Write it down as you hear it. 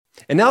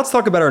And now let's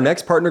talk about our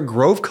next partner,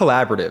 Grove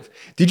Collaborative.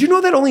 Did you know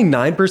that only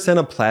 9%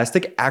 of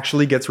plastic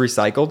actually gets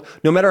recycled,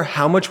 no matter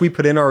how much we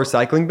put in our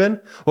recycling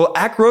bin? Well,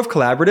 at Grove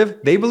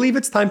Collaborative, they believe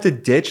it's time to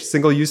ditch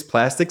single-use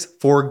plastics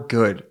for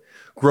good.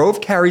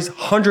 Grove carries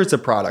hundreds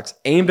of products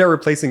aimed at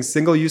replacing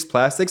single-use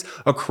plastics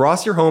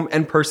across your home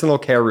and personal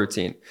care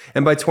routine.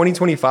 And by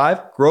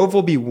 2025, Grove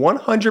will be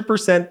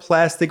 100%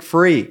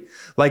 plastic-free.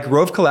 Like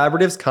Grove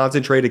Collaborative's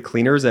concentrated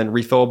cleaners and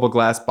refillable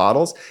glass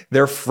bottles,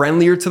 they're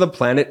friendlier to the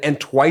planet and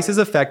twice as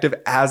effective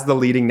as the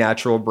leading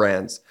natural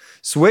brands.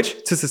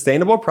 Switch to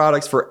sustainable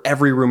products for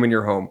every room in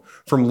your home,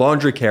 from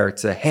laundry care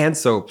to hand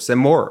soaps and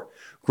more.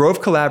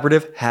 Grove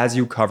Collaborative has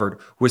you covered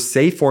with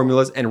safe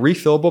formulas and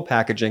refillable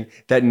packaging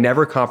that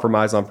never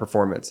compromise on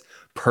performance.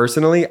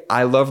 Personally,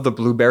 I love the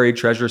Blueberry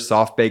Treasure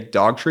soft baked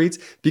dog treats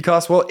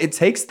because, well, it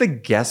takes the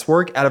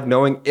guesswork out of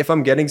knowing if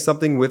I'm getting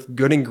something with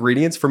good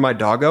ingredients for my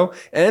doggo,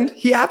 and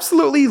he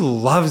absolutely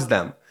loves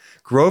them.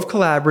 Grove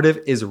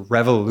Collaborative is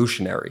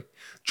revolutionary.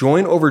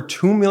 Join over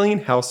 2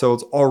 million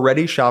households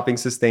already shopping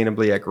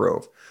sustainably at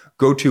Grove.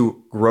 Go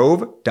to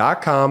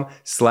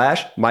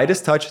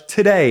grove.com/MidasTouch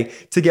today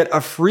to get a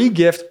free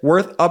gift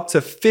worth up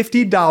to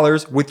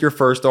 $50 with your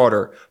first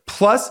order.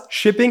 Plus,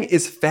 shipping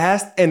is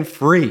fast and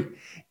free.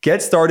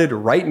 Get started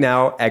right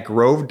now at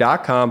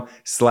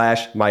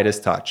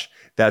grove.com/MidasTouch.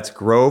 That's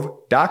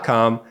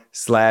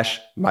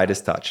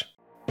grove.com/MidasTouch.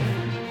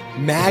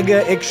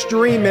 MAGA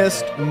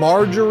extremist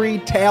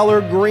Marjorie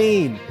Taylor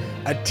Greene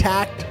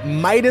attacked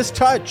Midas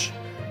Touch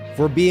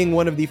for being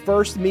one of the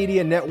first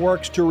media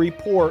networks to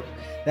report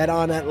that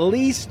on at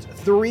least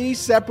 3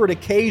 separate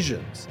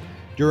occasions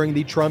during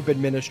the Trump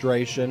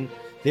administration,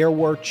 there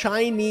were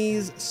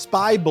Chinese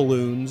spy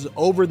balloons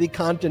over the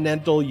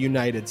continental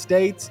United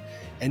States,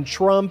 and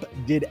Trump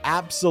did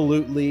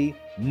absolutely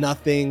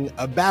nothing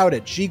about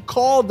it. She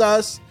called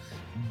us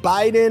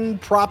Biden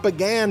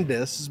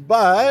propagandists,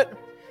 but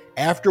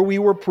after we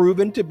were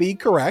proven to be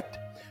correct,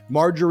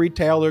 Marjorie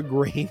Taylor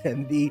Greene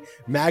and the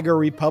MAGA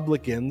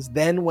Republicans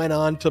then went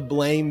on to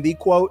blame the,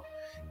 quote,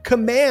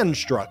 command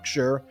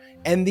structure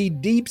and the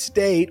deep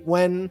state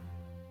when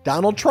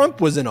Donald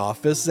Trump was in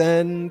office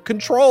and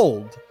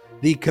controlled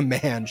the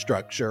command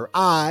structure.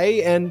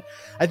 And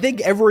I think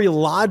every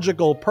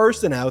logical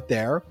person out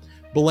there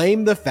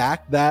blame the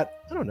fact that,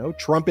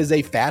 Trump is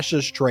a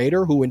fascist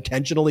traitor who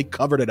intentionally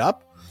covered it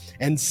up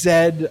and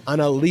said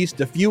on at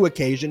least a few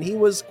occasions he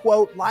was,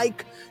 quote,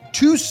 like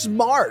too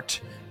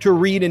smart to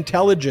read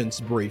intelligence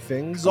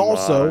briefings.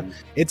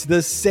 It's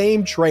the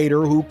same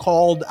traitor who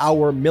called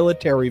our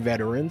military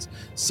veterans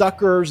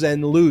suckers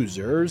and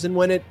losers. And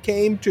when it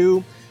came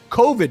to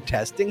COVID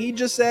testing, he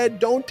just said,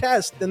 don't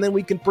test, and then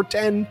we can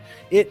pretend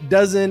it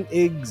doesn't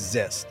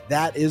exist.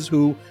 That is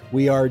who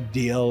we are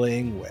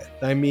dealing with.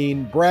 I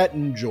mean, Brett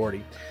and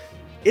Jordy,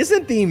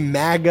 isn't the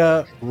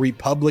MAGA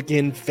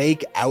Republican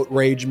fake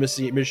outrage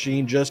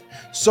machine just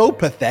so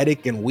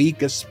pathetic and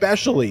weak,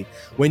 especially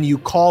when you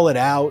call it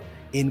out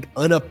in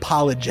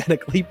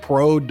unapologetically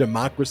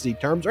pro-democracy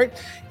terms, right?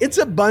 It's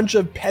a bunch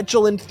of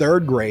petulant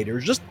third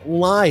graders just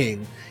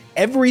lying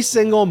every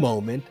single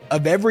moment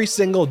of every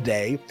single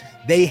day.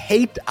 They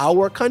hate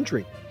our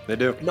country. They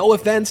do. No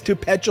offense to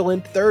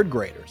petulant third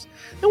graders.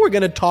 Then we're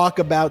going to talk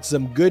about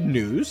some good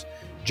news.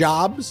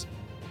 Jobs.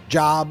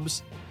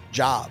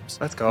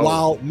 Let's go.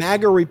 While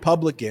MAGA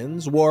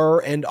Republicans were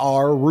and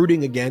are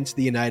rooting against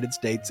the United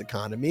States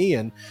economy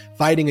and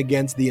fighting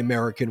against the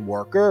American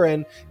worker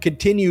and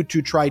continue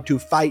to try to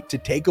fight to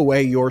take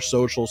away your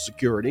Social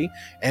Security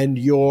and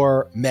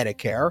your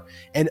Medicare,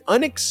 an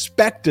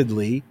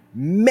unexpectedly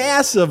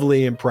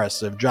massively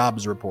impressive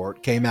jobs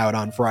report came out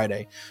on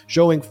Friday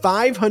showing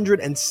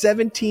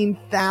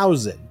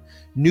 517,000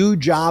 new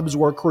jobs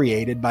were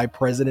created by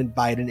President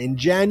Biden in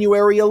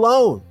January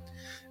alone.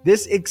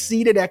 This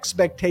exceeded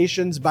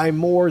expectations by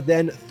more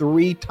than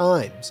 3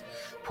 times.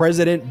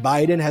 President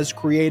Biden has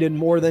created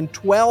more than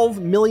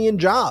 12 million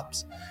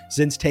jobs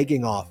since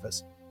taking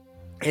office,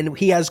 and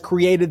he has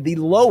created the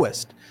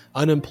lowest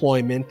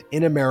unemployment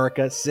in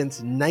America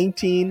since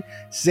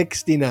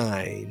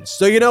 1969.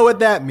 So you know what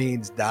that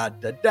means.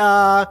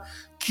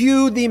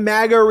 Cue the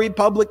MAGA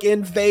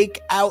Republican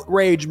fake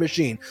outrage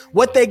machine.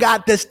 What they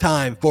got this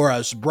time for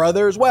us,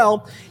 brothers?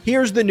 Well,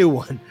 here's the new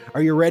one.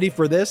 Are you ready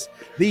for this?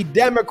 The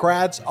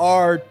Democrats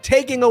are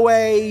taking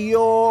away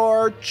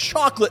your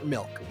chocolate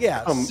milk.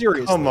 Yeah,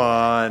 seriously. Come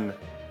on.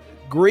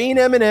 Green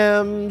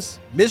M&Ms,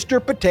 Mr.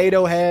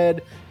 Potato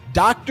Head,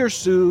 Dr.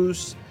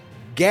 Seuss,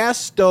 gas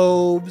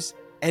stoves,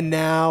 and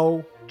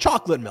now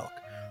chocolate milk.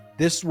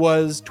 This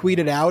was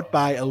tweeted out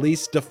by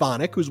Elise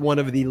Stefanik, who's one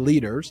of the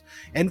leaders,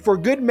 and for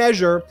good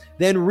measure,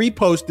 then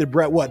reposted,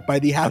 Brett, by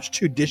the House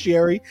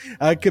Judiciary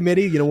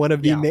Committee, one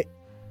of the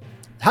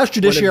House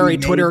Judiciary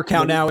Twitter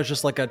account main... now is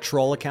just like a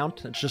troll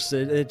account.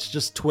 It's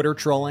just Twitter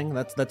trolling.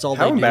 That's all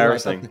How they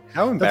embarrassing. do.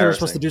 How embarrassing. They were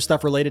supposed to do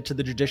stuff related to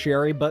the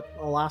judiciary, but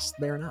alas,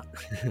 they're not.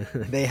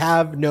 They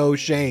have no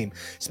shame.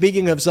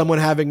 Speaking of someone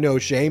having no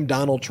shame,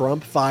 Donald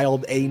Trump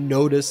filed a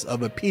notice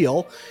of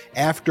appeal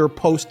after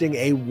posting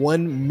a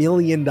 $1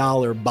 million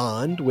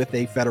bond with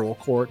a federal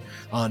court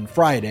on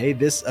Friday.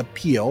 This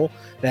appeal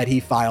that he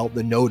filed,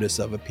 the notice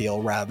of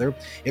appeal rather,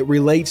 it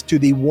relates to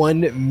the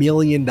 $1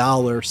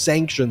 million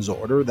sanctions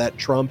order that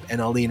Trump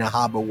and Alina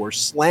Habba were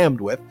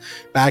slammed with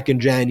back in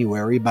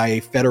January by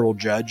a federal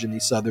judge in the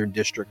Southern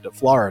District of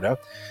Florida.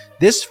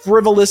 This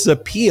frivolous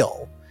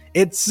appeal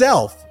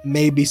itself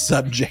may be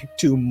subject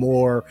to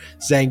more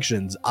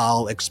sanctions.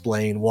 I'll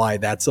explain why.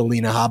 That's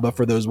Alina Habba,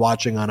 for those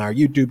watching on our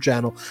YouTube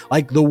channel,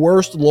 like the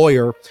worst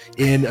lawyer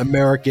in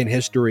American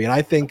history. And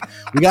I think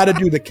we got to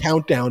do the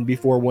countdown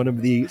before one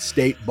of the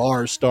state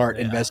bars start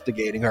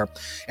investigating her.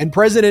 And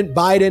President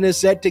Biden is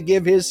set to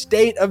give his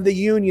State of the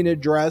Union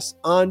address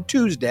on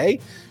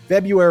Tuesday,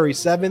 February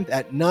 7th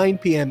at 9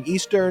 p.m.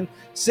 Eastern,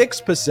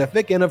 6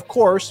 Pacific. And of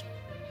course,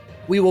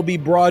 we will be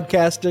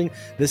broadcasting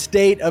the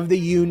State of the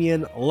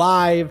Union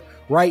live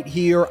right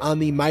here on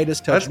the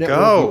Midas Touch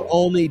Network, the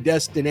only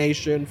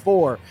destination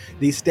for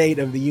the State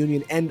of the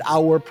Union. And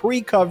our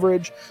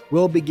pre-coverage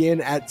will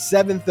begin at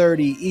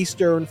 7:30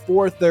 Eastern,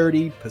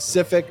 4:30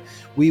 Pacific.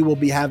 We will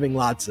be having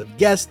lots of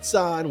guests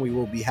on. We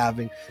will be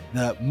having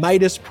the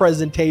Midas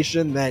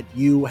presentation that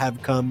you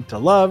have come to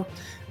love.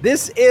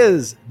 This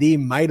is the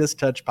Midas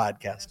Touch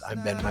Podcast.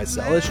 I'm Ben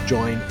Meiselas,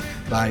 joined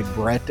by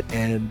Brett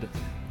and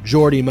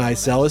Jordy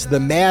Meiselas. The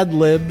Mad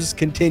Libs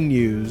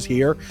continues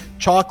here.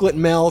 Chocolate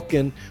milk,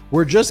 and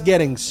we're just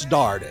getting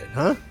started,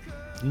 huh?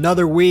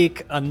 Another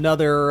week,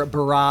 another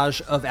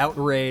barrage of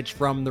outrage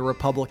from the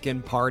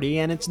Republican Party,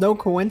 and it's no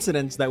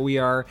coincidence that we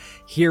are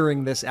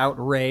hearing this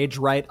outrage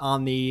right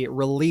on the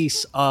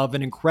release of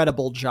an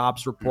incredible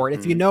jobs report.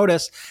 If you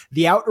notice,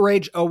 the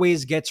outrage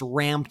always gets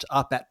ramped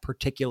up at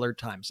particular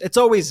times. It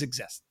always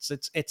exists.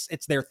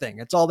 It's their thing.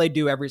 It's all they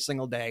do every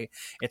single day.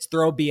 It's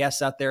throw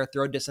BS out there,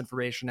 throw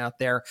disinformation out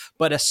there,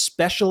 but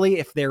especially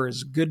if there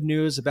is good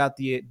news about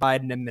the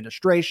Biden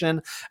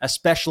administration,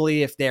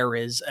 especially if there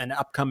is an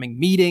upcoming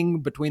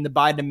meeting between the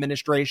Biden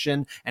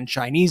administration and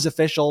Chinese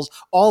officials,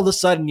 all of a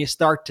sudden you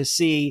start to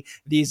see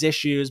these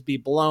issues be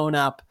blown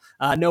up,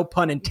 no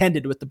pun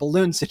intended with the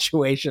balloon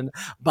situation,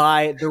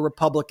 by the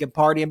Republican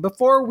Party. And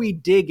before we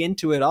dig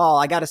into it all,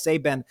 I got to say,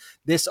 Ben,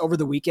 this over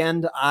the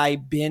weekend, I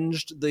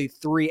binged the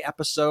 3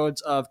 episodes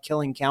of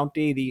Killing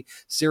County, the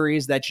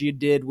series that you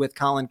did with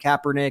Colin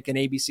Kaepernick and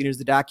ABC News,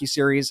 the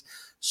docuseries.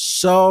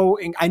 So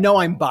I know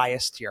I'm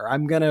biased here.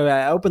 I'm going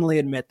to openly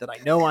admit that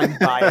I know I'm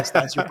biased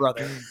as your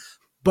brother.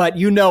 But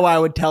I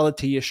would tell it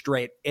to you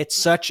straight. It's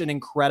such an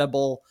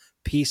incredible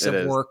piece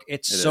of work.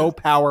 It's so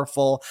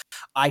powerful.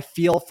 I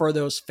feel for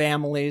those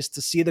families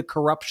to see the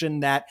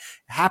corruption that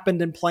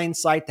happened in plain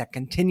sight, that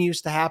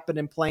continues to happen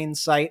in plain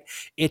sight.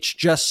 It's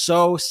just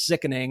so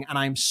sickening. And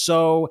I'm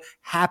so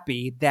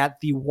happy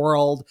that the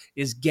world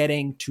is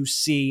getting to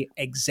see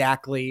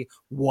exactly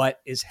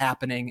what is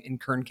happening in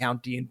Kern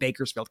County and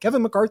Bakersfield,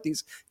 Kevin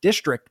McCarthy's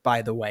district,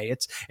 by the way.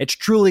 It's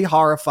truly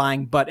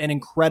horrifying, but an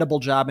incredible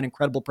job, an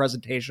incredible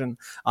presentation.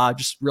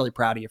 Just really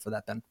proud of you for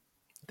that, Ben.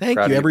 Thank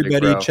you,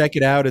 everybody. Check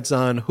it out. It's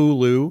on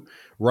Hulu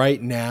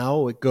right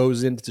now. It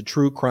goes into a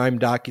true crime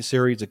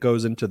docuseries. It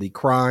goes into the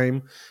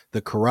crime,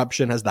 the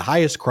corruption, has the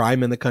highest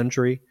crime in the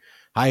country,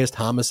 highest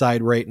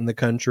homicide rate in the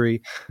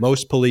country,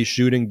 most police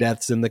shooting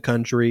deaths in the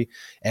country.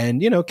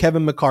 And,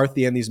 Kevin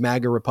McCarthy and these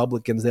MAGA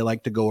Republicans, they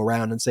like to go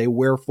around and say,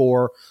 we're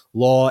for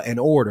law and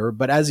order.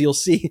 But as you'll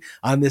see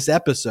on this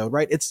episode,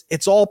 right,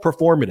 it's all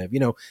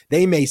performative.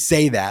 They may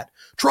say that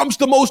Trump's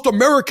the most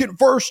American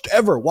first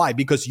ever. Why?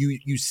 Because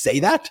you say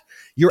that?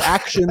 Your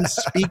actions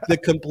speak the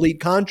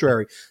complete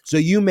contrary. So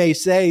you may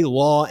say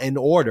law and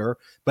order,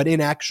 but in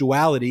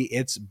actuality,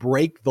 it's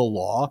break the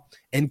law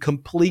and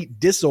complete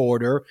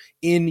disorder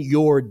in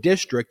your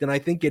district. And I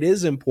think it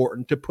is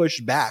important to push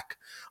back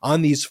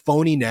on these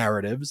phony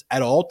narratives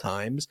at all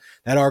times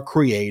that are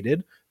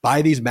created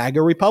by these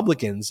MAGA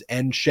Republicans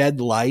and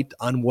shed light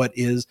on what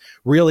is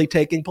really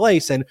taking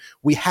place. And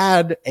we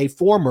had a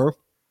former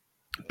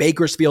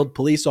Bakersfield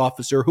police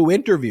officer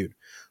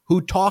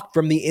who talked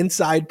from the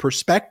inside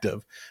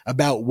perspective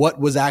about what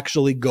was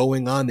actually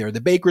going on there. The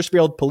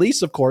Bakersfield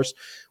police, of course,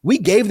 we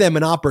gave them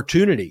an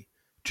opportunity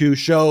to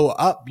show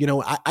up.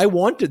 I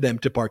wanted them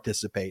to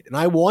participate and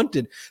I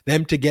wanted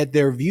them to get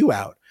their view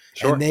out.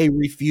 Sure. And they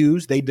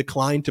refused. They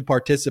declined to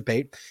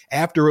participate.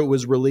 After it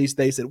was released,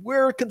 they said,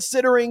 we're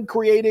considering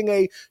creating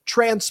a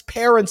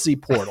transparency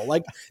portal.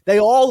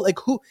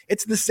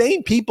 It's the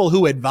same people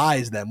who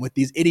advise them with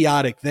these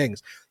idiotic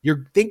things.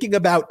 You're thinking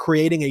about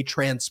creating a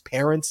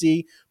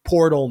transparency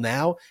portal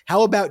now.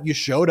 How about you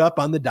showed up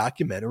on the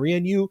documentary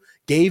and you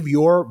gave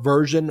your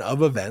version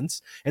of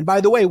events? And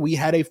by the way, we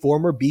had a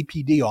former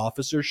BPD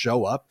officer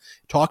show up,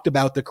 talked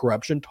about the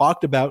corruption,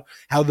 talked about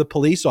how the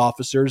police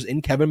officers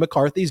in Kevin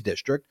McCarthy's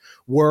district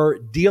were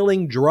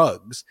dealing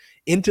drugs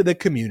into the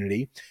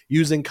community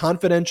using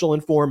confidential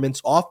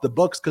informants off the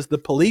books because the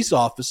police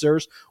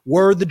officers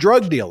were the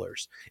drug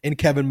dealers in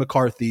Kevin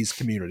McCarthy's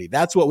community.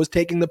 That's what was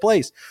taking the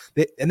place.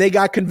 And they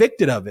got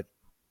convicted of it.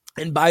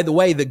 And by the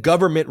way, the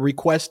government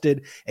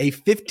requested a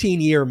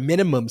 15-year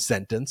minimum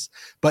sentence,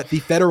 but the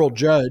federal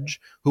judge,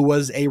 who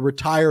was a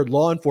retired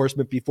law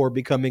enforcement before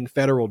becoming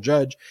federal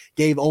judge,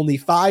 gave only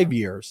 5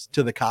 years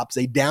to the cops,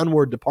 a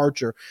downward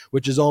departure,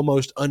 which is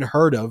almost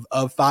unheard of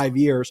 5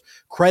 years,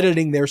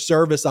 crediting their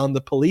service on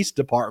the police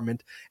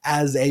department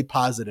as a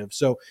positive.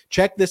 So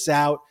check this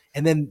out.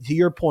 And then to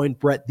your point,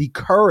 Brett, the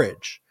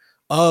courage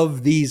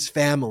of these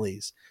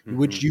families,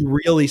 which you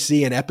really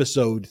see in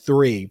episode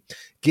 3,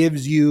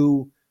 gives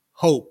you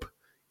hope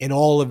in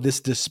all of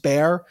this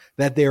despair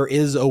that there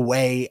is a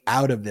way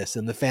out of this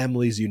and the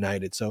family's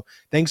united. So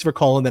thanks for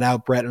calling that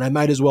out, Brett. And I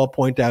might as well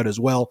point out as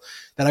well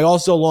that I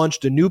also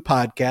launched a new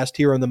podcast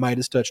here on the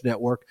Midas Touch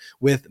Network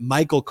with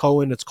Michael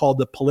Cohen. It's called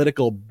The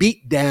Political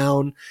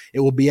Beatdown. It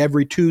will be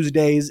every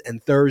Tuesdays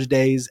and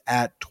Thursdays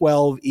at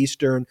 12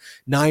 Eastern,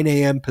 9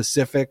 a.m.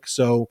 Pacific.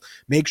 So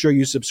make sure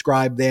you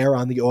subscribe there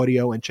on the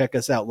audio and check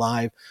us out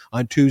live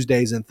on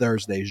Tuesdays and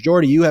Thursdays.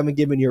 Jordy, you haven't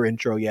given your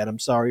intro yet. I'm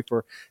sorry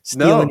for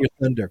stealing your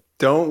thunder.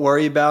 Don't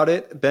worry about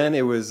it, Ben.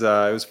 It was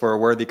for a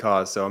worthy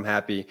cause, so I'm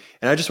happy.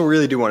 And I just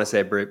really do want to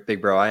say,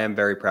 Big Bro, I am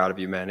very proud of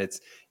you, man.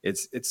 It's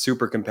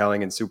super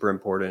compelling and super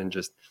important, and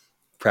just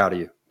proud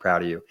of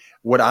you.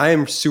 What I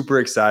am super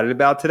excited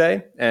about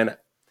today, and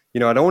I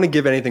don't want to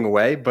give anything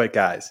away, but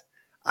guys,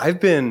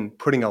 I've been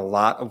putting a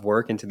lot of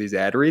work into these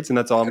ad reads, and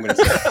that's all I'm going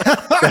to say.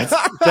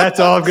 That's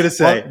all I'm going to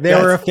say. Well, they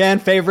were a fan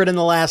favorite in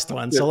the last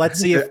one, so let's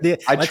see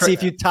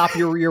if you top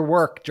your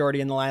work,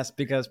 Jordy, in the last,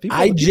 because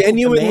I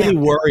genuinely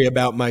worry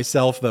about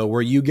myself though,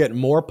 where you get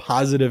more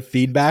positive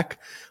feedback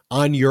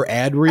on your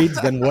ad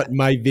reads than what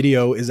my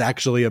video is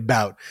actually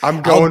about.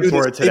 I'm going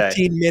for it today.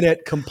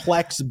 15-minute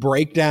complex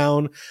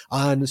breakdown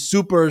on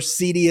super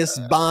serious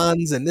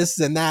bonds and this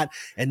and that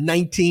and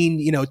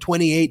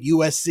 28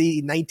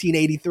 USC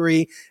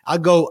 1983. I'll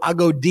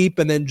go deep,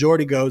 and then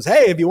Jordy goes,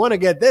 "Hey, if you want to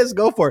get this,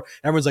 go for it."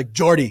 Everyone's like,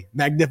 "Jordy,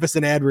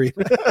 magnificent ad read."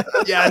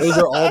 Yes, those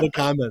are all the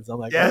comments. I'm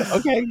like, yes.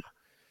 Okay,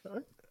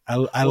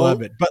 I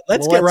love it. But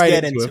let's get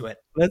right into it.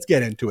 Let's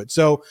get into it.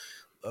 So.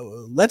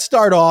 Let's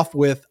start off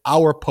with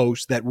our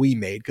post that we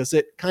made, because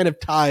it kind of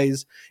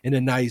ties in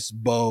a nice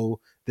bow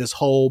this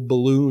whole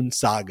balloon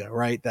saga,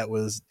 right, that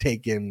was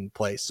taking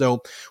place.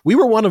 So we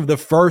were one of the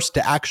first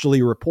to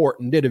actually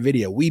report and did a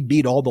video. We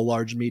beat all the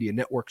large media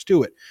networks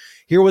to it.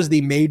 Here was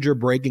the major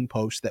breaking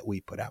post that we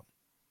put out.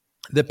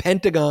 The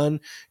Pentagon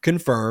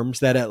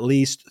confirms that at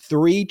least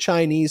 3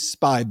 Chinese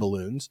spy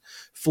balloons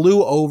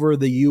flew over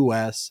the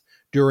U.S.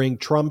 during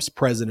Trump's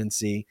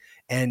presidency,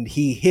 and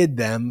he hid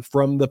them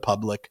from the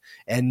public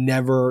and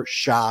never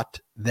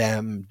shot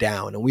them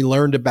down. And we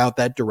learned about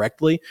that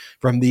directly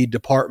from the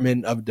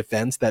Department of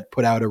Defense that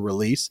put out a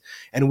release.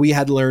 And we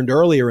had learned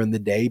earlier in the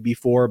day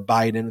before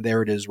Biden,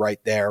 there it is right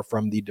there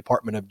from the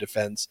Department of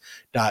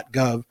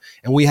Defense.gov.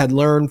 And we had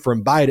learned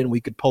from Biden,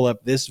 we could pull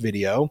up this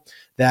video,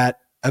 that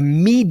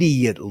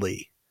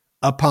immediately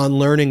upon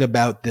learning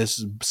about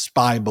this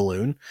spy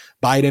balloon,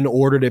 Biden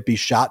ordered it be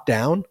shot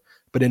down,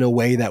 but in a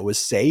way that was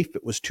safe.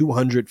 It was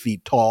 200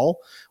 feet tall.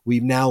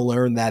 We've now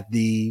learned that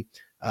the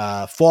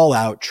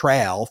fallout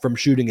trail from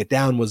shooting it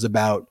down was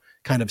about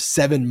kind of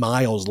 7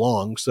 miles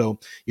long. So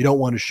you don't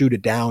want to shoot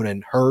it down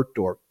and hurt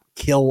or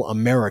kill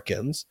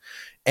Americans.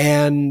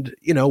 And,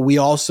 we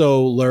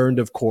also learned,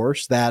 of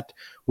course, that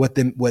what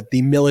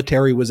the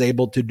military was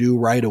able to do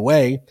right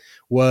away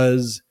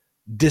was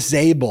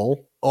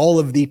disable all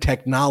of the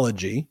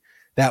technology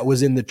that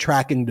was in the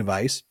tracking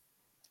device.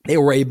 They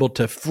were able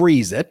to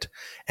freeze it,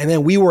 and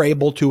then we were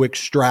able to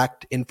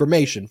extract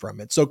information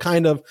from it. So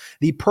kind of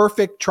the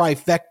perfect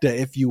trifecta,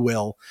 if you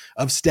will,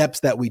 of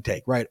steps that we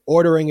take, right?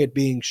 Ordering it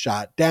being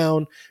shot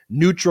down,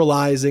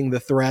 neutralizing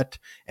the threat,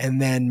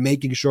 and then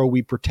making sure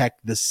we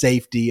protect the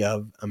safety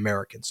of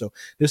Americans. So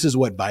this is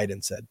what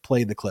Biden said.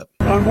 Play the clip.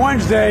 On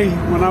Wednesday,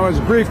 when I was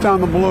briefed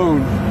on the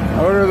balloon,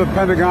 I ordered the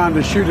Pentagon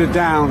to shoot it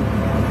down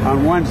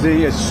on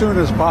Wednesday as soon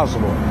as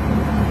possible.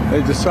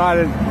 They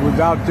decided,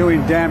 without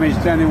doing damage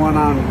to anyone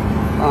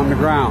on the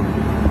ground,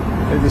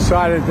 they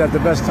decided that the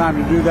best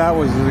time to do that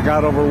was as it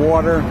got over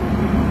water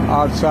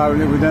outside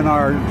within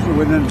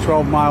the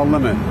 12-mile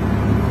limit.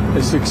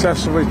 They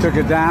successfully took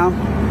it down,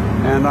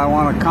 and I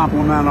want to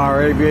compliment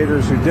our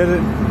aviators who did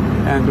it,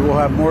 and we'll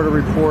have more to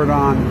report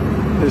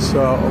on this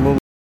a little.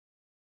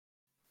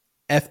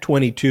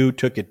 F-22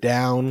 took it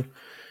down.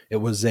 It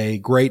was a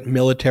great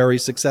military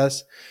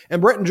success. And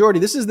Brett and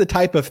Jordy, this is the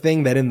type of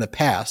thing that in the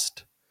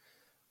past,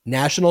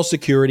 national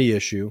security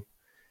issue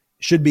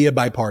should be a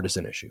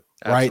bipartisan issue,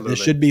 right? Absolutely.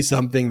 This should be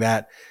something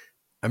that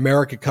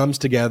America comes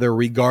together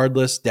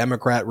regardless,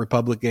 Democrat,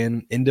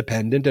 Republican,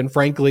 independent. And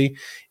frankly,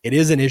 it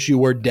is an issue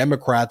where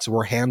Democrats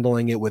were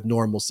handling it with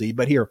normalcy.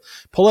 But here,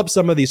 pull up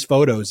some of these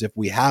photos, if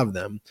we have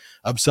them,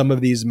 of some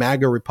of these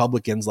MAGA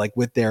Republicans, like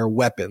with their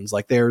weapons.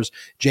 Like there's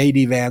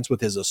J.D. Vance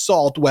with his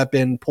assault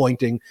weapon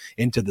pointing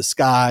into the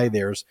sky.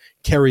 There's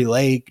Kerry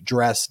Lake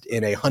dressed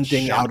in a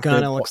hunting shotgun,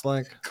 outfit. it looks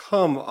like.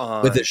 Come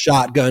on. With a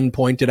shotgun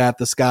pointed at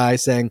the sky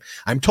saying,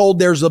 I'm told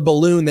there's a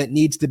balloon that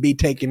needs to be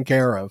taken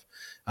care of.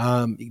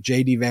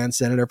 J.D. Vance,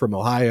 senator from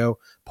Ohio,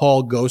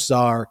 Paul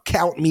Gosar,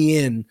 count me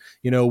in,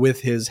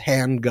 with his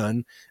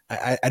handgun.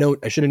 I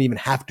shouldn't even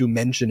have to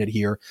mention it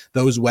here.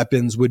 Those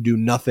weapons would do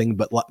nothing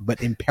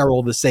but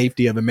imperil the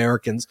safety of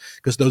Americans,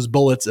 because those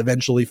bullets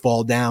eventually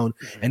fall down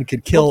and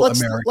could kill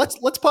Americans.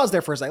 Let's pause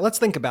there for a second. Let's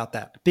think about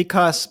that,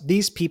 because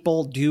these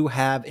people do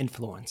have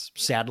influence.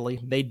 Sadly,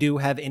 they do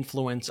have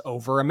influence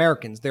over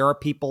Americans. There are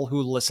people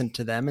who listen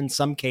to them. In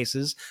some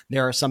cases,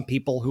 there are some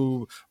people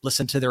who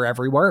listen to their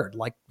every word,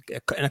 like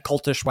in a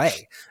cultish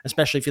way,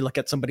 especially if you look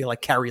at somebody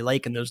like Kerry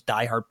Lake and those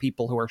diehard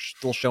people who are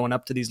still showing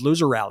up to these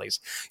loser rallies.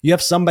 You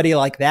have somebody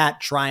like that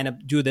trying to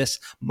do this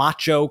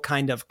macho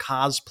kind of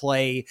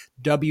cosplay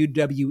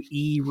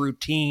WWE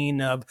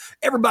routine of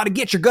everybody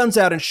get your guns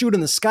out and shoot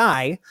in the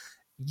sky.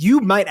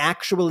 You might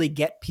actually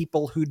get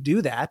people who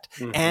do that,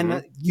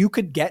 and you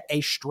could get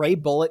a stray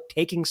bullet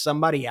taking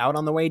somebody out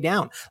on the way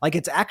down. Like,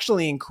 it's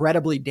actually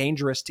incredibly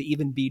dangerous to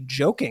even be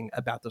joking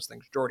about those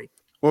things. Jordy.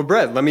 Well,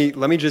 Brett, let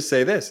me just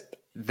say this.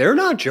 They're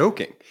not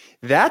joking.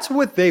 That's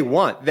what they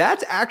want.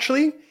 That's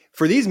actually,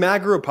 for these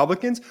MAGA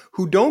Republicans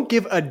who don't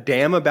give a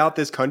damn about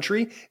this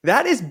country,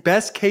 that is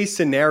best case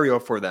scenario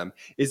for them.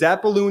 Is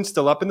that balloon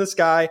still up in the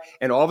sky,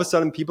 and all of a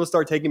sudden people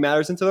start taking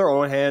matters into their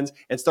own hands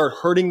and start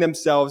hurting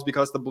themselves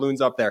because the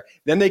balloon's up there.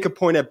 Then they could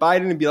point at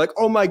Biden and be like,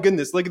 oh my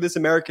goodness, look at this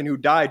American who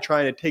died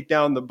trying to take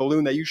down the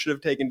balloon that you should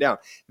have taken down.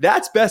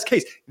 That's best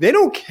case. They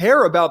don't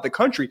care about the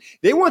country.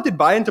 They wanted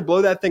Biden to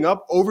blow that thing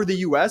up over the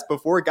US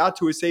before it got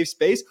to a safe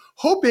space,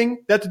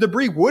 hoping that the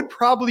debris would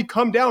probably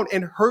come down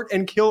and hurt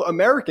and kill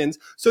Americans,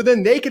 so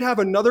then they could have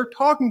another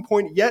talking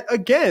point yet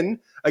again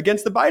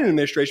against the Biden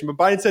administration. But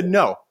Biden said,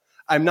 no,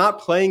 I'm not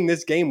playing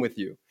this game with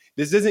you.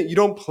 You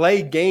don't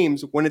play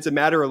games when it's a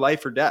matter of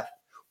life or death.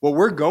 What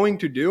we're going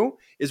to do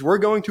is we're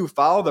going to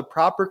follow the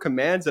proper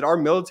commands that our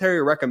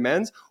military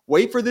recommends,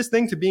 wait for this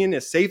thing to be in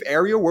a safe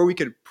area where we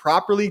could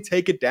properly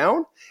take it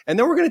down, and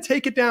then we're going to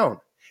take it down. And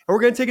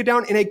we're going to take it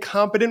down in a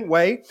competent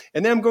way,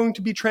 and then I'm going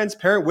to be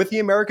transparent with the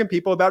American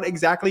people about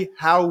exactly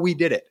how we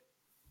did it.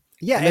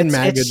 Yeah,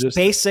 it's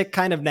basic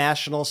kind of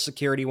national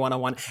security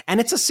 101.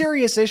 And it's a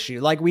serious issue.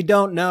 Like, we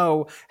don't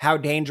know how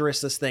dangerous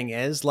this thing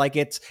is. Like,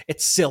 it's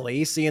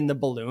silly seeing the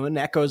balloon,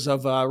 echoes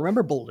of,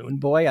 remember Balloon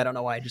Boy? I don't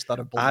know why I just thought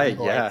of Balloon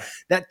Boy. Yeah.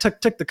 That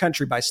took the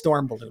country by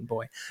storm, Balloon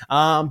Boy.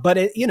 But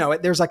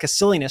there's like a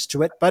silliness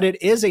to it, but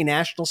it is a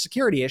national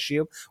security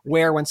issue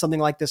where when something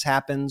like this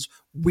happens,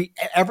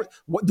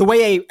 the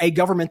way a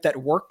government that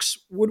works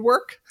would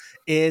work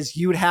is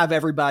you'd have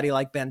everybody,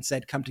 like Ben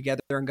said, come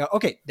together and go,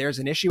 okay, there's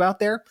an issue out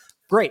there.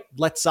 Great,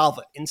 let's solve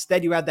it.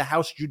 Instead, you had the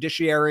House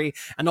Judiciary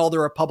and all the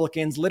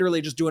Republicans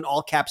literally just doing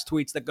all caps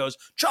tweets that goes,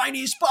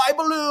 Chinese spy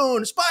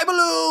balloon,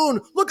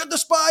 look at the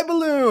spy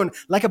balloon,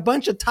 like a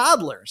bunch of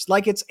toddlers.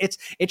 Like it's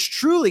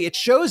truly, it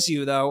shows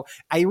you though,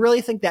 I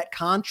really think that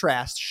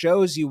contrast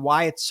shows you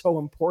why it's so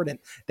important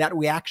that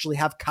we actually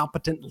have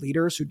competent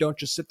leaders who don't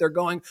just sit there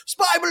going,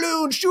 spy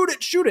balloon, shoot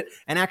it,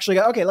 and actually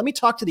go, okay, let me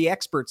talk to the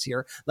experts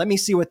here. Let me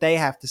see what they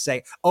have to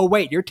say. Oh,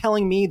 wait, you're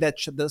telling me that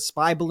the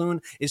spy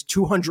balloon is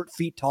 200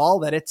 feet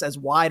tall, that it's as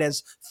wide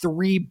as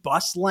 3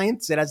 bus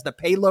lengths. It has the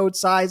payload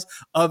size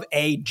of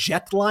a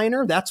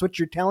jetliner. That's what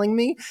you're telling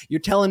me. You're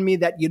telling me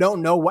that you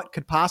don't know what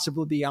could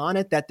possibly be on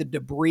it, that the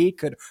debris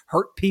could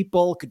hurt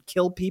people, could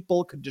kill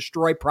people, could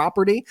destroy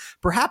property.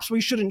 Perhaps we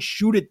shouldn't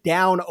shoot it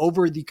down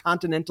over the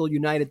continental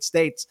United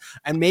States,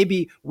 and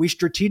maybe we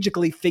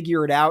strategically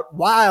figure it out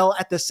while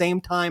at the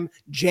same time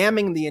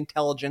jamming the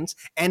intelligence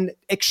and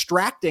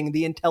extracting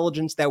the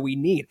intelligence that we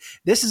need.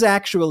 This is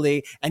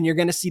actually, and you're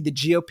going to see the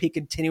GOP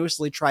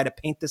continuously try to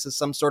paint this as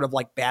some sort of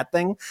like bad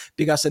thing,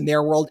 because in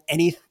their world,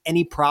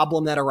 any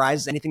problem that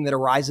arises, anything that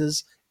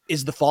arises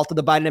is the fault of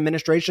the Biden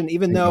administration,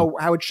 even though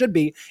how it should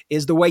be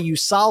is the way you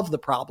solve the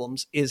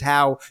problems is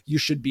how you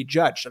should be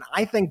judged. And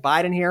I think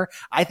Biden here,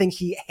 I think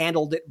he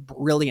handled it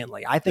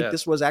brilliantly. I think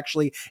this was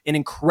actually an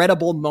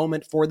incredible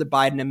moment for the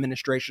Biden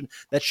administration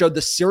that showed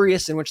the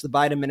seriousness in which the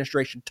Biden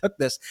administration took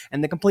this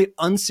and the complete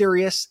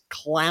unserious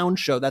clown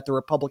show that the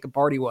Republican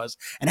Party was,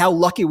 and how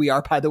lucky we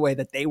are, by the way,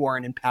 that they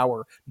weren't in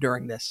power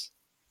during this.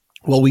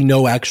 Well, we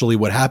know actually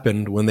what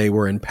happened when they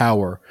were in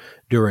power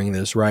during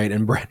this, right?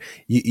 And Brett,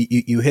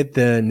 you hit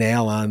the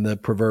nail on the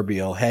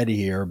proverbial head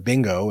here.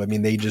 Bingo. I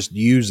mean, they just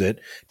use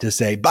it to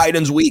say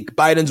Biden's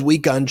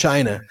weak on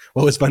China.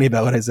 What was funny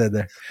about what I said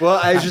there?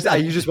 Well,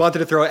 you just wanted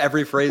to throw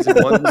every phrase in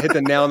one, hit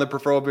the nail on the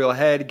proverbial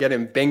head, get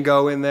him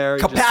bingo in there.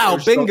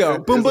 Kapow, bingo,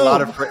 boom,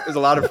 boom. There's a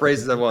lot of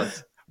phrases at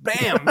once.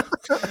 Bam.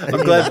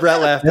 I'm glad Brett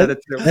laughed at it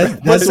too.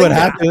 That's what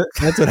happens.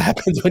 That's what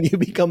happens when you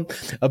become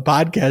a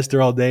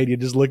podcaster all day and you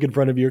just look in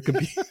front of your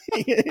computer.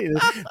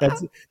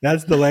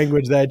 That's the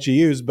language that you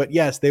use. But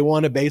yes, they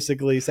want to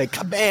basically say,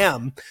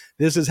 "Kabam!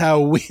 This is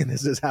how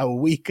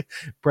weak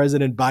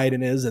President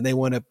Biden is," and they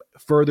want to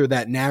further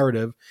that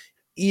narrative.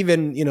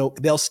 Even,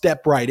 they'll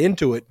step right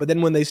into it. But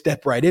then when they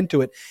step right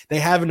into it, they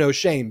have no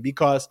shame,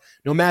 because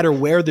no matter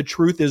where the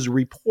truth is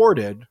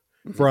reported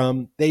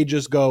from, they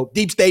just go,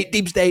 deep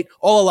state,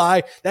 all a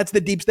lie. That's the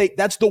deep state.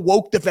 That's the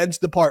woke Defense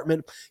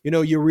Department.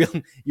 You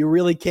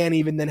really can't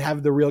even then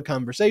have the real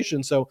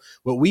conversation. So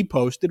what we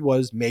posted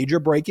was major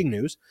breaking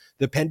news.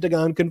 The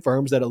Pentagon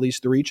confirms that at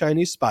least 3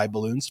 Chinese spy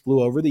balloons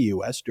flew over the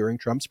U.S. during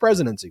Trump's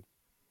presidency,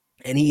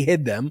 and he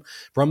hid them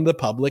from the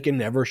public and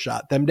never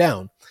shot them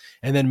down.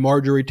 And then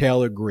Marjorie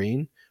Taylor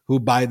Greene, who,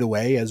 by the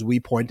way, as we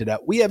pointed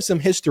out, we have some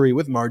history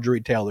with Marjorie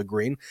Taylor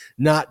Greene,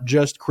 not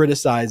just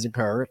criticizing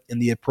her in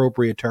the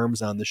appropriate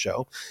terms on the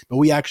show, but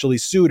we actually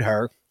sued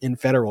her in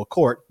federal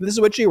court. This is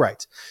what she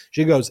writes.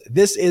 She goes,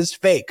 "This is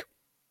fake.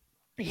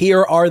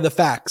 Here are the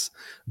facts.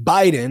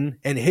 Biden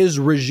and his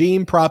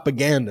regime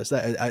propagandists,"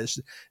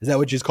 is that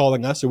what she's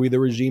calling us? Are we the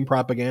regime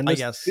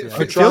propagandists? I guess.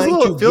 It feels a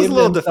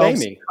little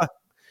defaming.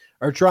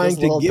 Are trying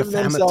to give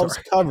themselves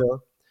cover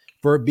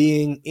for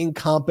being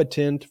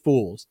incompetent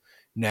fools.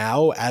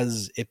 Now,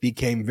 as it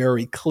became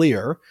very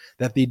clear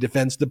that the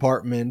Defense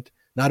Department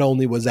not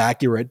only was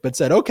accurate, but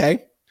said,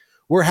 okay,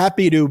 we're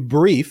happy to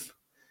brief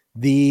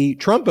the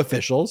Trump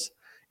officials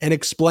and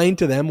explain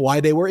to them why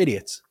they were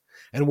idiots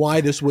and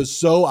why this was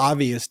so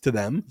obvious to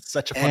them.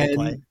 Such a funny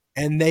play.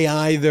 And they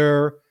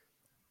either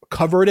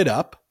covered it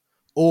up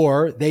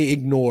or they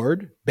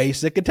ignored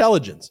basic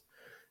intelligence.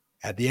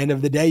 At the end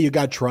of the day, you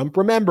got Trump,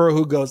 remember,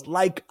 who goes,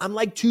 I'm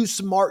too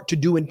smart to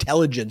do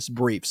intelligence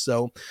briefs.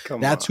 So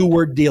that's who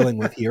we're dealing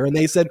with here. And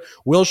they said,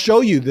 we'll show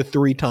you the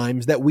 3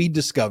 times that we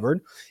discovered.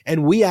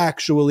 And we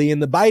actually, in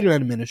the Biden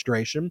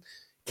administration,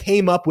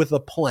 came up with a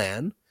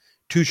plan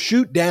to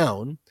shoot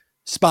down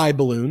spy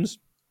balloons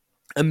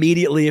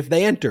immediately if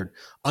they entered,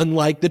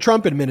 unlike the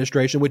Trump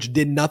administration, which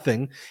did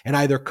nothing and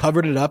either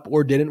covered it up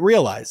or didn't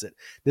realize it.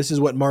 This is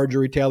what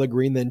Marjorie Taylor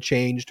Greene then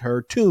changed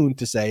her tune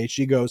to say.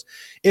 She goes,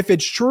 "If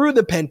it's true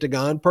the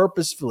Pentagon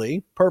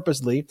purposely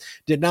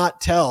did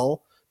not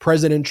tell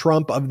President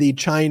Trump of the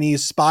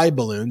Chinese spy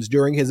balloons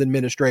during his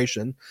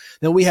administration,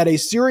 then we had a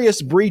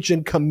serious breach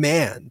in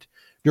command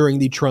during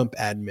the Trump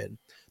admin.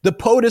 The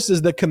POTUS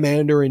is the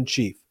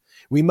commander-in-chief.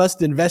 We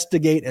must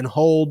investigate and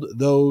hold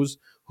those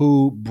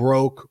who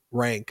broke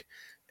rank."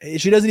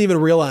 She doesn't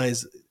even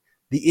realize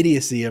the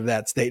idiocy of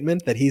that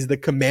statement, that he's the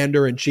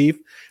commander in chief.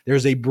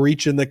 There's a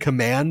breach in the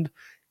command.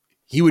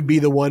 He would be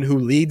the one who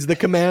leads the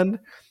command.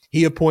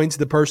 He appoints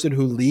the person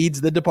who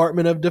leads the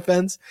Department of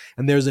Defense.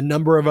 And there's a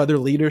number of other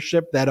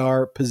leadership that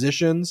are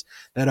positions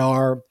that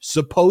are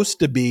supposed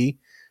to be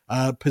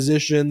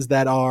positions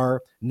that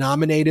are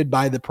nominated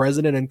by the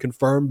president and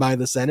confirmed by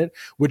the Senate,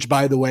 which,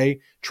 by the way,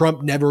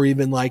 Trump never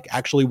even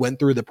actually went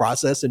through the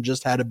process and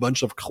just had a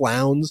bunch of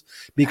clowns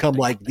become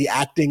the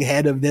acting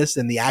head of this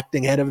and the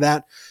acting head of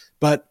that.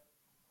 But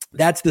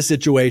that's the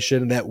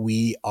situation that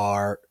we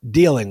are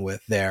dealing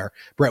with there.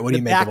 Brett, what do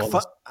you make of all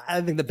this?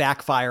 I think the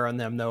backfire on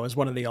them, though, is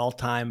one of the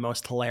all-time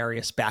most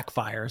hilarious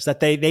backfires,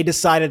 that they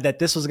decided that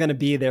this was going to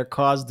be their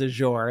cause du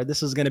jour.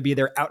 This was going to be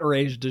their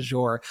outrage du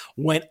jour,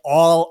 went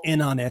all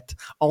in on it,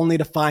 only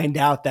to find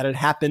out that it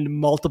happened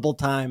multiple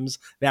times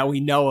that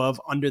we know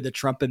of under the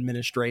Trump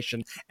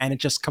administration. And it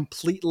just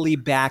completely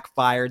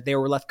backfired. They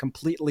were left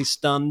completely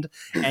stunned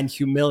and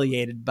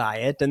humiliated by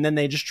it. And then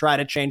they just try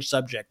to change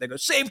subject. They go,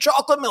 save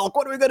chocolate milk.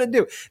 What are we going to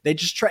do? They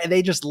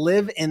just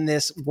live in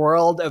this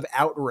world of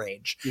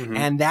outrage. Mm-hmm.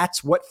 And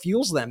that's what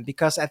fuels them,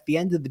 because at the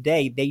end of the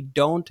day, they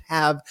don't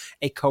have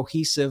a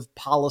cohesive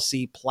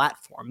policy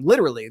platform.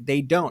 Literally,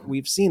 they don't.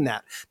 We've seen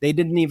that. They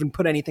didn't even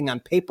put anything on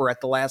paper at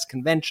the last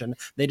convention.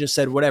 They just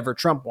said whatever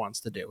Trump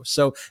wants to do.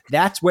 So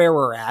that's where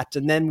we're at.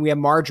 And then we have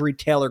Marjorie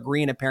Taylor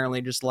Greene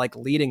apparently just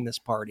leading this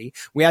party.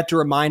 We had to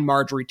remind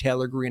Marjorie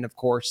Taylor Greene, of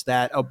course,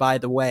 that, oh, by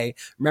the way,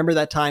 remember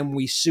that time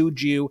we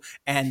sued you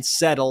and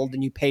settled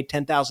and you paid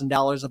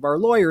 $10,000 of our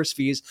lawyers'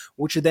 fees,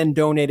 which are then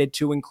donated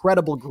to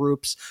incredible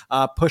groups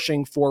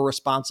pushing for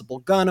responsible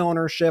gun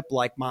ownership,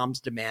 like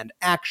Moms Demand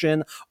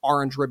Action,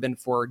 Orange Ribbon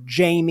for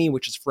Jamie,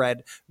 which is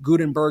Fred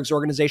Gutenberg's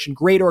organization.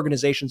 Great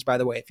organizations, by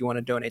the way. If you want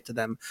to donate to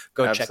them,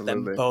 go Absolutely.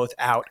 Check them both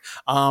out.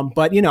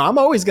 But, I'm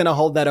always going to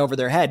hold that over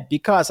their head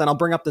because, and I'll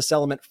bring up the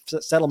settlement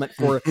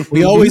for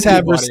we always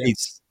have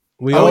receipts.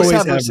 We always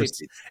have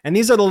receipts. And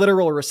these are the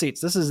literal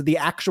receipts. This is the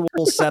actual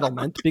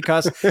settlement,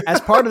 because as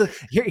part of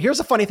here's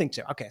a funny thing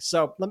too. Okay,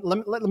 so let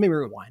me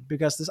rewind,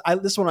 because this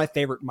is one of my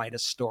favorite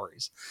Midas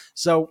stories.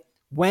 So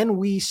when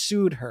we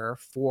sued her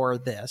for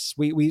this,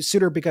 we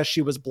sued her because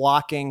she was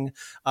blocking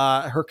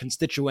her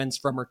constituents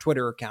from her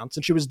Twitter accounts,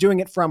 and she was doing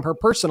it from her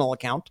personal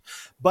account,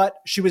 but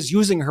she was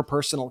using her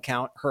personal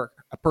account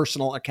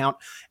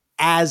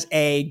as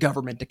a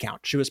government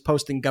account. She was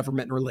posting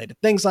government-related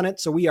things on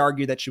it, so we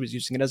argue that she was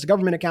using it as a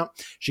government account.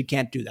 She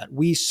can't do that.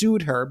 We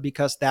sued her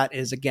because that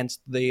is against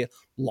the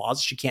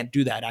laws. She can't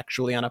do that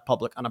actually on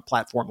a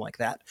platform like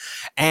that.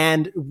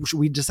 And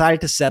we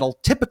decided to settle.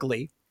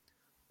 Typically,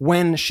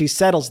 when she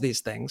settles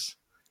these things,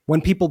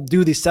 when people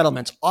do these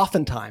settlements,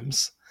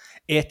 oftentimes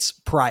it's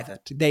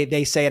private.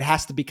 They say it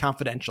has to be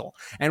confidential.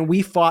 And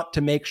we fought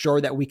to make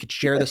sure that we could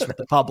share this with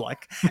the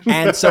public.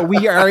 And so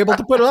we are able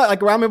to put it up,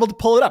 like I'm able to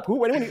pull it up.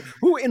 Who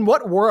in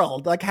what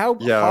world? Like how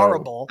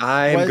horrible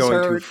I am going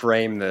her... to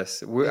frame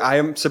this. I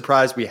am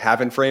surprised we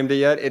haven't framed it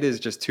yet. It is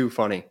just too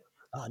funny.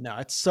 No,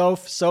 it's so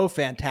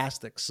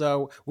fantastic.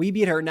 So we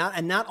beat her.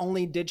 Not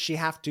only did she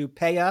have to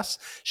pay us,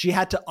 she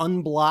had to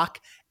unblock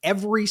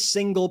every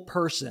single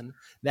person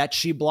that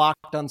she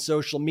blocked on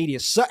social media.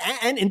 So,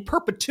 and in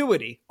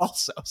perpetuity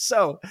also.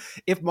 So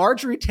if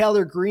Marjorie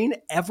Taylor Greene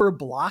ever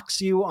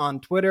blocks you on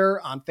Twitter,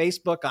 on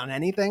Facebook, on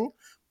anything,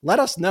 let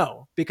us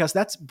know, because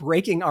that's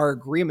breaking our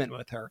agreement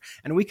with her,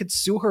 and we could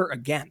sue her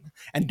again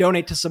and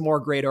donate to some more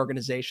great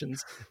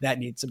organizations that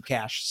need some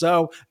cash.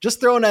 So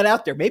just throwing that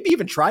out there, maybe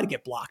even try to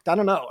get blocked. I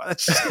don't know.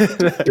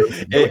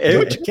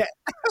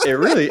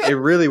 It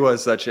really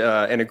was such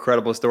an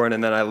incredible story.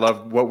 And then I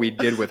love what we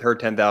did with her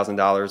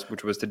 $10,000,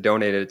 which was to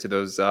donate it to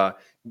those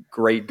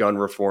great gun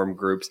reform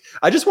groups.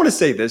 I just want to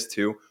say this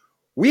too.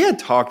 We had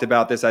talked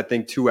about this, I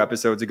think, 2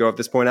 episodes ago at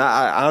this point.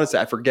 I honestly,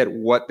 I forget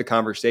what the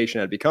conversation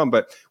had become,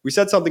 but we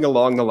said something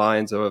along the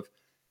lines of,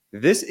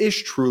 this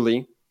is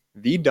truly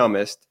the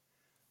dumbest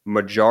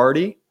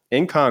majority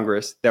in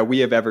Congress that we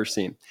have ever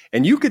seen.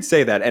 And you could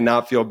say that and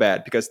not feel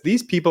bad, because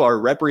these people are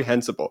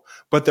reprehensible,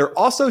 but they're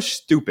also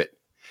stupid.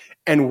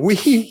 And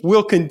we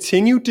will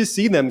continue to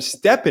see them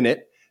step in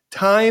it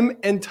time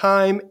and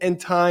time and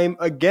time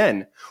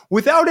again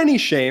without any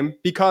shame,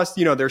 because,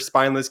 you know, they're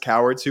spineless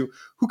cowards who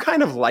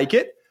kind of like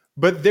it.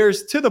 But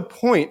there's to the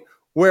point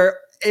where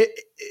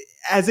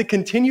as it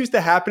continues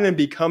to happen and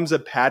becomes a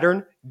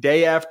pattern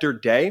day after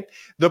day,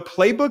 the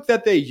playbook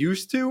that they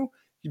used to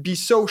be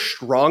so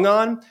strong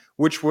on,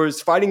 which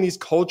was fighting these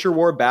culture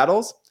war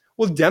battles,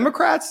 well,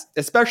 Democrats,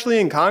 especially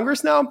in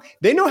Congress now,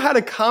 they know how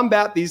to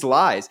combat these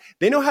lies.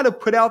 They know how to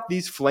put out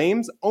these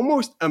flames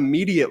almost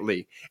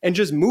immediately and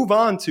just move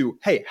on to,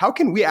 hey, how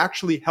can we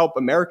actually help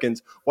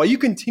Americans while you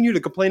continue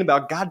to complain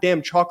about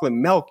goddamn chocolate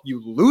milk,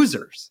 you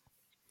losers?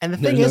 And the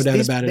thing is, I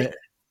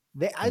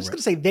was going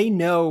to say, they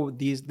know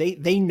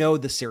they know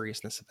the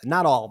seriousness of it.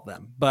 Not all of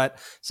them, but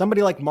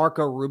somebody like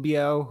Marco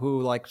Rubio,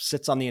 who like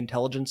sits on the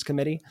Intelligence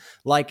Committee,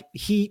 like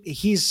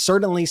he's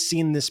certainly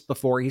seen this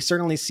before. He's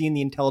certainly seen the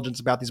intelligence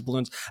about these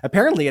balloons.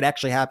 Apparently it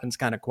actually happens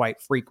kind of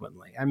quite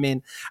frequently. I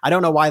mean, I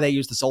don't know why they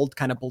use this old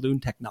kind of balloon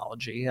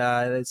technology.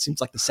 It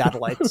seems like the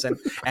satellites and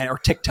or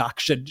TikTok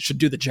should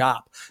do the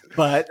job.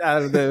 But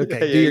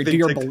do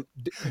your balloon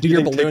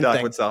TikTok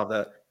thing. Would solve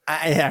that.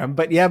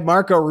 But you have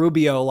Marco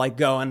Rubio like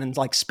going and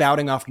like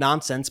spouting off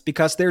nonsense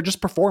because they're just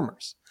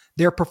performers.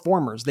 They're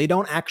performers. They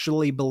don't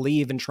actually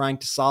believe in trying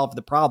to solve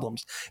the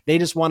problems. They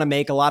just want to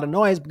make a lot of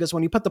noise, because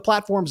when you put the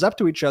platforms up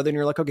to each other and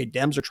you're like, okay,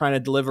 Dems are trying to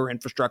deliver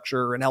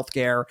infrastructure and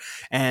healthcare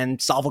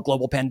and solve a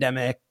global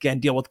pandemic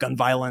and deal with gun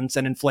violence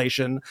and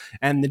inflation.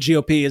 And the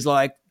GOP is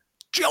like,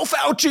 Jill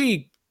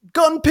Fauci,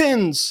 gun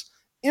pins,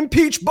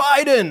 impeach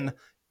Biden,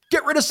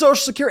 get rid of Social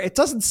Security. It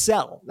doesn't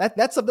sell.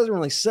 That stuff doesn't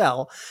really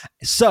sell.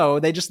 So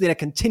they just need to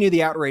continue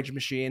the outrage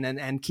machine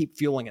and keep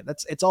fueling it.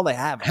 It's all they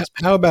have.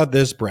 How about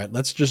this, Brett?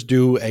 Let's just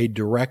do a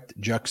direct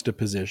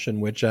juxtaposition,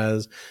 which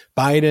as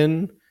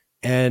Biden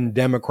and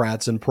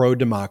Democrats and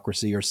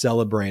pro-democracy are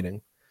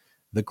celebrating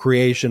the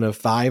creation of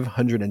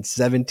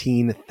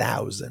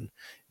 517,000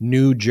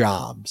 new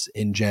jobs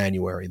in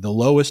January, the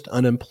lowest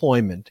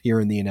unemployment here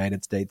in the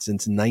United States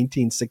since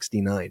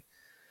 1969.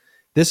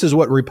 This is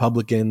what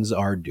Republicans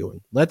are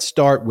doing. Let's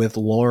start with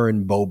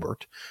Lauren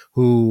Boebert,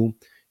 who,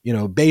 you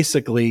know,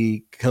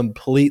 basically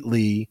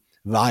completely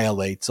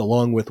violates,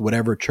 along with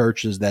whatever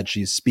churches that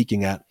she's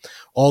speaking at,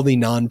 all the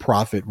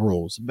nonprofit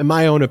rules. In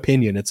my own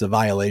opinion, it's a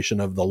violation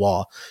of the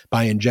law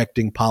by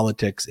injecting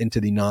politics into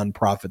the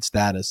nonprofit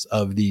status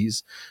of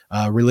these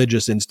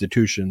religious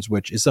institutions,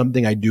 which is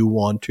something I do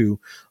want to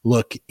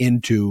look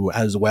into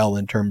as well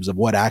in terms of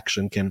what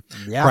action can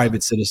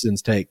private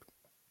citizens take.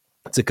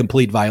 It's a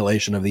complete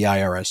violation of the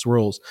IRS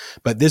rules.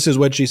 But this is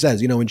what she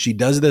says, you know, when she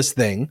does this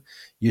thing,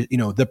 you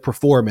know, the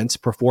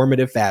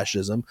performative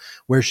fascism,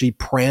 where she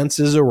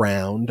prances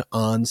around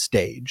on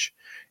stage.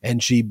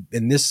 And she,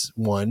 in this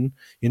one,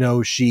 you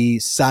know, she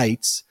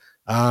cites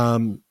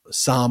Psalm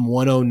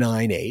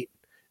 109:8,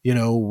 you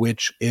know,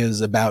 which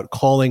is about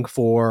calling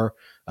for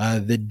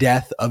the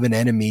death of an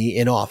enemy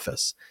in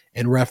office,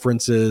 and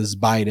references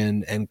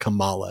Biden and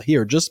Kamala.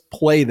 Here, just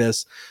play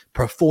this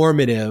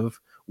performative,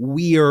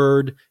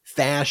 weird,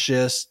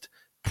 fascist,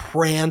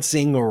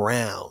 prancing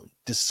around.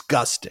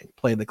 Disgusting.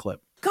 Play the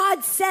clip.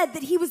 God said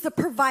that he was the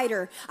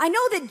provider. I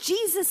know that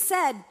Jesus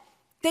said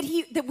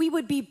that we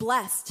would be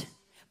blessed,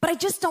 but I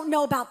just don't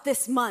know about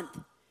this month.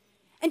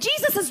 And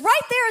Jesus is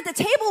right there at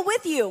the table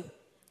with you,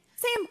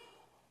 saying,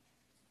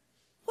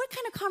 what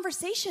kind of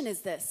conversation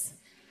is this?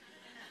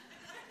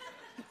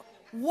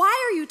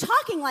 Why are you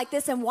talking like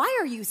this and why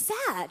are you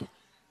sad?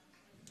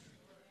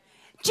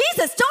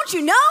 Jesus, don't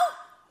you know?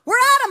 We're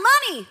out of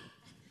money.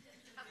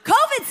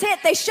 COVID's hit.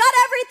 They shut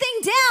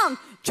everything down.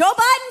 Joe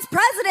Biden's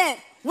president.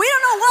 We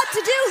don't know what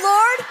to do,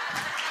 Lord.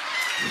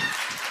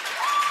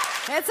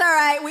 It's all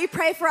right. We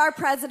pray for our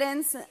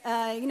presidents.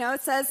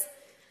 It says,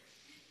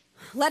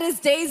 let his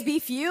days be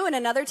few and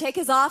another take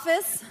his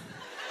office.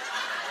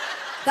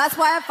 That's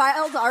why I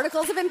filed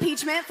articles of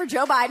impeachment for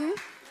Joe Biden.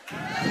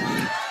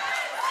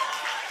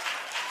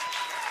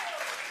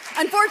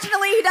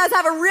 Unfortunately, he does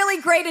have a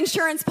really great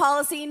insurance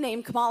policy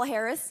named Kamala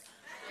Harris.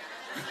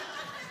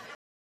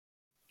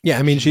 Yeah,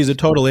 I mean, she's a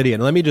total idiot.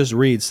 And let me just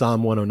read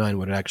Psalm 109,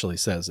 what it actually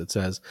says. It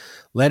says,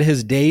 let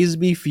his days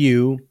be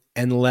few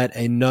and let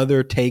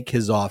another take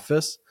his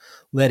office.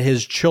 Let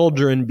his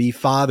children be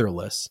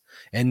fatherless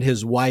and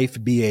his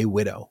wife be a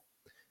widow.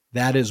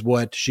 That is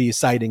what she's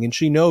citing. And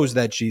she knows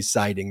that she's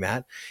citing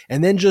that.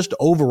 And then just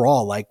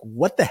overall, like,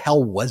 what the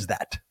hell was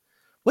that?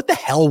 What the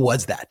hell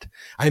was that?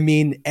 I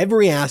mean,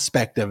 every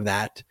aspect of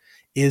that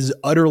is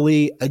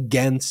utterly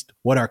against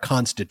what our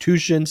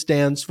Constitution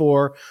stands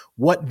for,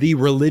 what the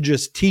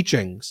religious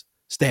teachings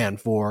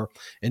stand for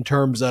in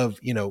terms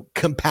of,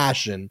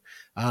 compassion,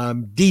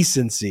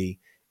 decency,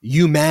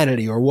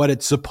 humanity, or what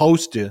it's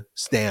supposed to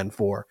stand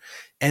for.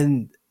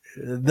 And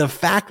the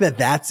fact that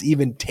that's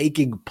even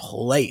taking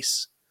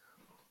place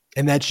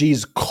and that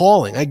she's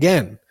calling,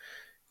 again,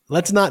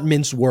 let's not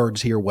mince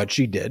words here, what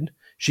she did.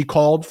 She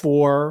called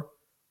for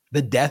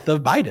the death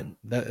of Biden.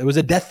 It was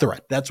a death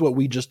threat. That's what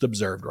we just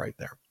observed right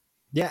there.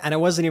 Yeah, and it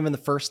wasn't even the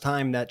first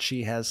time that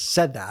she has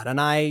said that.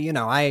 And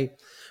I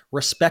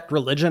respect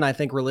religion. I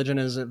think religion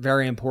is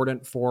very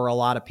important for a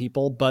lot of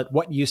people. But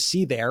what you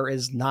see there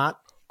is not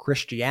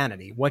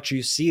Christianity. What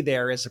you see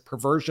there is a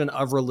perversion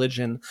of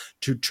religion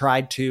to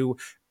try to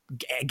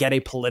get a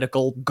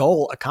political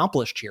goal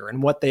accomplished here.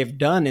 And what they've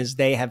done is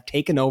they have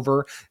taken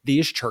over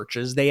these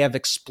churches. They have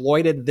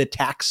exploited the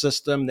tax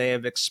system. They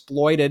have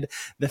exploited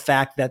the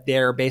fact that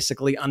they're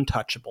basically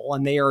untouchable.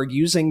 And they are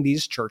using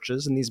these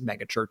churches and these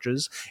mega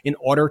churches in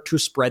order to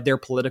spread their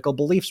political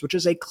beliefs, which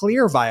is a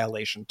clear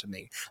violation to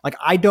me. Like,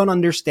 I don't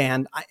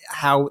understand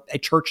how a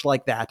church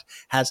like that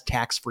has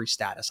tax-free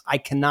status. I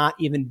cannot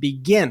even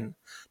begin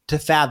to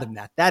fathom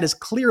that. That is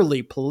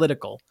clearly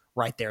political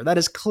right there. That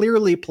is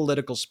clearly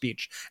political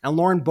speech. And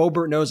Lauren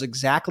Boebert knows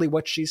exactly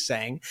what she's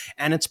saying.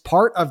 And it's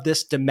part of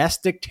this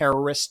domestic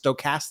terrorist,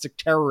 stochastic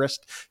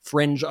terrorist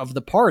fringe of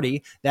the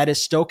party that is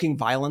stoking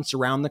violence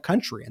around the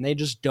country. And they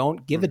just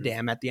don't give a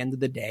damn at the end of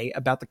the day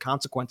about the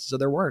consequences of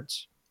their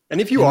words. And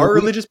if you are a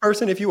religious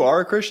person, if you are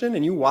a Christian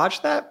and you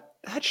watch that,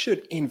 that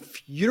should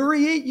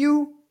infuriate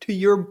you to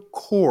your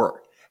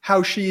core.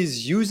 How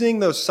she's using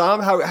those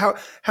psalms,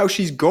 how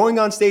she's going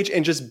on stage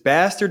and just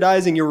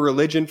bastardizing your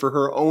religion for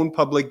her own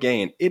public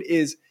gain.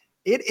 It's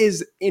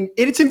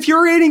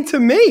infuriating to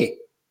me.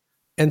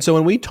 And so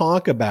when we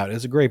talk about,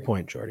 it's a great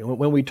point, Jordy.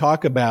 When we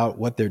talk about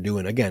what they're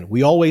doing, again,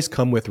 we always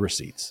come with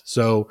receipts.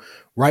 So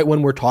right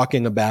when we're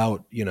talking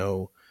about,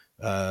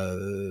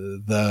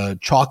 the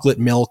chocolate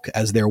milk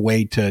as their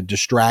way to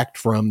distract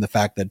from the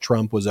fact that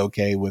Trump was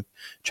okay with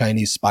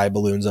Chinese spy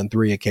balloons on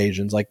 3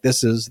 occasions. Like,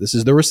 this is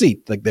the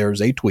receipt. Like,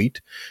 there's a tweet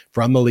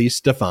from Elise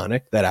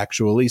Stefanik that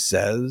actually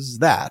says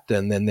that.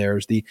 And then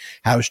there's the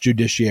House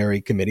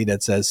Judiciary Committee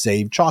that says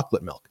save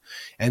chocolate milk.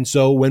 And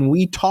so when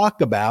we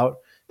talk about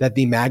that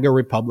the MAGA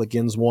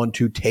Republicans want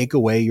to take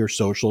away your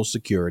Social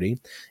Security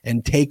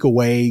and take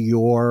away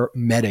your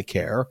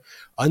Medicare,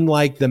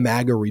 unlike the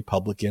MAGA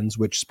Republicans,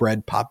 which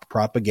spread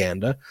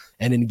propaganda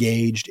and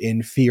engaged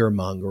in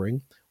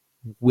fear-mongering.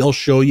 We'll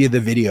show you the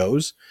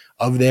videos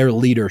of their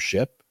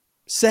leadership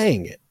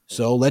saying it.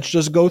 So let's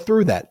just go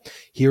through that.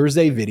 Here's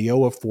a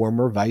video of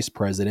former Vice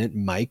President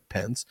Mike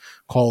Pence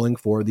calling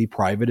for the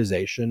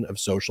privatization of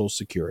Social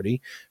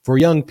Security for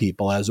young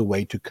people as a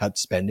way to cut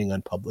spending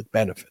on public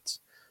benefits.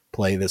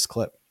 Play this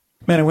clip.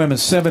 Men and women,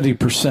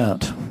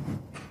 70%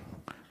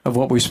 of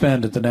what we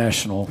spend at the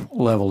national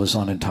level is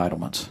on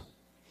entitlements.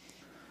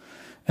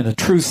 And the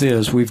truth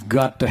is, we've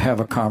got to have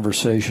a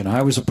conversation.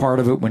 I was a part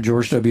of it when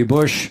George W.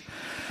 Bush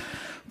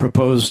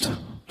proposed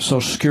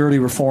Social Security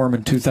reform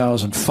in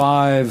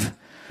 2005.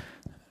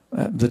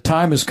 The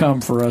time has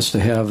come for us to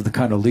have the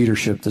kind of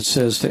leadership that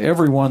says to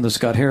everyone that's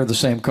got hair the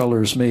same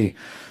color as me,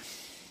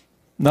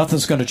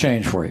 nothing's going to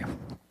change for you.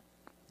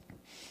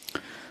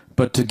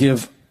 But to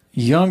give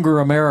younger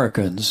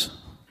Americans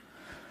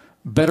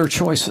better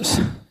choices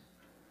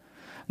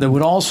that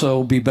would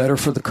also be better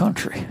for the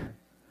country,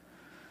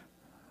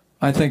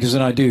 I think is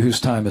an idea whose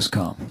time has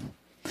come.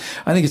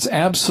 I think it's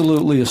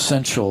absolutely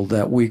essential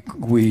that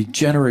we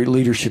generate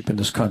leadership in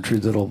this country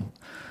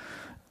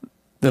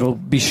that'll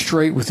be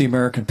straight with the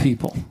American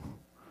people,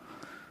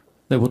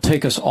 that will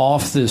take us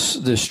off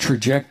this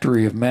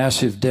trajectory of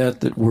massive debt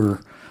that we're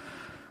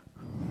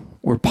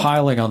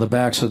piling on the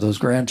backs of those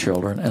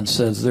grandchildren, and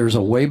says there's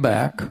a way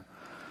back.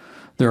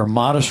 There are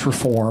modest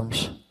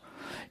reforms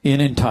in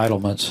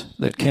entitlements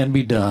that can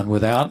be done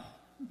without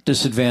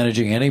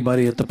disadvantaging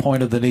anybody at the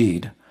point of the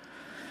need,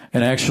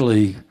 and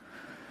actually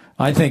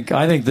I think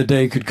the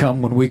day could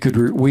come when we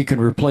can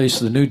replace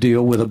the New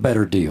Deal with a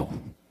better deal.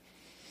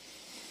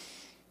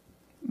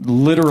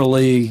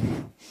 Literally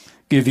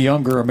give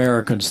younger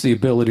Americans the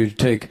ability to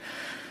take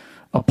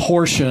a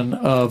portion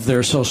of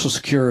their Social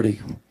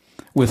Security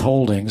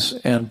withholdings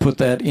and put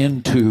that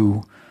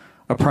into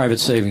a private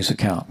savings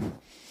account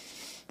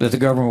that the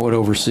government would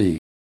oversee.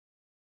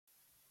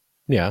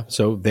 Yeah,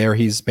 so there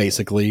he's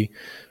basically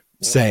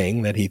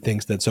saying that he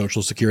thinks that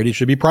Social Security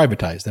should be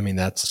privatized. I mean,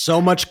 that's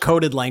so much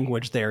coded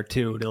language there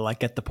too to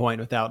like get the point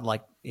without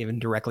like even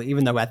directly,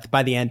 even though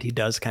by the end he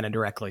does kind of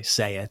directly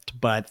say it,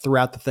 but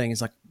throughout the thing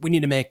he's like, we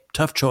need to make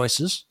tough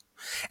choices.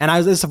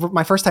 And this is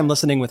my first time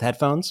listening with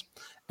headphones,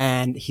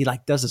 and he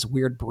like does this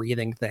weird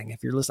breathing thing.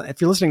 If you're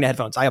listening to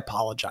headphones, I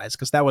apologize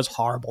because that was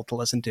horrible to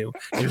listen to.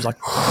 He was like,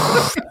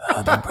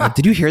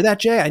 "Did you hear that,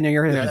 Jay? I know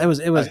you're hearing that."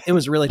 It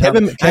was really tough.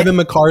 Kevin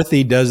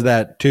McCarthy does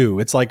that too.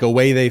 It's like a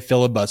way they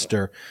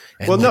filibuster.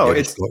 Well, no,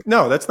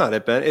 that's not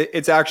it, Ben.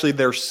 It's actually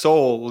their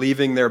soul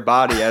leaving their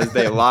body as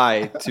they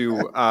lie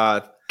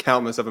to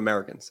countless of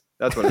Americans.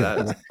 That's what that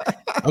is.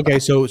 Okay,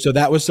 so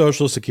that was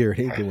Social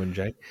Security. Good one,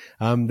 Jay.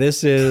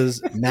 This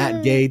is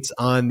Matt Gaetz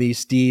on the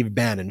Steve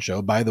Bannon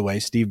show. By the way,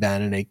 Steve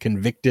Bannon, a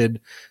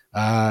convicted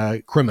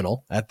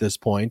criminal at this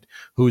point,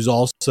 who's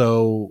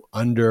also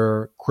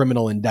under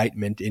criminal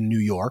indictment in New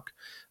York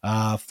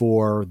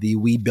for the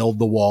We Build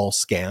the Wall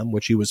scam,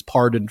 which he was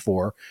pardoned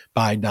for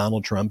by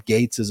Donald Trump.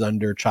 Gaetz is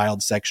under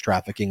child sex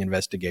trafficking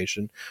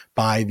investigation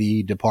by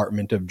the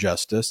Department of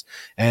Justice.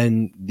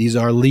 And these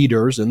are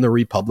leaders in the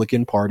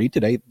Republican Party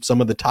today, some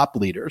of the top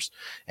leaders.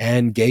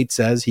 And Gaetz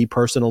says he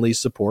personally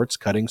supports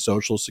cutting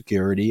Social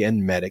Security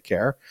and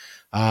Medicare,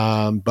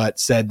 but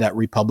said that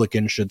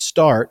Republicans should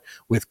start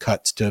with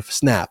cuts to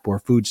SNAP or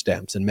food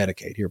stamps and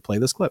Medicaid. Here, play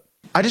this clip.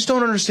 I just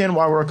don't understand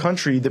why we're a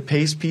country that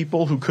pays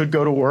people who could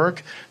go to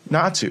work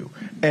not to.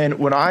 And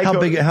when I how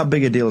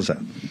big a deal is that?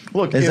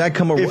 Look, does that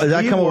come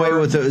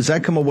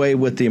away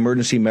with the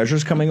emergency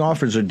measures coming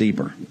off, or is it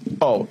deeper?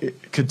 Oh,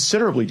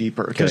 considerably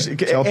deeper. Okay.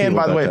 And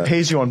by the way, it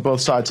pays you on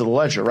both sides of the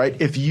ledger, right?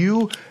 If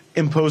you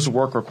impose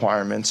work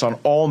requirements on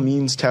all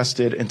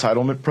means-tested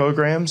entitlement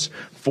programs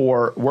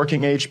for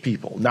working-age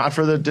people, not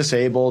for the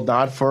disabled,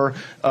 not for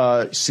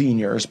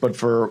seniors, but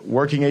for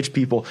working-age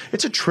people,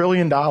 it's $1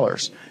 trillion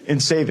in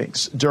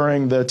savings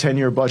during the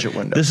 10-year budget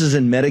window. This is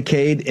in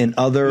Medicaid and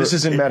other... This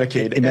is in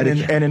Medicaid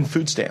and in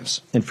food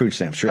stamps. In food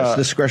stamps, sure. It's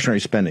discretionary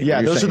spending.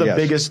 Yeah, those are the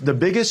biggest. The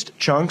biggest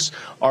chunks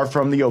are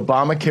from the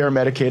Obamacare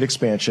Medicaid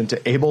expansion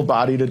to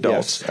able-bodied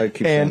adults. Yes, I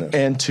keep saying this.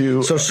 And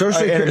to... So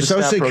Social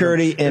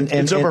Security and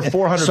it's over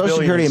 $400 Social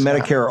Security and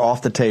billion Medicare are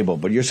off the table,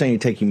 but you're saying you're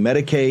taking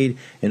Medicaid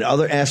and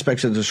other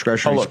aspects of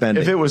discretionary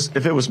spending. If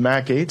it was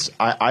Matt Gaetz,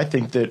 I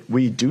think that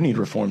we do need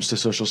reforms to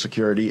Social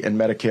Security and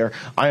Medicare.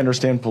 I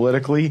understand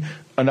politically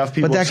enough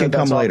people. But that can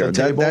come later.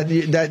 That's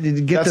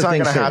not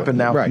going to happen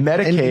now. Right.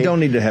 Medicaid. And you don't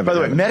need to have. By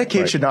the way,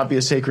 Medicaid should not be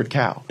a sacred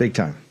cow. Big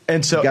time.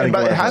 And so,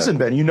 but it hasn't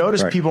been. You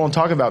notice people don't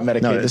talk about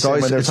Medicaid. No, it's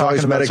always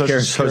Medicare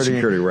and Social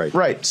Security, right?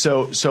 Right.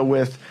 So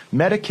with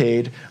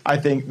Medicaid, I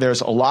think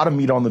there's a lot of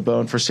meat on the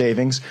bone for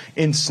savings.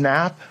 In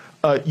SNAP,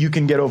 you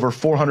can get over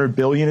 $400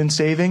 billion in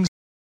savings.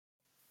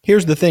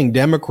 Here's the thing,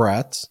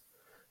 Democrats,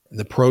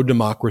 the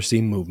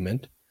pro-democracy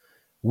movement,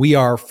 we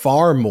are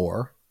far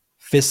more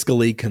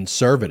fiscally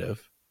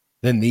conservative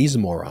than these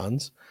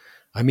morons.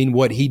 I mean,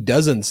 what he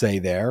doesn't say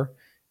there,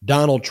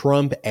 Donald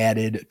Trump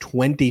added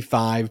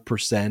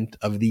 25%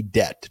 of the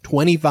debt,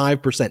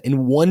 25%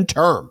 in one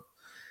term.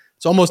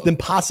 It's almost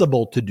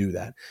impossible to do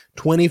that.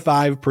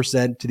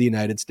 25% to the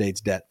United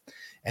States debt.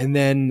 And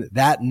then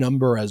that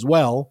number as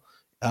well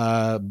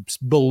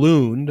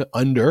ballooned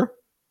under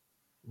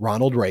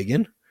Ronald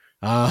Reagan,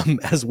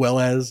 as well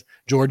as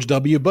George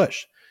W.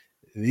 Bush.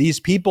 These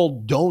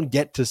people don't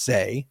get to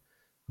say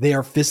they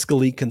are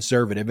fiscally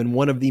conservative. And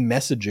one of the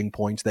messaging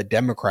points that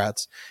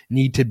Democrats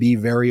need to be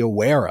very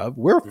aware of,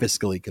 we're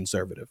fiscally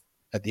conservative.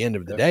 At the end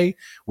of the day,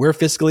 we're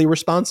fiscally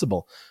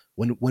responsible.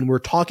 When we're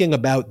talking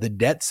about the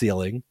debt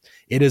ceiling,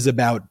 it is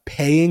about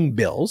paying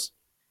bills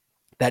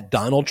that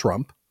Donald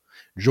Trump,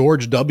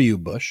 George W.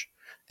 Bush,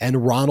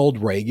 and Ronald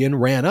Reagan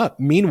ran up.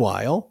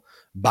 Meanwhile,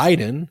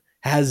 Biden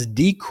has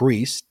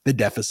decreased the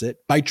deficit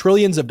by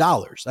trillions of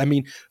dollars. I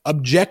mean,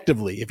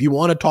 objectively, if you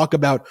want to talk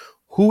about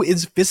who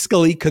is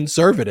fiscally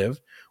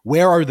conservative,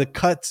 where are the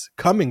cuts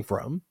coming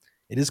from?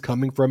 It is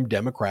coming from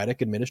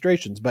Democratic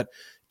administrations. But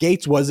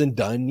Gaetz wasn't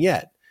done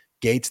yet.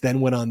 Gaetz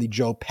then went on the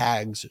Joe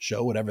Pags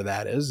show, whatever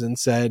that is, and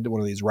said, one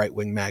of these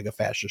right-wing MAGA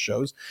fascist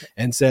shows,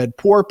 and said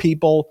poor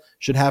people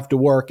should have to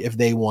work if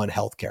they want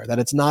health care, that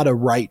it's not a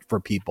right for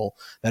people,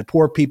 that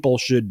poor people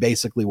should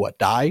basically,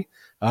 die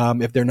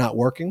if they're not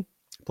working.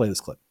 Play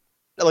this clip.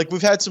 Like,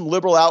 we've had some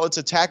liberal outlets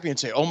attack me and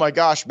say, oh my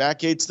gosh, Matt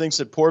Gaetz thinks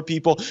that poor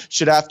people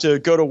should have to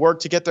go to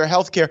work to get their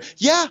health care.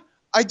 Yeah,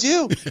 I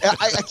do.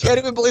 I can't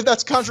even believe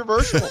that's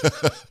controversial.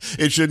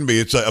 It shouldn't be.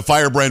 It's a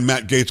firebrand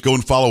Matt Gaetz. Go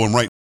and follow him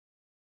right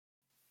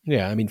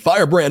Yeah, I mean,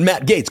 firebrand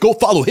Matt Gaetz, go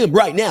follow him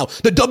right now.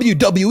 The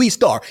WWE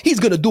star. He's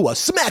going to do a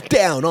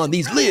smackdown on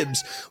these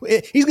libs.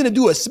 He's going to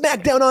do a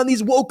smackdown on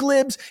these woke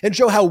libs and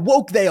show how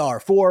woke they are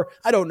for,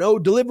 I don't know,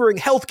 delivering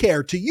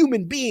healthcare to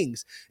human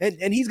beings.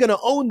 And he's going to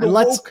own the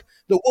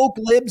woke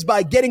libs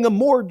by getting them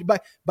more,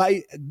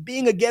 by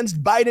being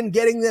against Biden,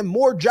 getting them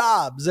more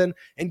jobs and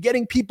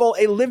getting people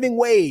a living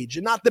wage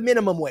and not the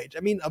minimum wage. I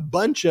mean, a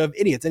bunch of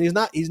idiots. And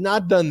he's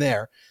not done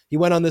there. He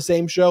went on the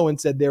same show and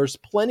said there's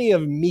plenty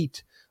of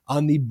meat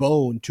on the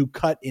bone to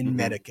cut in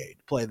Medicaid.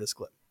 Play this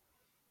clip.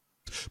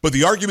 But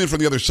the argument from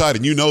the other side,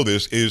 and you know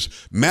this, is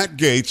Matt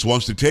Gaetz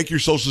wants to take your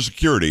Social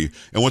Security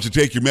and wants to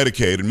take your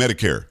Medicaid and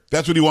Medicare.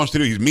 That's what he wants to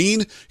do. He's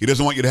mean. He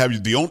doesn't want you to have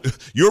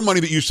your money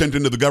that you sent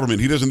into the government.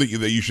 He doesn't think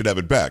that you should have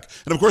it back.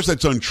 And of course,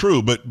 that's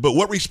untrue. But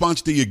what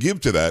response do you give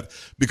to that?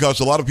 Because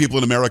a lot of people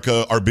in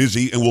America are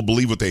busy and will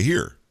believe what they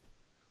hear.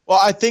 Well,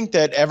 I think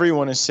that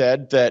everyone has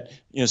said that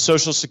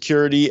Social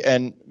Security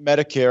and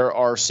Medicare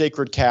are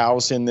sacred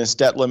cows in this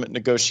debt limit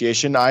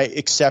negotiation. I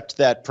accept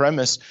that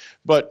premise,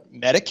 but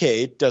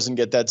Medicaid doesn't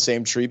get that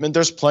same treatment.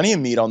 There's plenty of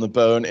meat on the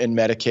bone in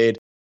Medicaid.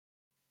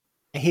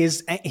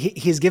 He's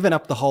given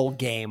up the whole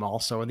game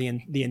also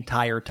the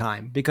entire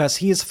time, because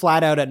he is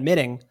flat out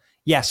admitting,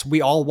 yes, we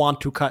all want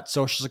to cut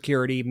Social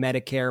Security,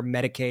 Medicare,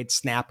 Medicaid,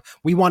 SNAP.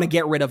 We want to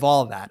get rid of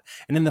all of that.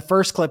 And in the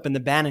first clip, in the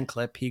Bannon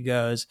clip, he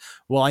goes,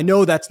 well, I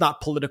know that's not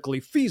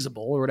politically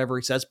feasible or whatever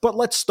he says, but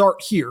let's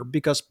start here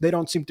because they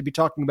don't seem to be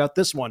talking about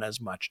this one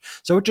as much.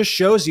 So it just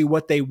shows you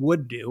what they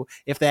would do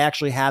if they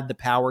actually had the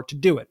power to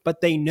do it. But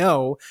they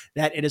know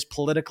that it is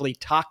politically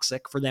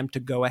toxic for them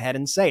to go ahead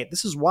and say it.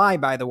 This is why,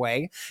 by the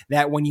way,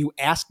 that when you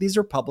ask these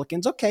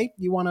Republicans, okay,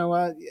 you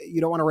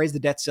don't want to raise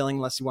the debt ceiling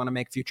unless you want to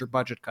make future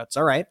budget cuts.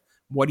 All right.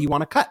 What do you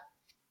want to cut?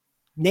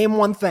 Name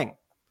one thing.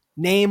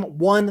 Name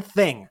one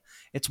thing.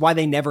 It's why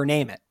they never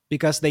name it,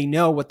 because they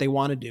know what they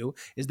want to do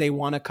is they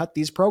want to cut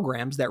these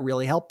programs that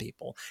really help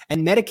people.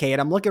 And Medicaid,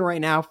 I'm looking right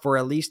now for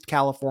at least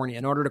California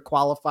in order to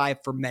qualify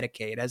for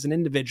Medicaid as an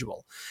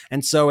individual.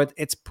 And so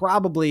it's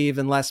probably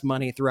even less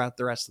money throughout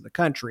the rest of the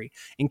country.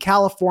 In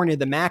California,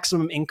 the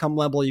maximum income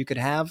level you could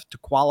have to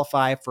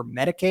qualify for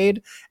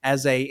Medicaid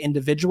as a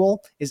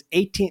individual is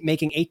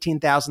making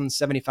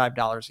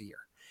 $18,075 a year.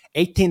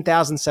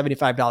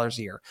 $18,075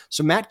 a year.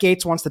 So Matt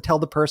Gaetz wants to tell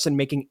the person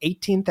making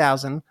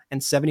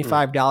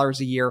 $18,075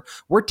 a year,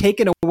 we're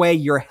taking away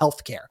your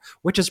health care,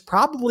 which is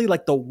probably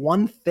like the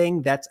one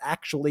thing that's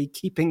actually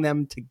keeping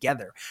them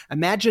together.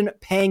 Imagine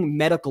paying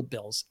medical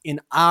bills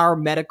in our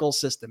medical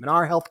system, in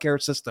our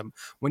healthcare system,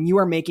 when you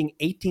are making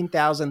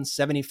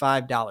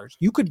 $18,075.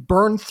 You could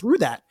burn through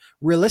that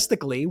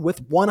realistically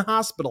with one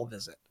hospital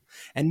visit.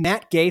 And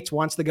Matt Gaetz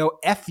wants to go,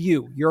 F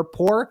you, you're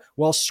poor,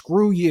 well,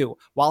 screw you,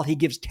 while he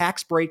gives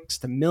tax breaks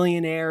to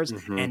millionaires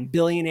and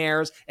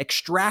billionaires,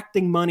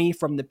 extracting money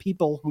from the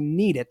people who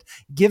need it,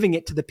 giving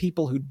it to the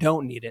people who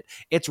don't need it.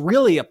 It's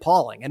really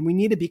appalling, and we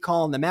need to be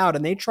calling them out.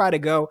 And they try to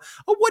go,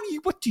 oh,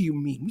 what do you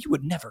mean? We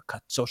would never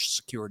cut Social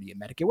Security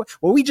and Medicare.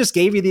 Well, we just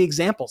gave you the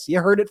examples.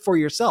 You heard it for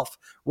yourself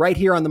right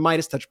here on the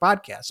Midas Touch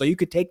podcast. So you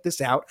could take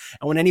this out,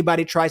 and when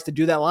anybody tries to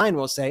do that line,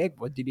 we'll say, hey,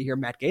 what, did you hear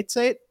Matt Gaetz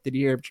say it? Did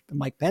you hear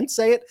Mike Pence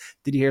say it?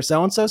 Did you hear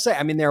so-and-so say?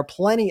 I mean, there are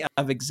plenty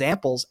of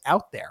examples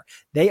out there.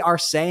 They are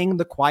saying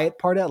the quiet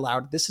part out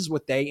loud. This is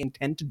what they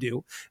intend to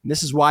do. And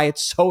this is why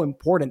it's so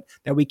important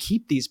that we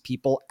keep these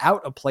people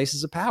out of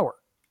places of power.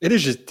 It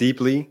is just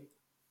deeply,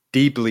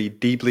 deeply,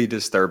 deeply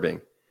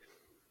disturbing,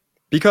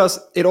 because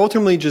it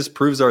ultimately just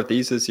proves our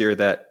thesis here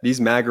that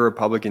these MAGA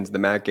Republicans, the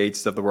Matt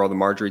Gaetz of the world, the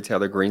Marjorie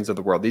Taylor Greens of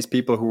the world, these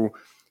people who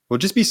will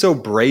just be so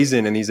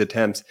brazen in these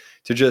attempts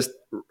to just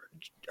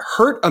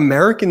hurt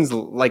Americans'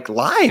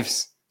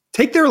 lives.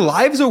 Take their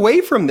lives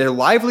away from their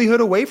livelihood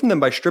away from them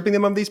by stripping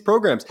them of these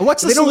programs.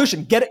 What's the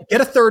solution? Get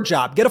a third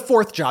job, get a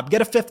fourth job, get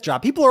a fifth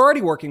job. People are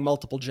already working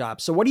multiple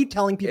jobs. So what are you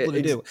telling people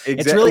to do?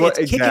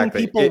 It's kicking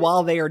people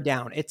while they are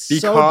down. It's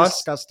so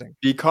disgusting.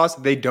 Because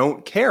they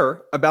don't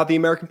care about the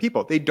American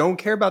people. They don't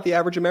care about the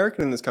average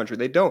American in this country.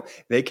 They don't.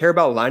 They care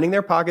about lining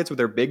their pockets with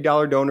their big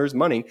dollar donors'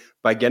 money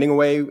by getting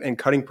away and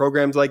cutting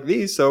programs like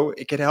these so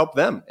it can help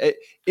them.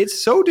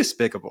 It's so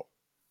despicable.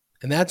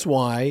 And that's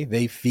why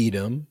they feed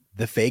them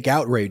the fake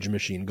outrage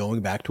machine,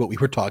 going back to what we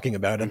were talking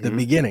about at the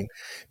beginning.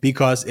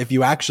 Because if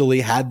you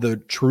actually had the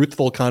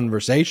truthful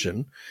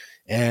conversation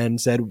and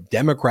said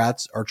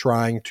Democrats are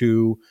trying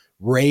to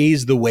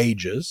raise the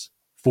wages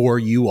for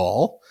you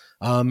all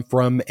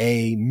from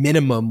a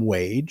minimum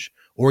wage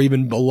or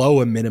even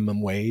below a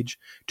minimum wage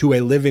to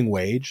a living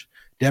wage,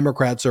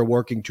 Democrats are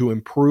working to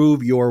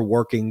improve your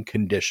working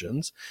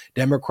conditions.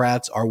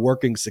 Democrats are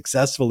working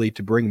successfully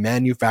to bring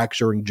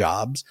manufacturing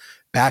jobs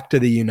back to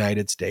the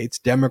United States.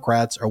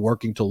 Democrats are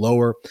working to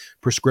lower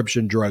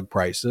prescription drug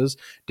prices.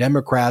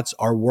 Democrats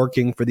are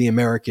working for the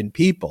American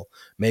people,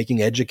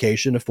 making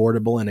education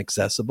affordable and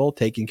accessible,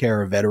 taking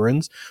care of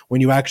veterans.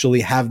 When you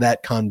actually have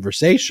that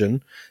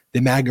conversation,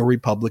 the MAGA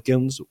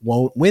Republicans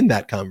won't win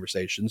that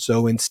conversation.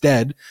 So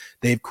instead,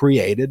 they've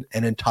created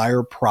an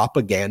entire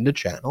propaganda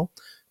channel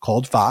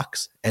called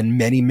Fox and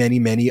many, many,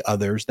 many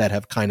others that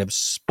have kind of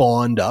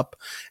spawned up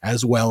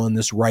as well in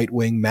this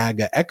right-wing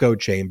MAGA echo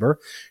chamber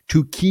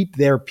to keep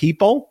their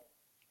people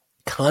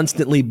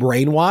constantly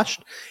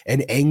brainwashed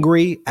and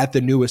angry at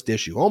the newest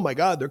issue. Oh my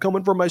God, they're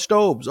coming for my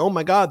stoves. Oh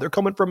my God, they're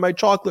coming for my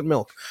chocolate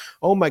milk.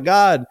 Oh my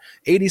God,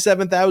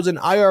 87,000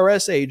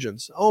 IRS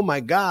agents. Oh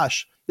my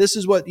gosh, this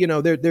is what,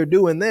 they're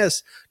doing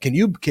this. Can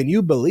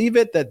you believe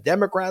it that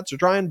Democrats are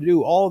trying to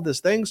do all of these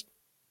things?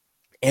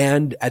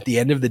 And at the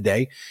end of the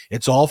day,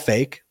 it's all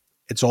fake.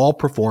 It's all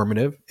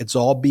performative. It's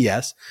all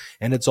BS.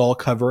 And it's all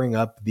covering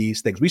up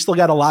these things. We still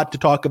got a lot to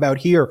talk about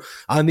here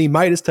on the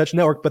Midas Touch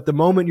Network. But the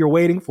moment you're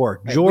waiting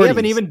for, Jordan. We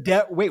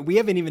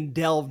haven't even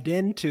delved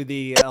into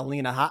the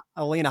Alina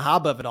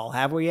Habba of it all,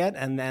 have we yet?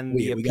 And then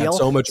the appeal. Got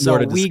so much more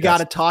to discuss. We got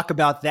to talk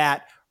about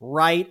that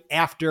right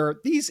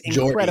after these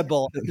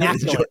incredible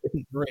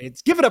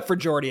grades. Give it up for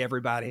Jordy,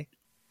 everybody.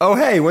 Oh,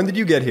 hey, when did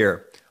you get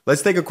here?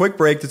 Let's take a quick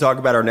break to talk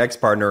about our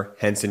next partner,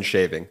 Henson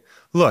Shaving.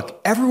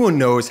 Look, everyone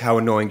knows how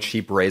annoying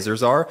cheap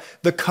razors are.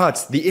 The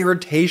cuts, the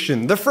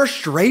irritation, the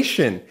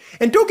frustration.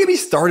 And don't get me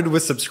started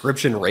with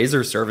subscription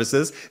razor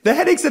services, the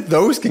headaches that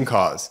those can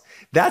cause.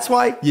 That's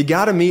why you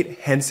gotta meet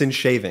Henson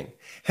Shaving.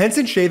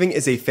 Henson Shaving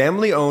is a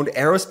family-owned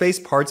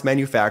aerospace parts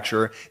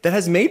manufacturer that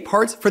has made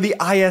parts for the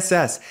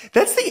ISS.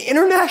 That's the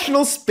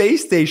International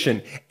Space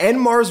Station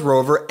and Mars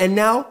rover, and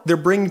now they're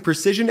bringing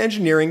precision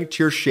engineering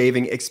to your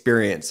shaving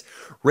experience.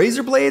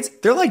 Razor blades,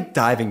 they're like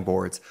diving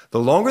boards. The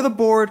longer the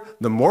board,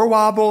 the more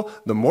wobble,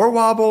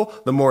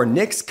 the more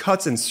nicks,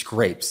 cuts, and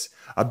scrapes.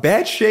 A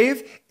bad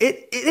shave,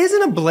 it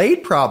isn't a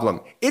blade problem.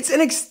 It's an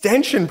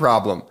extension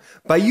problem.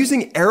 By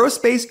using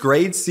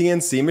aerospace-grade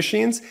CNC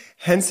machines,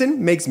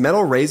 Henson makes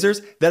metal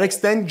razors that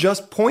extend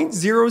just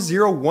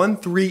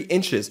 0.0013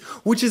 inches,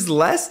 which is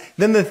less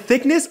than the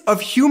thickness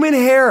of human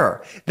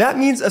hair. That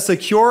means a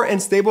secure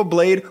and stable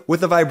blade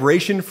with a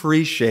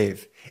vibration-free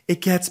shave.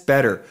 It gets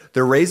better.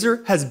 The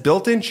razor has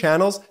built-in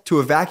channels to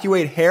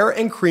evacuate hair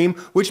and cream,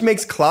 which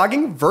makes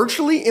clogging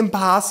virtually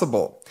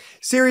impossible.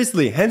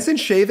 Seriously, Henson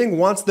Shaving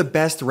wants the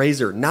best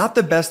razor, not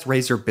the best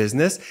razor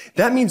business.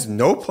 That means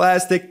no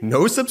plastic,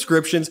 no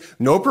subscriptions,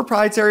 no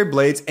proprietary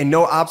blades, and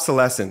no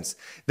obsolescence.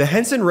 The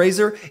Henson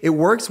razor, it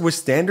works with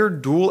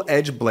standard dual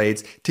edge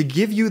blades to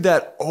give you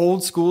that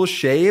old school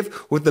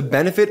shave with the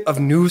benefit of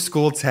new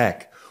school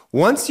tech.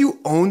 Once you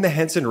own the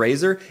Henson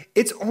razor,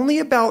 it's only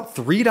about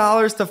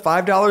 $3 to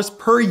 $5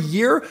 per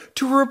year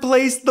to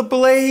replace the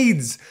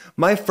blades.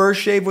 My first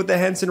shave with the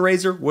Henson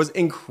razor was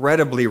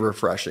incredibly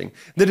refreshing.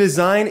 The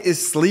design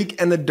is sleek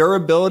and the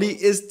durability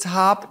is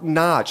top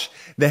notch.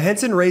 The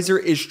Henson razor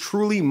is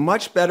truly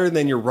much better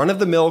than your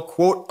run-of-the-mill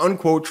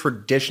quote-unquote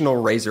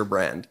traditional razor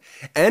brand.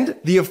 And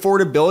the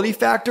affordability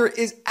factor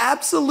is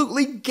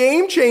absolutely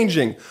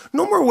game-changing.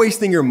 No more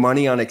wasting your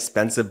money on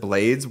expensive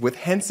blades. With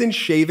Henson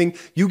Shaving,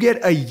 you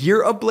get a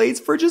year of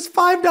blades for just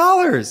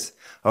 $5.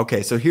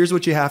 Okay, so here's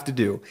what you have to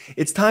do.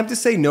 It's time to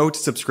say no to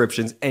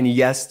subscriptions and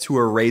yes to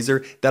a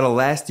razor that'll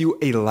last you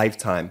a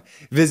lifetime.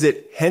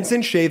 Visit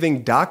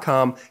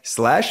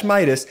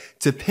hensonshaving.com/Midas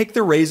to pick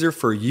the razor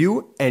for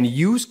you and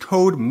use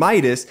code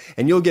Midas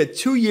and you'll get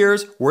 2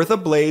 years worth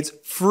of blades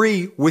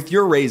free with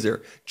your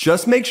razor.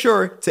 Just make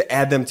sure to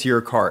add them to your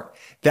cart.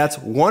 That's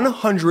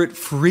 100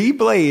 free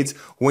blades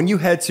when you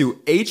head to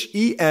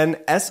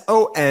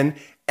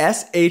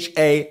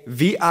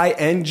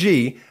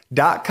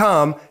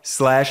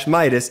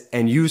hensonshaving.com/Midas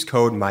and use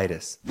code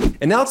Midas.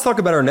 And now let's talk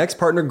about our next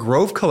partner,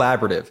 Grove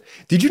Collaborative.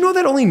 Did you know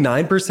that only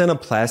 9%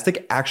 of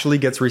plastic actually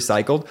gets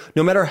recycled,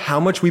 no matter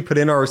how much we put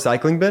in our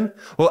recycling bin?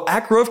 Well,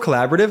 at Grove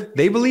Collaborative,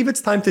 they believe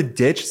it's time to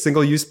ditch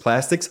single-use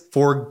plastics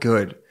for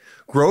good.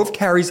 Grove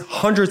carries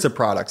hundreds of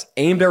products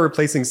aimed at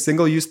replacing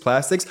single-use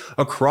plastics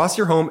across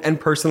your home and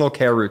personal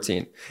care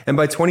routine. And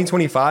by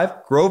 2025,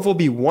 Grove will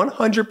be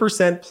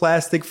 100%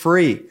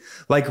 plastic-free.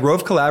 Like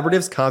Grove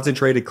Collaborative's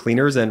concentrated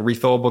cleaners and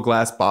refillable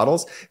glass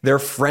bottles, they're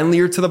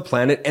friendlier to the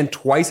planet and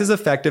twice as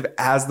effective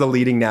as the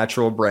leading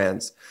natural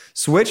brands.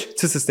 Switch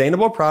to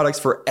sustainable products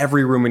for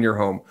every room in your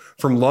home,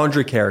 from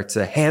laundry care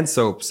to hand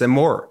soaps and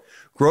more.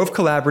 Grove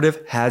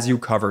Collaborative has you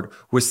covered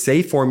with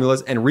safe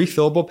formulas and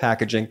refillable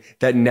packaging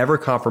that never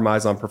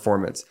compromise on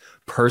performance.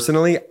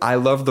 Personally, I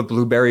love the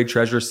Blueberry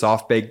Treasure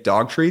soft baked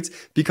dog treats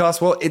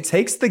because, well, it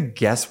takes the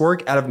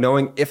guesswork out of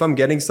knowing if I'm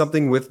getting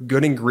something with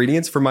good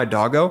ingredients for my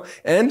doggo,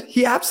 and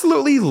he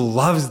absolutely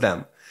loves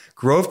them.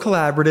 Grove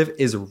Collaborative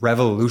is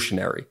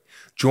revolutionary.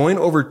 Join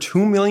over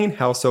 2 million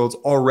households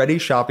already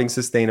shopping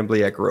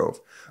sustainably at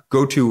Grove.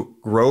 Go to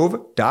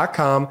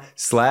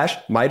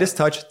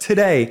grove.com/MidasTouch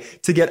today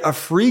to get a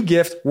free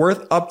gift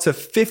worth up to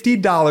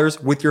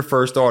 $50 with your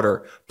first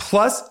order.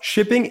 Plus,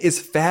 shipping is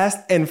fast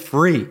and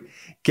free.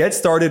 Get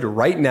started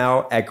right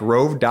now at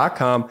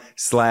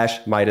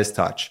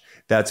grove.com/MidasTouch.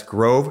 That's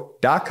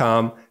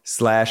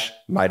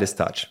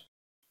grove.com/MidasTouch.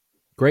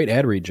 Great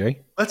ad read,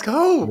 Jay. Let's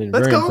go. I mean,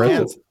 Let's very go.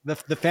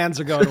 impressive. The fans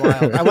are going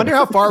wild. I wonder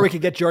how far we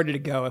could get Jordy to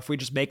go if we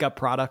just make up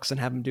products and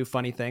have him do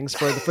funny things.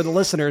 For the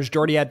listeners,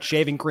 Jordy had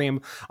shaving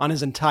cream on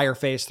his entire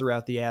face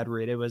throughout the ad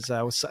read. It was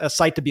a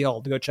sight to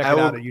behold. Go check it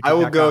out at YouTube. I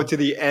will go to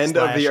the end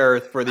of the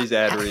earth for these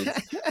ad reads.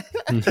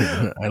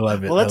 I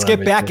love it. Well, let's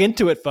get back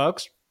into it,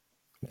 folks.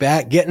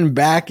 Getting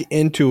back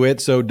into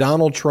it. So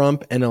Donald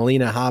Trump and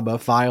Alina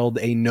Habba filed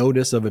a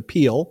notice of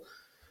appeal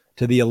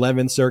to the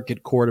 11th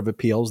Circuit Court of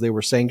Appeals. They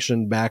were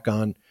sanctioned back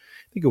on,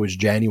 I think it was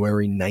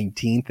January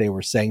 19th. They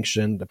were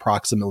sanctioned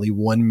approximately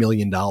 $1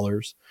 million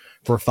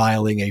for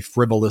filing a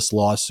frivolous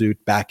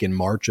lawsuit back in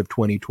March of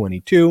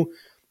 2022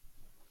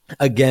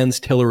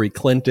 against Hillary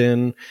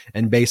Clinton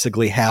and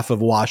basically half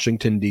of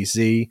Washington,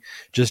 D.C.,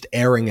 just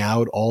airing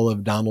out all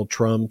of Donald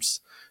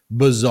Trump's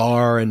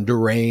bizarre and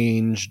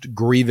deranged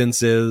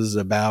grievances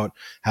about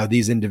how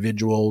these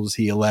individuals,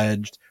 he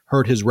alleged,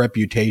 hurt his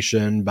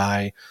reputation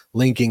by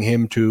linking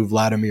him to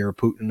Vladimir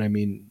Putin. I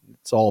mean,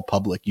 it's all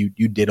public. You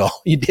did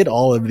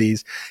all of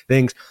these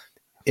things.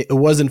 It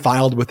wasn't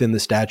filed within the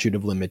statute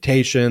of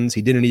limitations.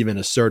 He didn't even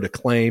assert a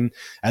claim.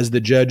 As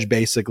the judge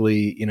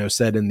basically,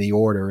 said in the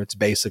order, it's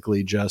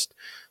basically just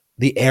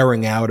the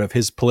airing out of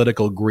his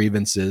political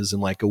grievances in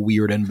like a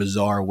weird and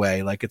bizarre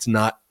way. Like it's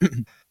not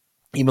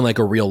even like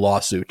a real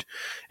lawsuit.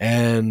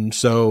 And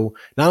so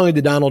not only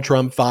did Donald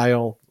Trump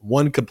file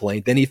one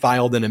complaint, then he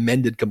filed an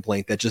amended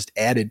complaint that just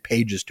added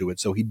pages to it.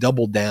 So he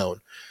doubled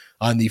down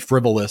on the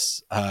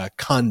frivolous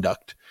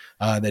conduct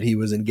that he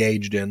was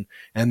engaged in.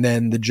 And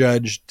then the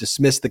judge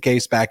dismissed the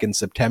case back in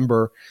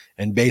September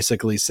and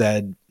basically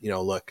said,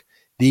 look,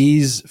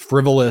 these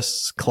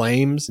frivolous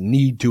claims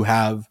need to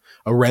have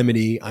a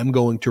remedy. I'm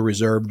going to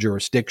reserve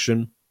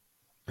jurisdiction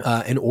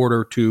in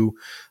order to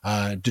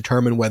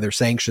determine whether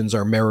sanctions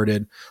are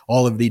merited.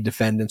 All of the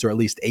defendants, or at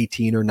least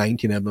 18 or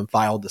 19 of them,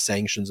 filed the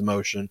sanctions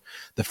motion.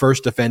 The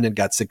first defendant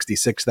got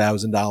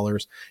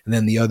 $66,000, and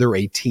then the other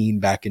 18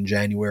 back in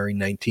January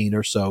 19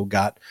 or so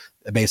got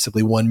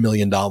basically $1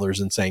 million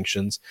in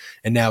sanctions.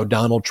 And now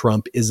Donald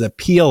Trump is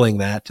appealing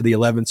that to the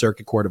 11th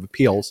Circuit Court of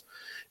Appeals.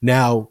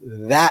 Now,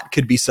 that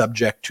could be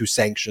subject to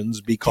sanctions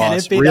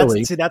because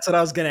really... That's what I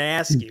was going to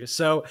ask you.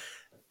 So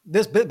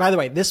this, by the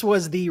way, this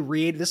was the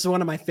read. This is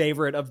one of my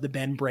favorite of the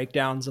Ben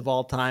breakdowns of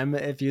all time.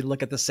 If you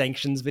look at the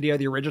sanctions video,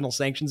 the original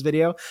sanctions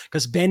video,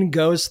 because Ben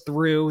goes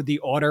through the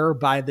order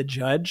by the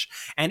judge,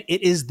 and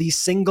it is the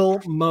single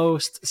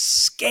most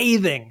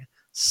scathing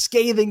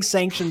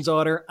sanctions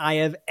order I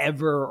have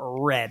ever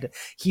read.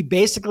 He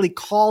basically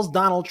calls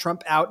Donald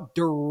Trump out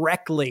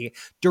directly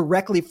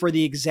for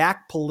the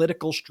exact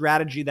political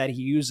strategy that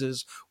he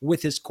uses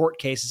with his court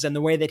cases and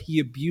the way that he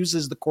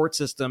abuses the court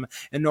system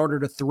in order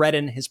to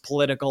threaten his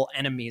political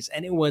enemies.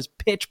 And it was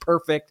pitch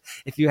perfect.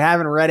 If you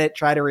haven't read it,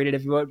 try to read it.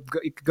 If you want,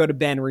 you could go to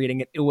Ben reading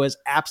it. It was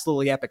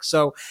absolutely epic.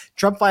 So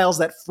Trump files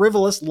that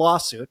frivolous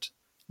lawsuit.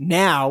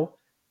 Now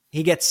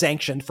he gets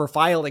sanctioned for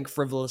filing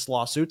frivolous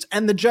lawsuits,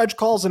 and the judge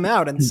calls him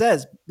out and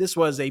says this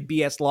was a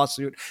BS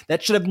lawsuit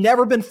that should have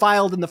never been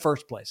filed in the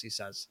first place, he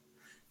says.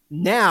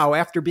 Now,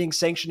 after being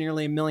sanctioned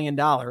nearly $1 million,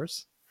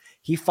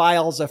 he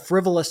files a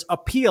frivolous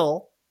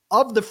appeal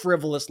of the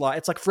frivolous law.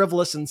 It's like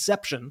frivolous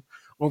inception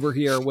over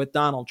here with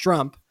Donald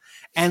Trump.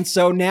 And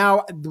so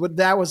now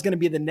that was going to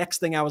be the next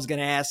thing I was going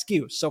to ask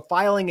you. So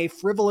filing a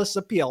frivolous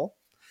appeal,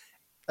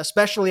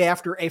 especially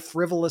after a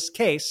frivolous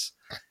case,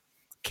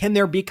 can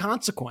there be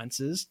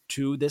consequences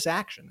to this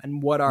action?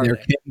 And what are there?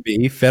 There can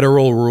be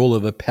Federal Rule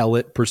of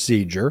Appellate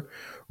Procedure,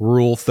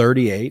 Rule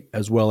 38,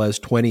 as well as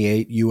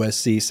 28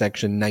 USC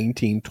Section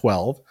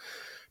 1912,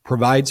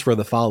 provides for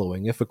the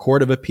following. If a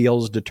court of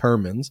appeals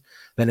determines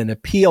that an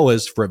appeal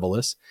is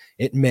frivolous,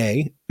 it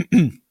may,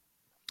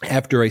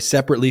 after a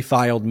separately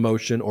filed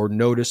motion or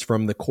notice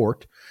from the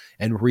court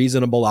and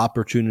reasonable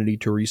opportunity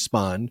to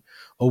respond,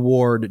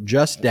 award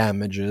just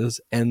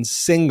damages and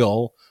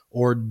single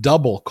or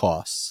double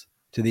costs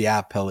to the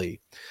appellee.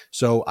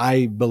 So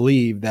I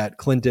believe that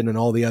Clinton and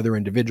all the other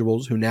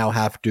individuals who now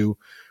have to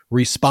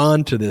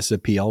respond to this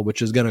appeal, which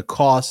is going to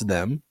cost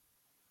them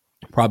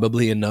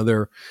probably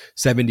another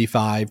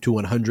 $75,000 to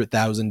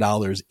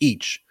 $100,000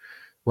 each,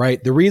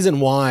 right? The reason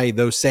why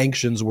those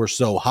sanctions were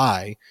so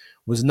high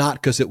was not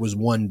because it was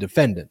one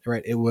defendant,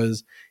 right? It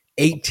was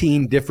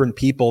 18 different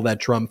people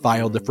that Trump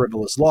filed a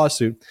frivolous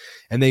lawsuit,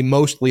 and they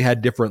mostly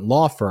had different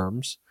law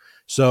firms.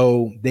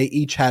 So they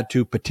each had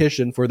to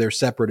petition for their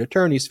separate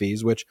attorney's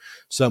fees, which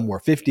some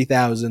were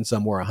 $50,000,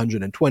 some were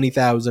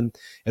 $120,000.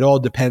 It all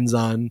depends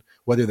on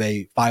whether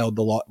they filed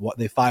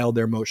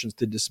their motions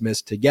to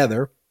dismiss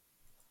together.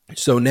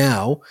 So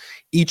now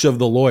each of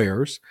the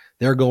lawyers,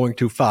 they're going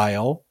to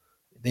file.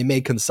 They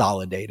may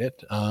consolidate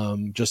it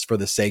just for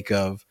the sake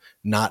of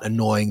not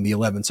annoying the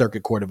 11th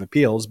Circuit Court of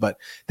Appeals, but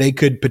they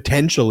could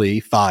potentially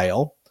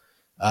file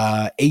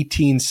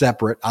 18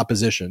 separate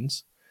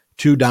oppositions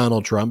to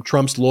Donald Trump.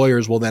 Trump's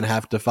lawyers will then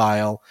have to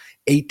file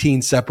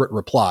 18 separate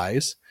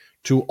replies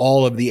to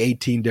all of the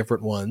 18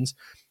 different ones.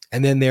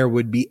 And then there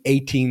would be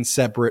 18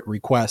 separate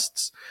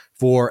requests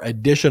for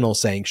additional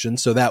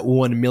sanctions. So that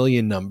 1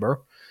 million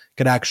number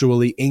could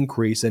actually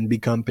increase and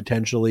become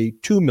potentially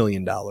 $2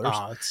 million.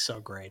 Oh, it's so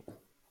great.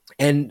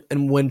 And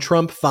when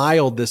Trump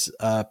filed this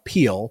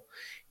appeal,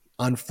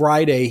 on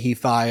Friday, he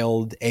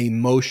filed a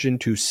motion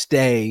to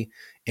stay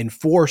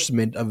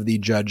enforcement of the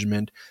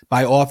judgment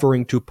by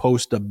offering to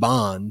post a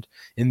bond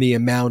in the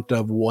amount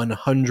of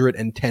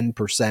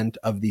 110%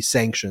 of the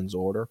sanctions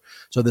order.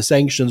 So the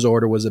sanctions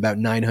order was about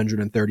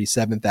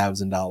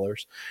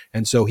 $937,000.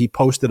 And so he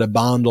posted a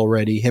bond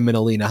already, him and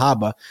Alina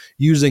Habba,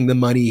 using the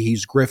money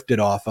he's grifted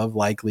off of,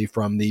 likely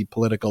from the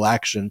political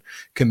action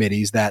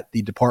committees that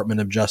the Department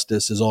of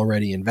Justice is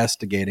already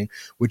investigating,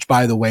 which,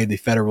 by the way, the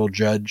federal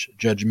Judge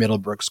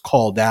Middlebrooks,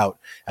 called out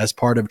as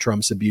part of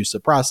Trump's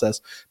abusive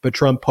process. But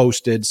Trump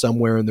posted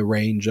somewhere in the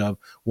range of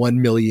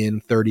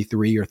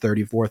 $1,033,000 or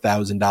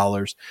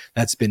 $34,000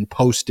 that's been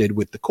posted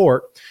with the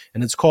court,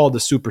 and it's called a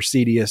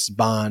supersedeas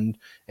bond.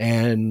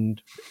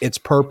 And its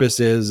purpose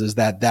is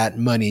that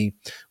money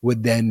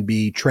would then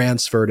be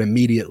transferred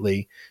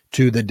immediately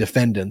to the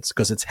defendants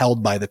because it's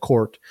held by the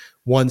court.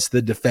 Once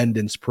the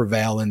defendants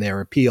prevail in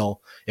their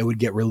appeal, it would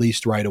get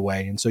released right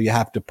away, and so you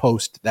have to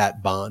post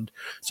that bond.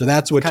 So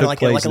that's what Kind of took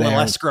place like a there.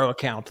 little escrow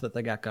account that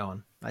they got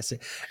going. I see.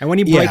 And when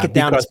you break it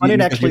down, it's funny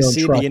to actually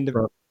see the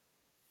individual.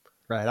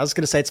 Right. I was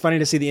going to say, it's funny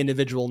to see the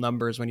individual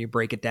numbers when you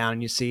break it down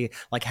and you see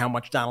like how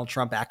much Donald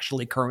Trump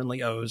actually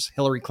currently owes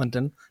Hillary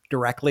Clinton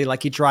directly.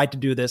 Like he tried to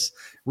do this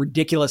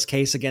ridiculous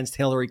case against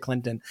Hillary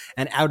Clinton.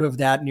 And out of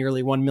that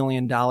nearly $1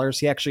 million,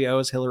 he actually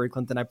owes Hillary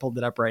Clinton, I pulled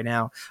it up right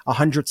now,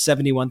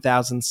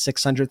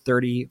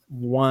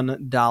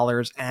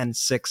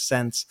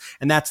 $171,631.06.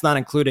 And that's not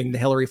including the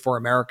Hillary for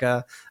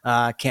America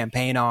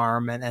campaign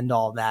arm and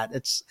all that.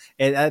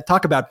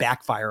 Talk about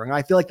backfiring.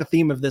 I feel like the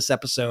theme of this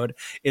episode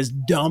is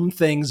dumb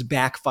things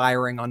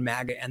backfiring on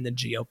MAGA and the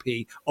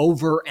GOP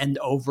over and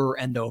over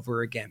and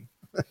over again.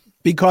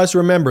 Because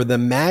remember, the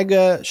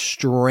MAGA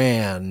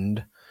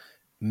strand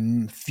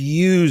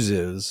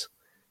fuses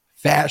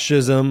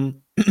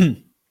fascism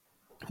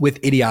with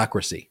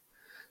idiocracy.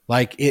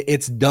 Like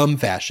it's dumb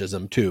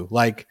fascism too.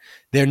 Like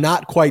they're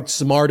not quite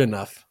smart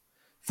enough,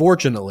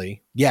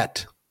 fortunately,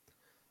 yet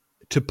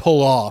to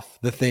pull off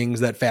the things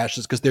that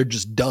fascists, because they're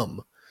just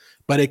dumb.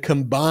 But it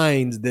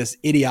combines this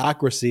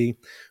idiocracy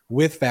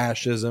with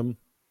fascism.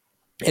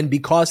 And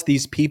because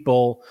these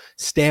people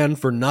stand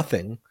for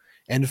nothing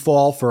and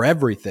fall for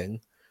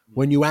everything,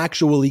 when you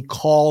actually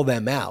call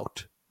them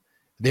out,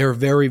 they're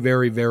very,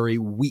 very, very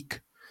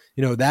weak.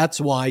 You know,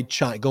 that's why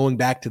going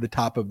back to the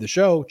top of the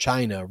show,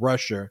 China,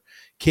 Russia,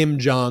 Kim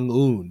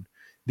Jong-un,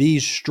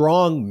 these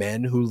strong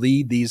men who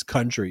lead these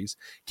countries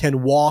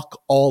can walk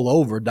all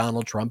over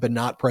Donald Trump and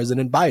not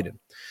President Biden.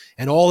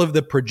 And all of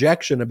the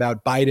projection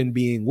about Biden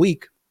being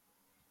weak,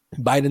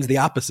 Biden's the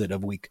opposite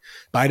of weak.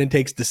 Biden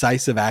takes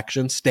decisive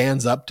action,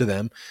 stands up to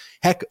them.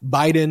 Heck,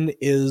 Biden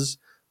is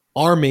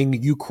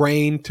arming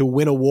Ukraine to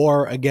win a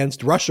war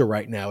against Russia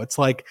right now. It's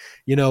like,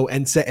 you know,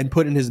 and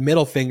putting his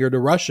middle finger to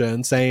Russia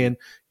and saying,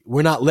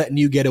 we're not letting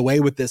you get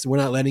away with this. We're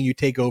not letting you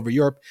take over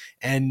Europe,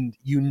 and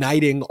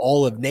uniting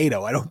all of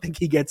NATO. I don't think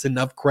he gets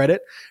enough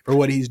credit for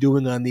what he's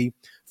doing on the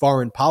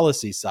foreign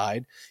policy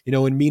side. You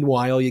know, and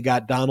meanwhile, you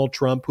got Donald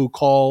Trump who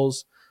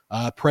calls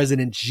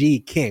President Xi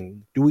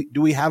king.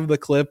 Do we have the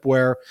clip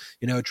where,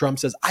 you know, Trump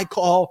says, I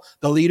call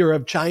the leader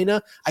of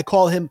China, I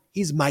call him,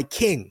 he's my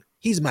king.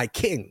 He's my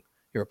king.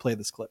 Here, play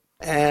this clip.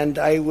 And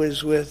I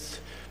was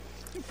with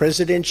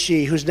President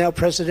Xi, who's now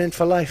president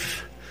for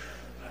life.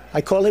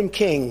 I call him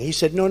king. He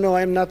said, no,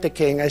 I'm not the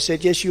king. I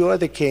said, yes, you are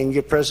the king.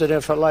 You're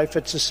president for life.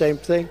 It's the same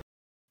thing.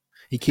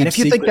 And if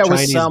you think that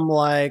was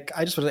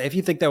if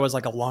you think that was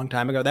like a long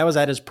time ago, that was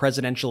at his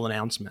presidential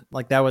announcement.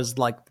 Like that was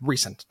like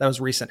recent. That was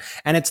recent.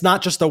 And it's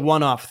not just a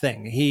one-off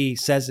thing. He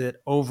says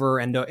it over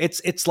and over.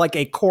 It's like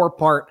a core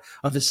part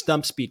of his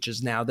stump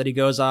speeches now that he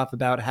goes off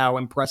about how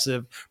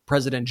impressive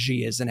President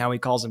Xi is and how he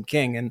calls him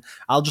king. And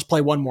I'll just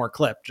play one more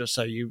clip just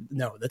so you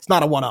know. It's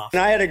not a one-off.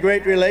 And I had a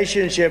great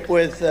relationship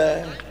with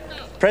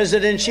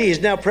President Xi.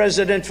 He's now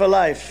president for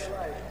life.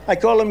 I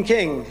call him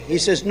king. He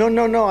says,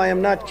 no, I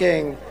am not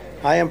king.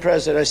 I am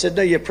president. I said,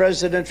 no, you're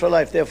president for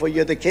life. Therefore,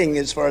 you're the king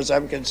as far as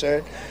I'm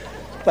concerned.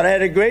 But I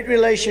had a great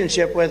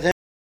relationship with him.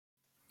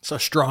 So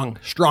strong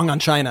on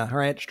China,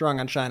 right?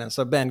 Strong on China.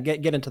 So Ben,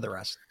 get into the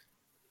rest.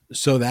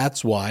 So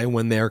that's why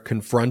when they're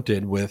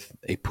confronted with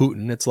a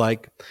Putin, it's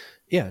like,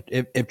 yeah,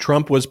 if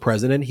Trump was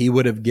president, he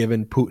would have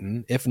given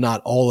Putin, if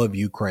not all of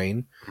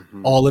Ukraine,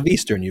 all of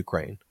Eastern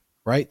Ukraine,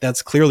 right?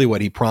 That's clearly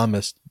what he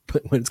promised.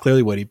 It's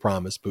clearly what he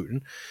promised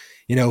Putin.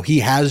 You know, he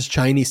has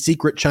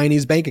secret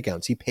Chinese bank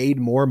accounts. He paid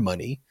more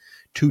money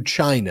to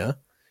China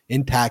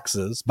in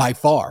taxes by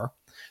far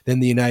than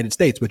the United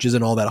States, which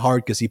isn't all that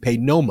hard because he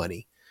paid no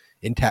money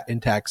in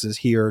taxes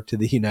here to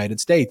the United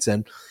States.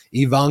 And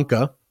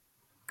Ivanka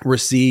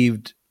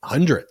received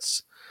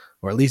hundreds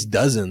or at least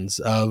dozens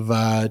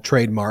of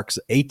trademarks,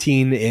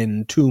 18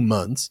 in 2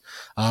 months,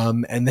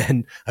 and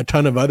then a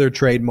ton of other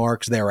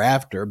trademarks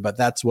thereafter. But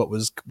that's what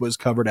was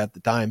covered at the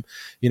time.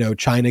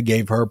 China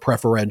gave her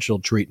preferential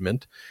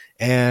treatment.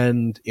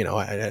 And,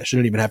 I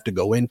shouldn't even have to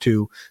go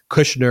into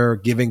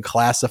Kushner giving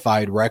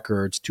classified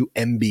records to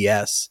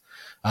MBS,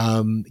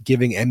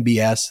 giving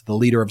MBS, the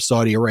leader of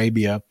Saudi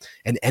Arabia,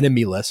 an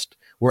enemy list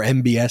where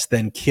MBS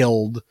then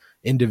killed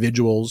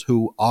individuals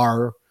who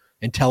our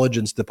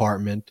intelligence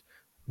department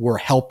were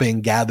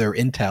helping gather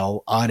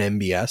intel on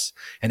MBS.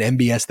 And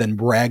MBS then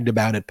bragged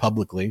about it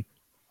publicly.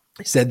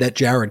 He said that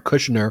Jared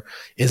Kushner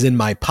is in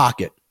my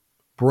pocket,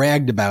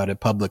 bragged about it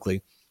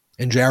publicly.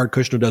 And Jared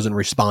Kushner doesn't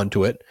respond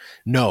to it.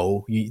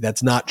 No,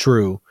 that's not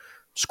true.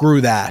 Screw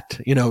that.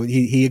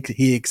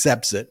 He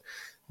accepts it.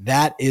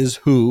 That is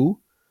who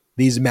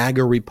these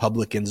MAGA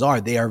Republicans are.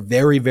 They are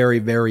very, very,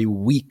 very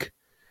weak,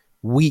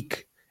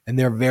 and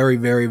they're very,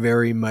 very,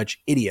 very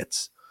much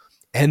idiots.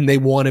 And they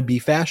want to be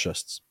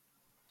fascists.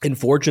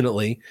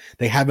 Unfortunately,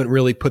 they haven't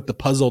really put the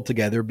puzzle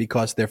together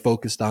because they're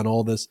focused on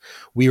all this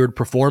weird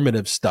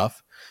performative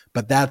stuff.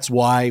 But that's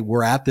why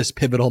we're at this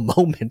pivotal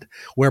moment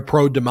where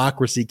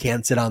pro-democracy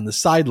can't sit on the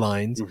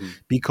sidelines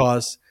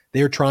because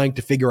they're trying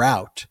to figure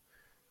out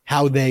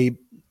how they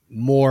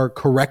more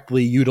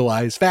correctly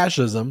utilize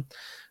fascism.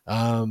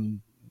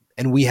 And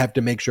we have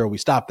to make sure we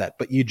stop that.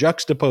 But you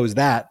juxtapose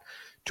that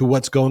to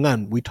what's going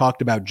on. We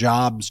talked about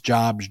jobs.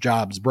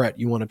 Brett,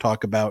 you want to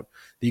talk about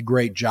the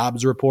great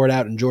jobs report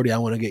out? And Jordy, I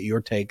want to get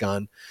your take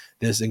on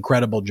this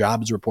incredible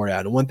jobs report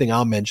out. And one thing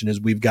I'll mention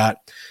is we've got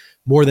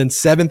more than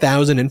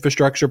 7,000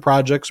 infrastructure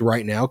projects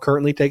right now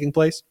currently taking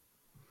place.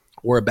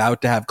 We're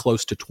about to have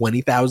close to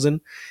 20,000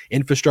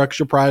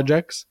 infrastructure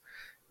projects.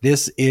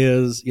 This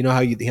is,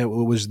 how it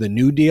was the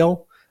New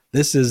Deal?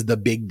 This is the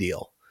big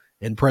deal.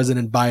 And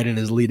President Biden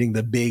is leading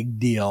the big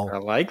deal. I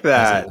like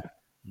that.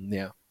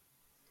 Yeah.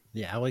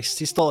 Yeah, well, he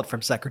stole it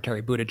from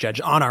Secretary Buttigieg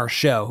on our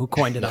show, who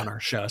coined it on our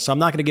show. So I'm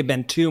not going to give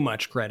Ben too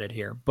much credit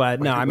here. But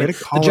no, I mean,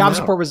 the jobs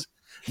report was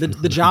the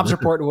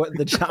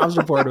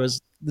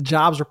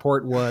jobs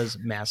report was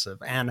massive,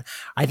 and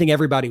I think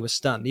everybody was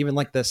stunned. Even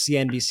like the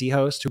CNBC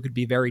host, who could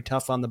be very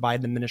tough on the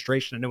Biden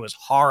administration, and it was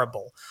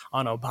horrible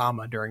on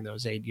Obama during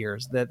those 8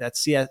 years. That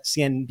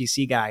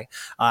CNBC guy,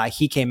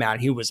 he came out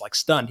and he was like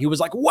stunned. He was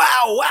like, "Wow!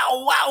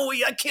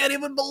 I can't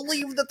even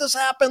believe that this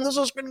happened. This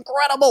is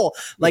incredible!"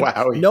 Like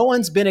no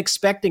one's been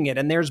expecting it,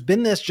 and there's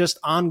been this just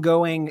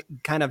ongoing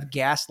kind of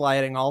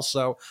gaslighting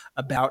also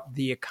about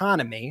the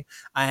economy,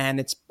 and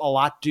it's a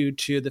lot due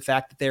to the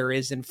fact that there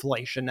is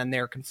inflation and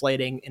they're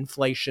conflating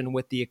inflation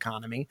with the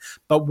economy.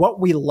 But what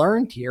we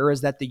learned here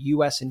is that the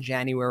U.S. in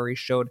January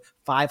showed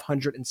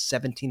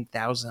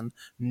 517,000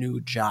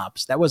 new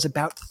jobs. That was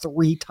about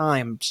 3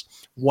 times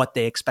what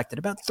they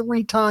expected.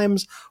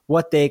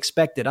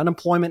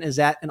 Unemployment is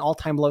at an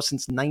all-time low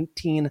since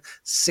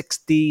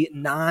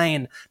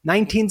 1969.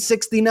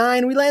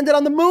 1969. We landed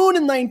on the moon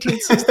in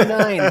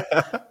 1969.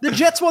 The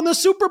Jets won the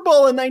Super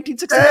Bowl in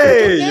 1969.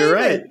 Hey, you're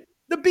right.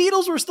 The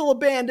Beatles were still a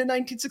band in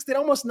 1960,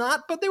 almost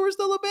not, but they were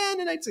still a band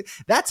in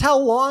 1960. That's how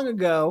long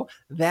ago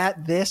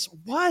that this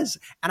was.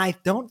 And I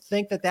don't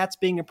think that that's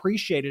being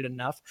appreciated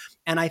enough.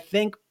 And I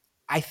think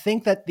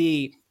that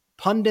the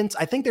pundits,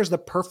 I think there's the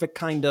perfect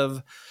kind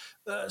of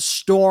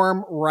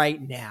storm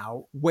right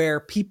now where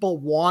people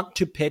want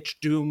to pitch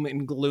doom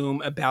and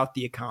gloom about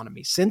the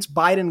economy. Since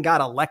Biden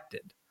got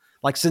elected,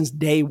 like since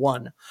day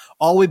one,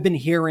 all we've been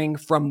hearing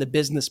from the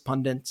business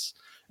pundits,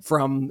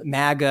 from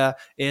MAGA,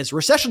 is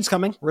recession's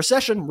coming.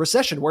 Recession.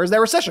 Where's that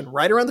recession?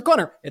 Right around the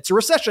corner. It's a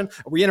recession.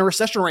 Are we in a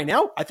recession right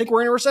now? I think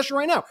we're in a recession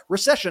right now.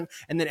 Recession.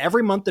 And then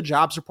every month the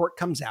jobs report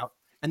comes out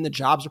and the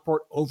jobs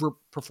report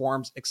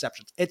overperforms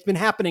exceptions. It's been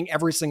happening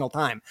every single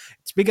time.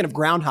 Speaking of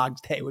Groundhog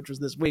Day, which was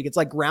this week, it's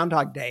like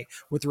Groundhog Day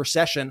with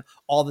recession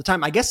all the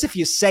time. I guess if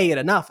you say it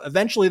enough,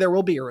 eventually there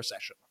will be a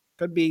recession.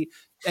 Could be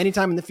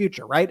anytime in the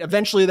future, right?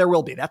 Eventually there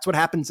will be. That's what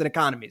happens in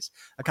economies.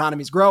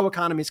 Economies grow,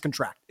 economies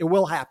contract. It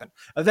will happen.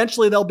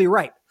 Eventually they'll be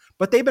right.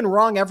 But they've been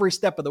wrong every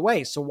step of the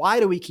way. So why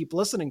do we keep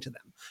listening to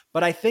them?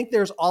 But I think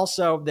there's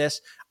also this,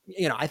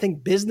 I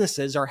think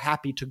businesses are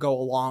happy to go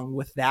along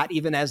with that,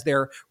 even as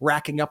they're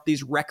racking up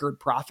these record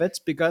profits,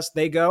 because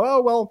they go,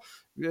 oh, well,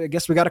 I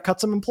guess we got to cut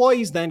some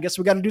employees then. Guess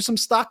we got to do some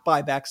stock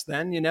buybacks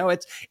then.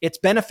 It's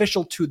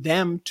beneficial to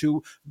them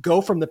to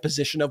go from the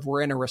position of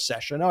we're in a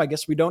recession. Oh, I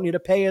guess we don't need to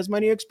pay as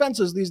many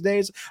expenses these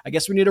days. I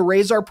guess we need to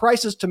raise our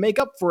prices to make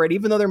up for it,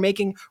 even though they're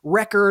making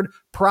record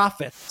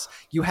profits.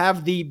 You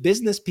have the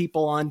business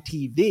people on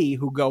TV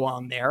who go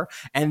on there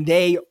and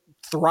they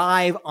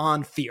thrive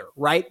on fear,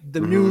 right?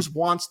 The news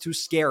wants to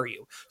scare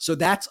you. So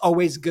that's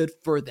always good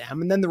for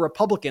them. And then the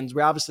Republicans,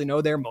 we obviously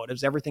know their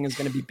motives. Everything is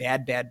going to be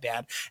bad, bad,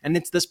 bad. And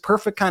it's this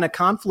perfect kind of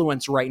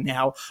confluence right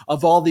now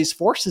of all these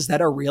forces that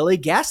are really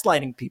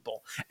gaslighting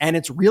people. And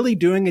it's really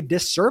doing a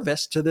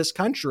disservice to this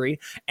country.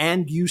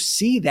 And you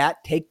see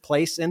that take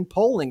place in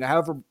polling.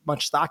 However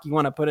much stock you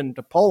want to put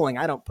into polling,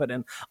 I don't put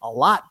in a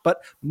lot,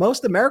 but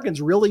most Americans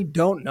really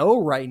don't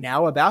know right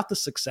now about the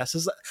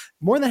successes.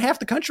 More than half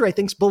the country, I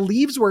think,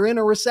 believes we're in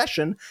a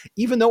recession,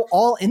 even though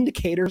all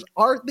indicators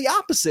are the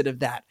opposite of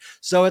that.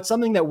 So it's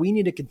something that we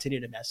need to continue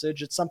to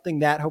message. It's something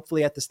that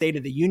hopefully at the State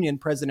of the Union,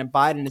 President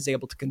Biden is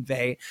able to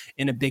convey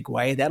in a big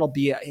way. That'll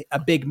be a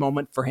big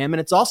moment for him.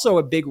 And it's also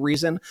a big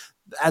reason,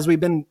 as we've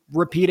been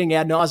repeating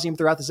ad nauseum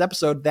throughout this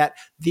episode, that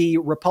the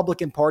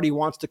Republican Party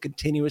wants to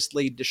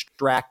continuously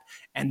distract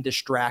and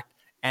distract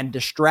and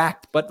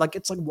distract. But like,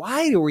 it's like,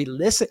 why do we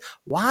listen?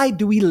 Why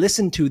do we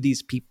listen to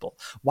these people?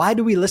 Why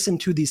do we listen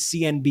to these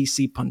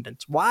CNBC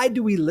pundits? Why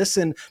do we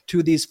listen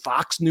to these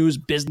Fox News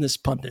business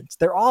pundits?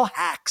 They're all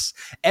hacks.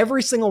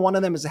 Every single one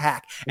of them is a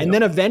hack. And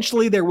then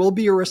eventually there will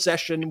be a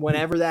recession,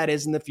 whenever that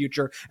is in the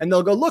future. And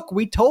they'll go, look,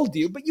 we told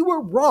you, but you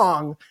were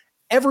wrong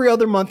every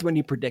other month when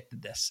you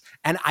predicted this.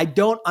 And I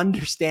don't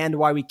understand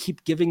why we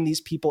keep giving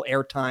these people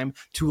airtime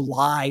to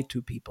lie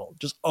to people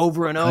just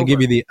over and over. I'll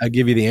give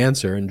you the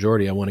answer. And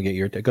Jordy, I want to get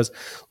your take, because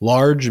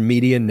large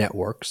media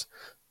networks,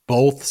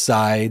 both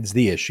sides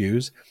the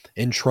issues,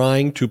 in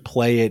trying to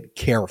play it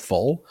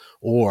careful,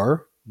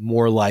 or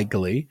more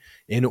likely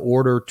in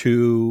order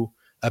to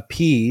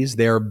appease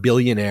their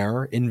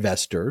billionaire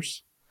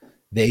investors.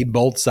 They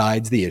both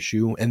sides the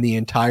issue, and the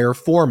entire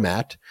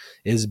format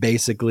is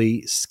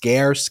basically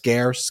scare,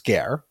 scare,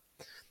 scare.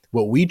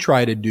 What we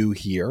try to do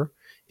here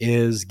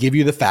is give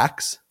you the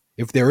facts.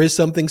 If there is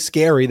something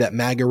scary that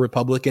MAGA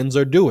Republicans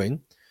are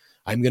doing,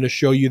 I'm going to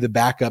show you the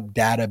backup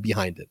data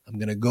behind it. I'm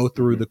going to go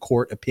through the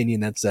court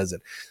opinion that says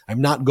it. I'm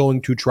not going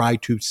to try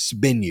to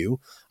spin you.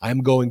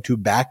 I'm going to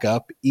back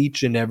up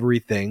each and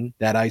everything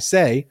that I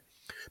say,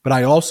 but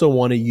I also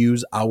want to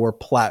use our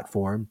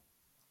platform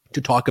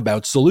to talk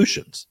about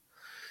solutions.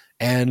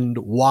 And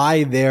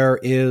why there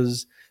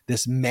is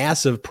this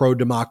massive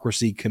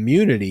pro-democracy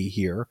community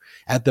here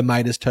at the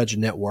Midas Touch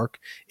Network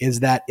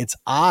is that it's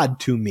odd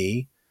to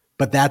me,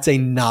 but that's a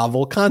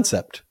novel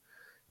concept.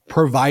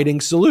 Providing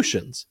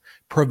solutions,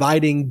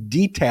 providing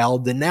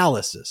detailed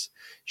analysis,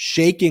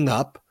 shaking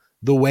up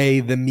the way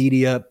the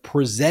media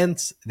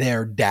presents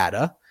their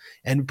data,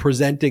 and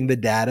presenting the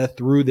data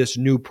through this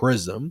new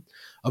prism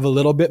of a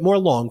little bit more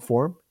long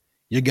form.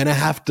 You're going to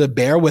have to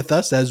bear with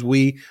us as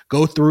we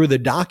go through the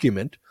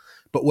document.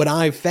 But what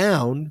I've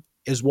found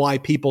is why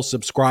people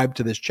subscribe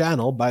to this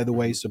channel. By the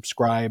way,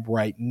 subscribe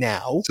right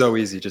now. So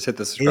easy. Just hit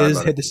the subscribe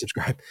button. Hit the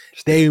subscribe.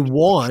 They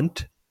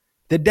want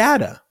the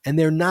data, and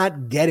they're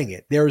not getting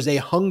it. There is a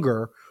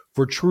hunger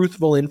for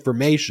truthful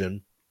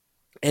information,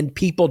 and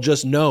people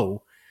just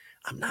know,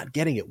 I'm not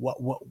getting it.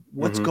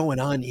 What's going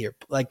on here?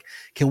 Like,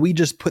 can we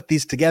just put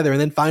these together? And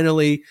then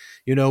finally,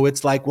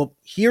 it's like, well,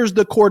 here's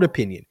the court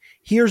opinion.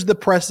 Here's the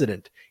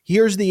precedent.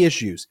 Here's the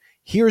issues.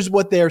 Here's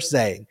what they're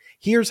saying.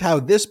 Here's how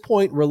this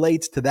point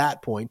relates to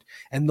that point.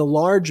 And the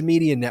large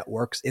media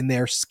networks, in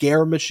their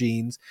scare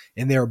machines,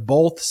 in their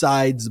both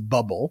sides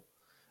bubble,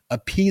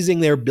 appeasing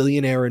their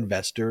billionaire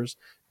investors,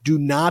 do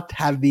not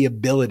have the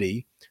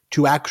ability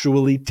to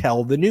actually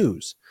tell the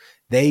news.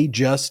 They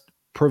just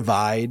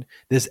provide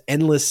this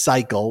endless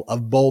cycle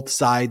of both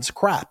sides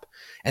crap.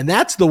 And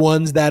that's the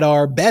ones that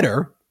are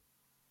better,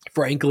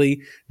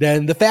 frankly,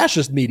 than the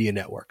fascist media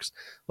networks.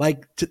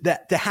 Like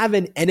to have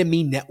an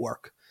enemy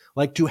network,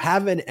 like to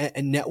have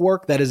a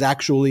network that is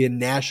actually a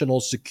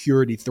national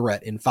security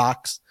threat in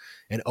Fox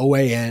and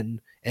OAN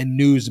and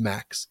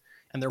Newsmax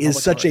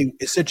is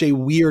such a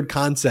weird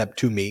concept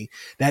to me,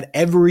 that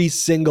every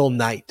single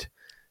night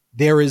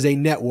there is a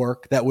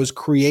network that was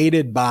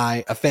created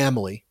by a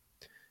family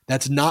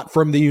that's not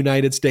from the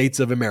United States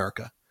of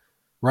America,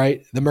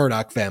 right? The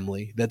Murdoch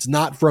family, that's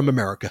not from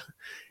America.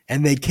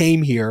 And they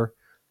came here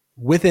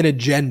with an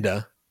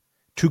agenda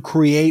to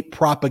create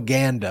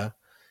propaganda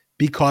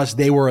because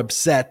they were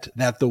upset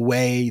that the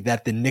way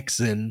that the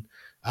Nixon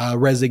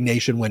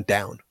resignation went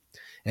down.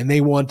 And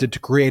they wanted to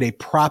create a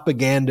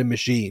propaganda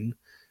machine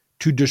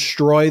to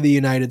destroy the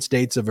United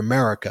States of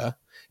America,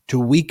 to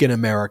weaken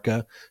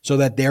America, so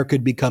that there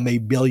could become a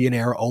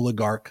billionaire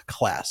oligarch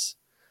class.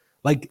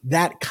 Like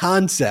that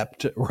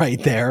concept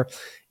right there.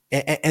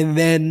 And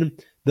then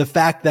the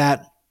fact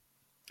that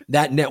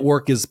that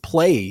network is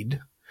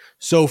played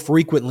so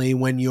frequently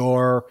when you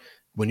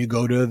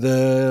go to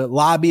the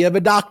lobby of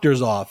a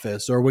doctor's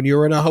office, or when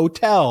you're in a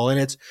hotel, and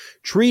it's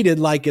treated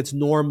like it's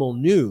normal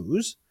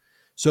news.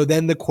 So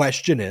then the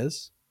question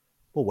is,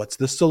 well, what's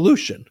the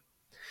solution?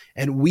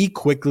 And we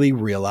quickly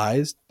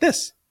realized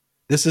this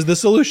is the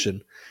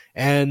solution.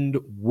 And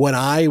what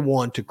I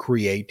want to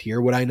create here,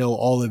 what I know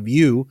all of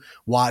you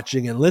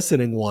watching and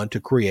listening want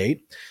to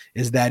create,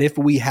 is that if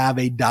we have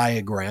a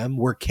diagram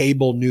where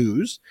cable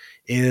news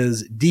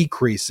is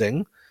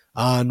decreasing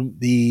on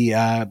the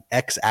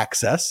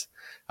x-axis,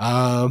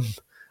 I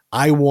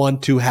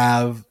want to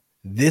have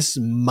this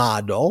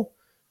model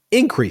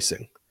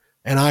increasing.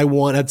 And I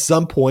want, at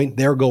some point,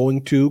 they're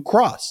going to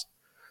cross.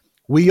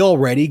 We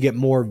already get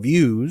more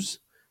views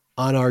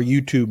on our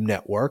YouTube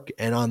network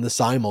and on the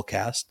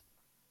simulcast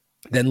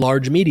than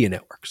large media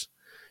networks.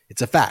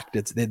 It's a fact.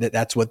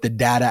 That's what the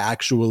data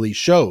actually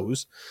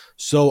shows.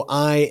 So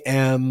I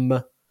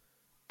am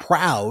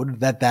proud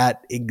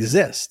that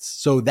exists.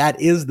 So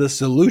that is the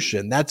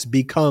solution. That's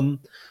become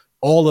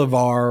all of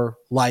our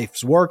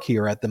life's work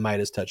here at the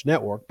Midas Touch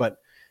Network. But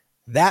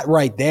that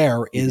right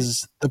there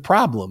is the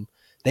problem.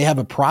 They have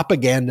a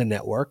propaganda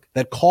network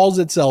that calls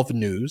itself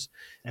news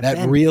And that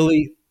Ben,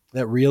 really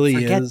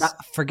is.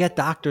 Forget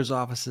doctors'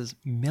 offices,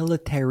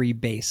 military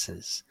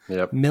bases.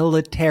 Yep.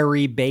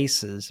 Military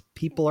bases.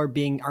 People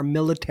are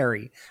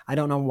military. I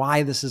don't know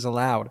why this is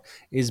allowed,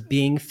 is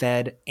being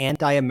fed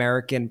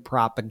anti-American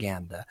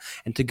propaganda.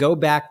 And to go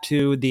back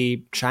to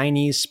the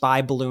Chinese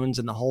spy balloons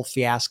and the whole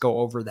fiasco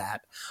over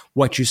that,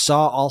 what you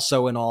saw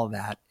also in all of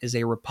that is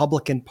a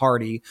Republican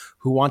Party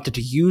who wanted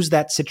to use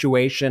that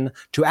situation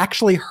to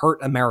actually hurt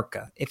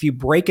America. If you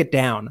break it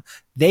down,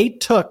 they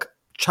took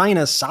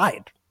China's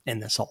side in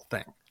this whole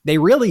thing. They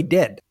really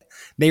did.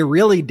 They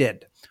really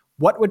did.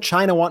 What would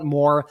China want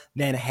more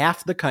than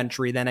half the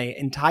country, than an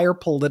entire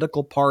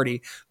political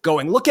party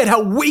going, look at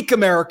how weak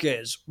America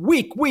is.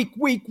 Weak, weak,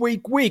 weak,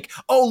 weak, weak.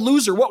 Oh,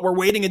 loser. What? We're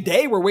waiting a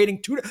day? We're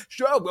waiting 2 days.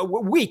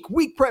 Weak,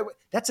 weak.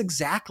 That's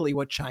exactly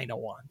what China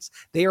wants.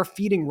 They are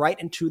feeding right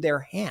into their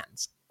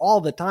hands all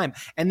the time.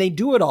 And they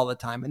do it all the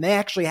time. And they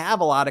actually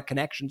have a lot of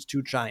connections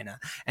to China.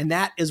 And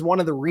that is one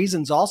of the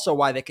reasons also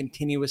why they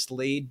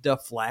continuously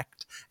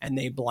deflect and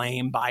they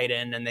blame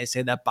Biden and they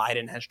say that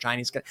Biden has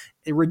Chinese.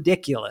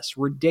 Ridiculous,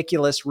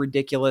 ridiculous,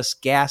 ridiculous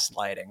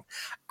gaslighting.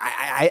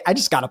 I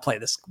just got to play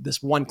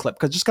this one clip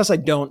because I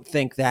don't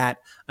think that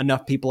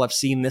enough people have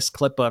seen this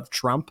clip of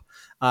Trump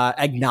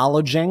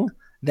acknowledging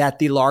that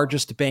the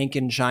largest bank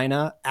in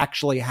China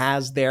actually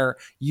has their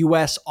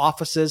U.S.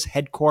 offices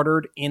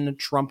headquartered in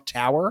Trump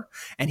Tower.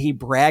 And he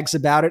brags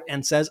about it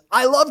and says,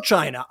 I love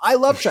China. I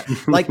love China.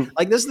 like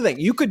this is the thing.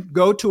 You could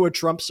go to a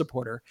Trump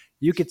supporter.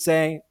 You could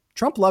say,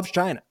 Trump loves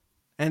China.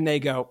 And they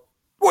go,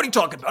 what are you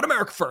talking about?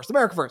 America first,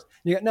 America first.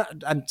 You go, no,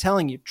 I'm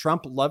telling you,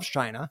 Trump loves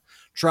China.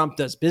 Trump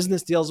does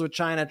business deals with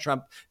China.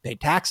 Trump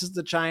paid taxes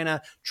to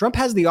China. Trump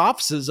has the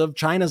offices of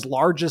China's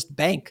largest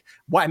bank.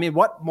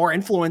 What more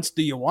influence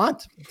do you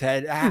want?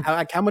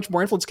 How much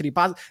more influence could he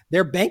possibly?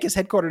 Their bank is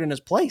headquartered in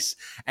his place.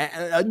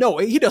 No,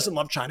 he doesn't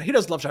love China. He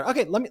doesn't love China.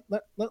 Okay, let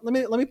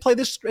me play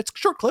this. It's a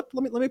short clip.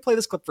 Let me play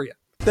this clip for you.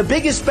 The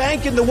biggest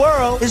bank in the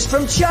world is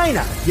from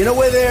China. You know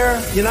where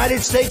their United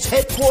States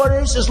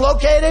headquarters is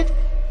located?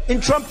 In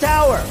Trump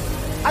Tower.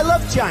 I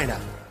love China.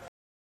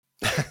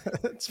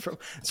 It's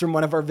from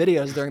one of our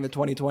videos during the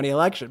 2020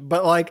 election.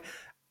 But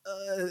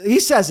he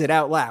says it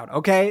out loud,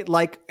 okay?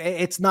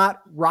 It's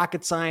not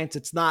rocket science.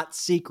 It's not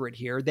secret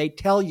here. They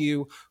tell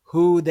you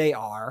who they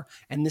are.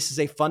 And this is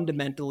a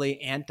fundamentally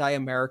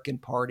anti-American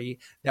party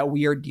that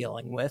we are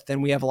dealing with.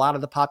 And we have a lot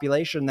of the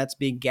population that's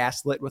being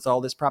gaslit with all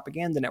this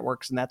propaganda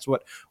networks. And that's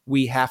what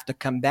we have to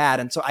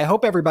combat. And so I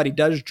hope everybody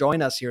does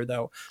join us here,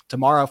 though,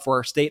 tomorrow for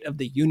our State of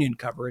the Union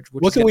coverage.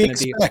 What can we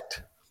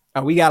expect?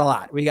 We got a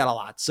lot. We got a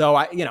lot. So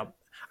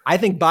I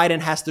think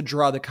Biden has to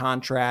draw the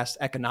contrast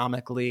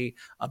economically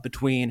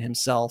between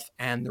himself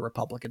and the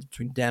Republicans,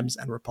 between Dems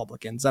and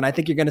Republicans. And I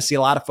think you're going to see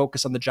a lot of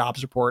focus on the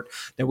jobs report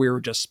that we were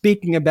just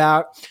speaking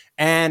about.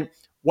 And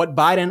what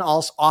Biden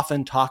also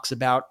often talks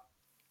about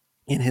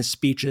in his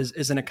speeches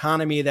is an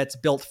economy that's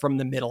built from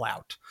the middle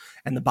out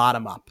and the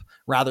bottom up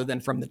rather than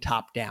from the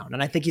top down.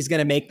 And I think he's going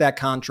to make that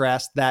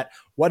contrast that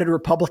what did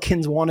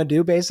Republicans want to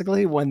do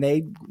basically when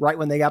they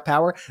got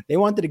power? They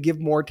wanted to give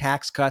more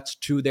tax cuts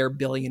to their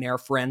billionaire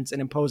friends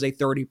and impose a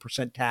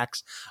 30%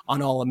 tax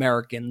on all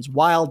Americans,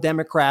 while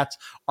Democrats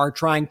are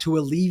trying to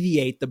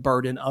alleviate the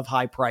burden of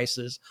high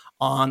prices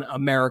on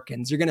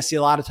Americans. You're going to see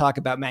a lot of talk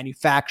about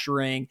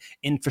manufacturing,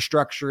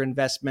 infrastructure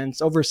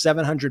investments, over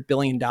 $700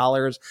 billion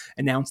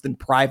announced in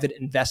private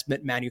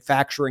investment,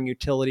 manufacturing,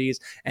 utilities,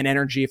 and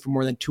energy for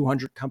more than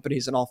 200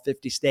 companies in all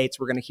 50 states.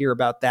 We're going to hear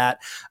about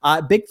that.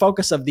 Big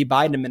focus of the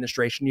Biden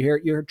administration. You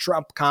hear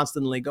Trump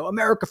constantly go,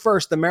 America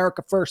first,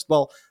 America first.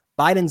 Well,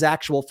 Biden's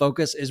actual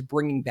focus is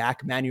bringing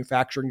back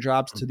manufacturing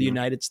jobs to the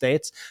United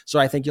States. So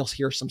I think you'll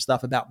hear some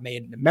stuff about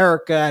Made in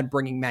America and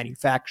bringing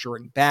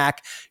manufacturing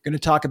back. You're going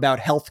to talk about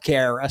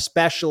healthcare,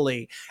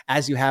 especially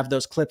as you have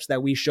those clips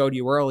that we showed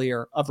you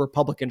earlier of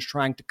Republicans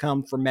trying to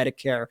come for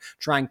Medicare,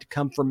 trying to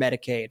come for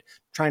Medicaid,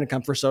 trying to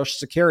come for Social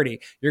Security.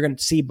 You're going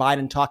to see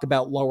Biden talk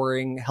about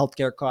lowering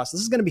healthcare costs.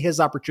 This is going to be his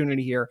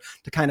opportunity here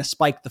to kind of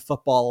spike the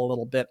football a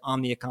little bit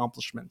on the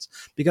accomplishments,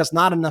 because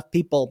not enough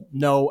people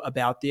know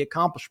about the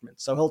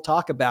accomplishments. So he'll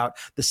talk about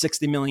the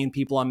 60 million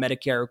people on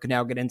Medicare who can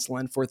now get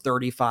insulin for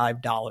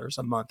 $35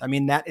 a month. I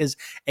mean, that is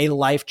a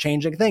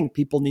life-changing thing.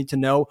 People need to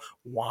know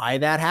why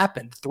that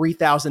happened.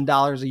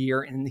 $3,000 a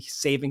year in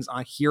savings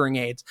on hearing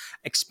aids,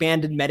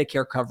 expanded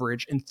Medicare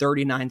coverage in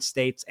 39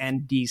 states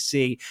and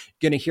DC.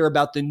 You're going to hear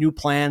about the new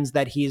plans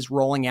that he's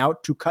rolling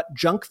out to cut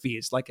junk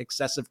fees like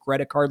excessive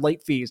credit card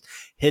late fees,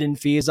 hidden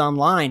fees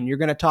online. You're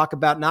going to talk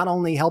about not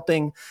only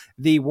helping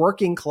the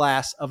working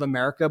class of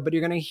America, but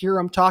you're going to hear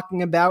him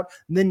talking about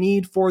the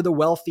need for the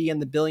wealthy and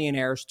the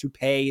billionaires to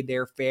pay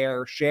their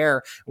fair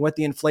share. With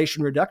the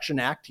Inflation Reduction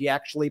Act, he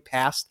actually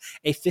passed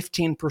a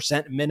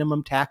 15%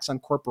 minimum tax on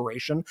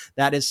corporation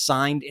that is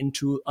signed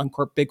into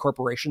big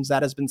corporations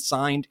that has been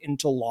signed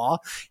into law.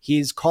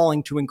 He's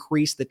calling to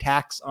increase the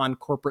tax on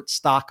corporate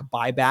stock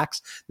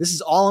buybacks. This This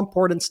is all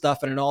important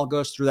stuff, and it all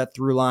goes through that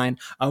through line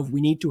of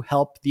we need to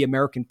help the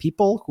American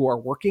people who are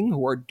working,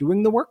 who are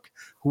doing the work,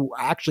 who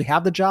actually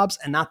have the jobs,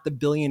 and not the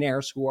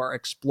billionaires who are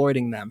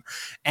exploiting them.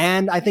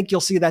 And I think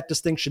you'll see that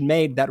distinction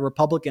made, that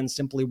Republicans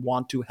simply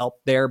want to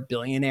help their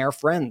billionaire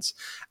friends.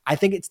 I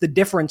think it's the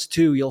difference,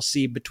 too, you'll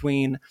see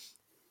between,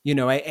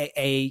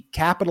 a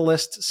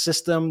capitalist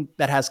system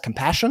that has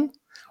compassion,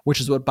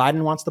 which is what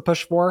Biden wants to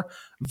push for,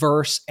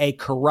 versus a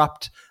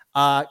corrupt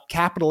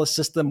capitalist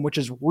system, which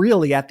is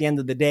really, at the end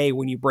of the day,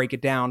 when you break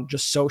it down,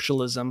 just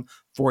socialism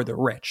for the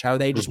rich, how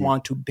they just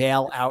want to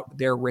bail out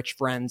their rich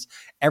friends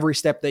every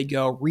step they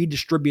go,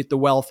 redistribute the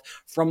wealth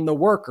from the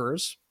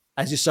workers,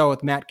 as you saw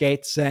with Matt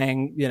Gaetz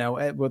saying,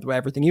 with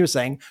everything he was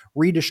saying,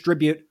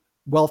 redistribute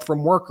wealth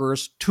from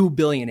workers to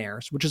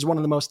billionaires, which is one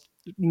of the most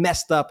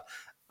messed up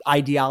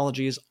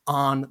ideologies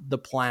on the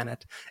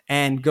planet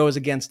and goes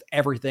against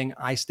everything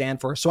I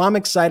stand for. So I'm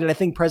excited. I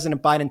think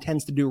President Biden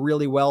tends to do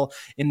really well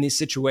in these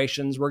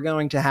situations. We're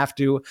going to have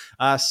to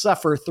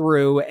suffer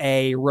through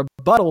a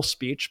rebuttal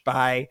speech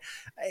by,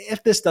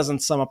 if this doesn't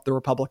sum up the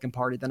Republican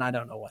Party, then I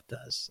don't know what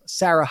does.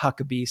 Sarah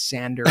Huckabee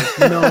Sanders,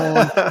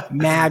 known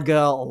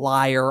MAGA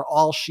liar.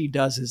 All she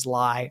does is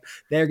lie.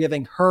 They're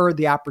giving her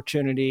the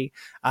opportunity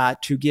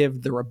to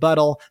give the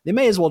rebuttal. They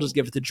may as well just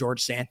give it to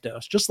George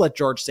Santos. Just let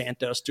George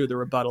Santos do the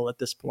rebuttal at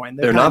this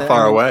point. They're not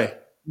far away.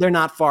 They're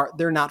not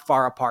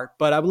far apart,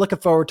 but I'm looking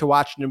forward to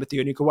watching it with you.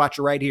 And you can watch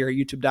it right here at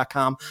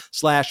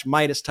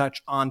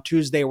youtube.com/MeidasTouch on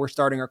Tuesday. We're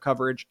starting our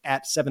coverage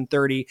at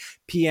 7:30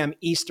 p.m.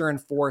 Eastern,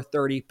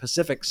 4:30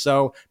 Pacific.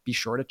 So be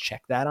sure to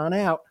check that on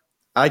out.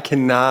 I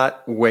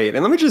cannot wait.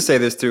 And let me just say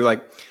this too.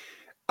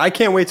 I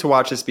can't wait to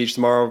watch the speech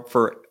tomorrow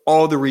for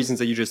all the reasons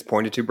that you just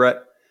pointed to, Brett.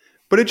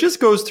 But it just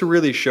goes to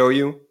really show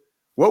you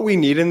what we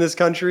need in this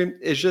country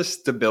is just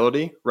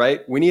stability,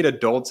 right? We need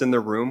adults in the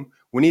room.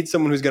 We need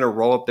someone who's going to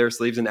roll up their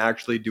sleeves and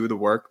actually do the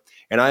work.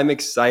 And I'm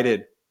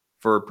excited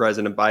for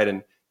President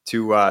Biden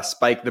to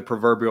spike the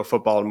proverbial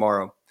football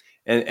tomorrow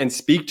and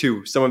speak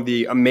to some of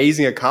the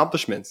amazing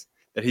accomplishments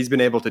that he's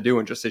been able to do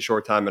in just a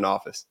short time in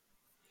office.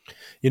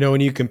 When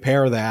you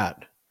compare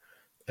that,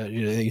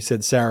 you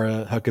said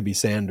Sarah Huckabee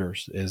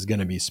Sanders is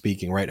going to be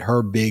speaking, right?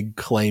 Her big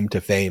claim to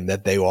fame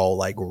that they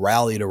all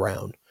rallied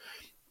around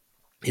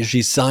is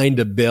she signed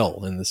a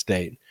bill in the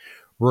state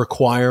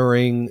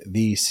requiring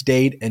the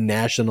state and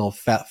national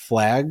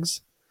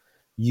flags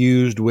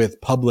used with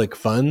public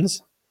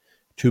funds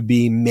to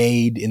be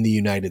made in the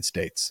United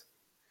States.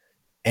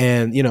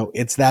 And,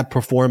 it's that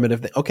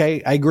performative thing.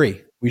 Okay, I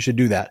agree. We should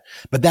do that.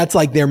 But that's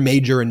their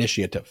major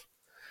initiative.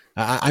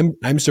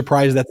 I'm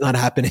surprised that's not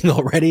happening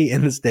already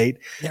in the state.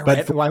 Yeah, but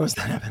right. Why was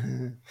that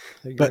happening?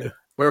 But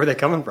where were they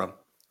coming from?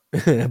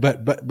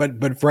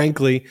 but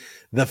frankly,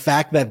 the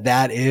fact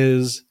that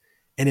is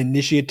an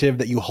initiative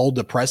that you hold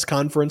a press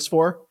conference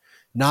for,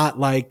 not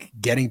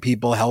getting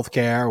people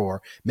healthcare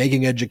or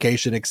making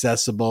education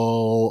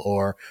accessible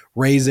or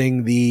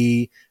raising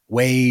the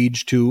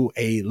wage to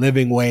a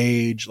living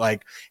wage,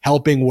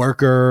 helping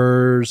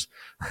workers,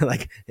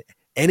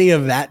 any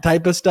of that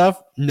type of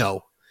stuff.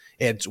 No,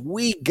 it's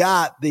we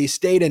got the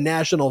state and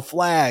national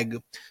flag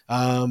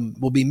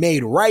will be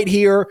made right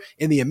here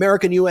in the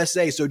American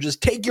USA. So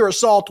just take your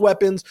assault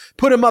weapons,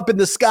 put them up in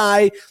the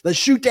sky. Let's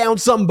shoot down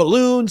some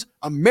balloons.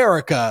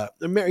 America,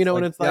 and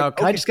it's can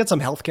I just get some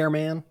healthcare,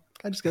 man?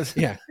 Can I just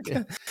get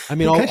yeah. I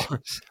mean,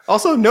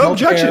 also no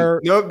objection.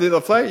 No,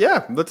 the flag.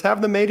 Yeah, let's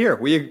have them made here.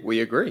 We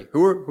agree.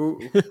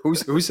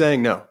 Who's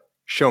saying no?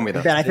 Show me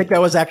that. I think that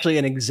was actually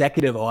an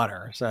executive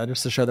order. So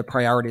just to show the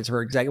priorities of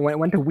her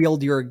when to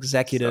wield your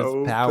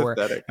executive power.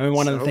 Pathetic. I mean,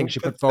 one of the things she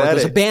put forward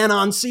was a ban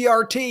on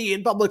CRT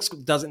in public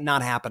schools.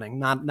 Not happening.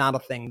 Not a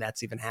thing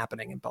that's even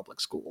happening in public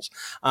schools.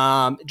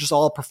 Just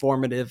all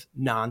performative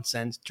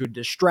nonsense to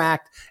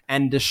distract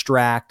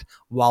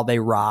while they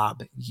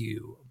rob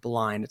you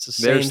blind. It's the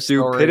same Their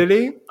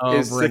stupidity story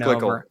is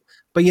cyclical.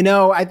 But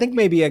I think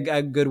maybe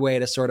a good way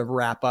to sort of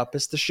wrap up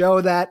is to show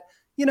that,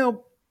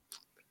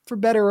 for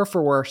better or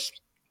for worse,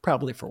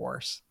 probably for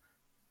worse,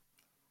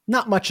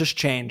 not much has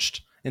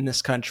changed in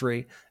this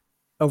country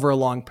over a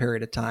long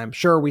period of time.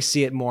 Sure, we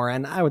see it more,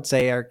 and I would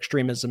say our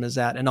extremism is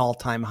at an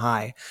all-time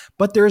high,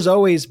 but there's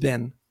always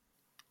been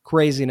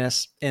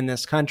craziness in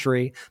this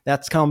country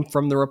that's come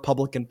from the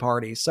Republican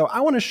Party. So I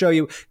want to show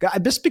you,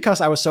 just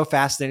because I was so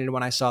fascinated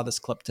when I saw this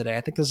clip today.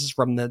 I think this is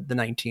from the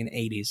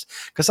 1980s,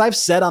 because I've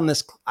said on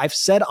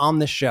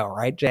this show,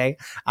 right, Jay?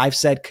 I've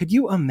said, could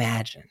you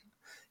imagine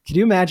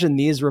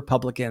these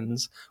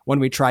Republicans when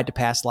we tried to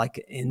pass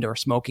indoor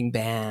smoking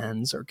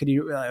bans, or could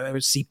you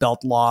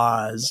seatbelt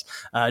laws,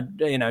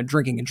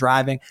 drinking and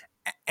driving?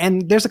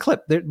 And there's a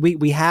clip.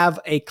 We have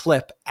a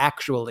clip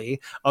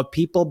actually of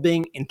people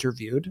being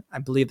interviewed. I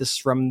believe this is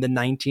from the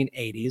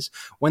 1980s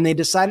when they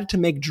decided to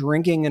make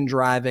drinking and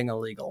driving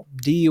illegal,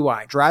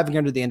 DUI, driving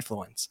under the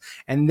influence.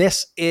 And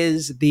this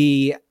is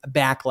the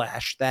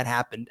backlash that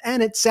happened.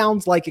 And it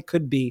sounds like it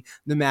could be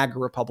the MAGA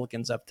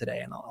Republicans of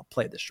today. And I'll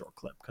play this short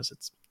clip because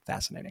it's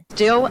fascinating.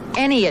 Still,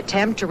 any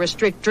attempt to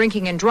restrict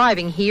drinking and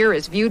driving here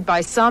is viewed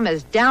by some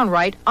as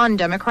downright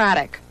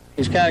undemocratic.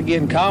 It's kind of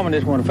getting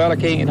commonest when a fella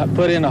can't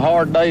put in a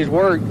hard day's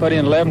work, put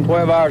in 11,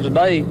 12 hours a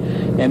day,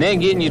 and then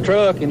get in your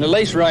truck and at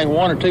least drink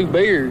 1 or 2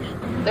 beers.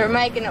 They're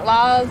making it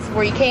laws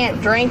where you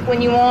can't drink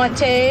when you want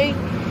to.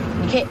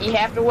 You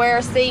have to wear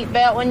a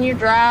seatbelt when you're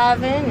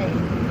driving.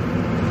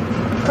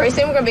 And pretty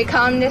soon we're going to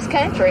become this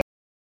country.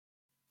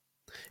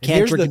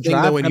 Here's the thing,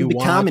 though, when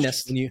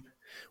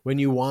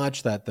you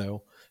watch that,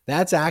 though,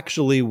 that's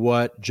actually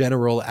what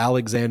General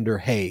Alexander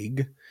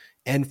Haig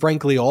and,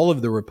 frankly, all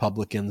of the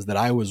Republicans that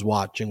I was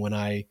watching when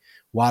I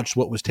watched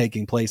what was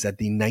taking place at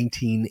the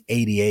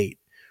 1988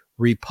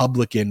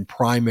 Republican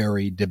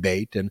primary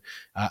debate. And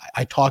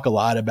I talk a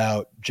lot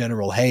about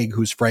General Haig,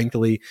 who's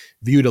frankly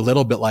viewed a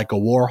little bit like a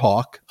war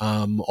hawk,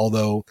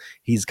 although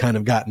he's kind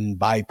of gotten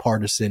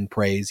bipartisan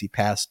praise. He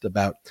passed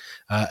about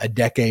a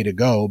decade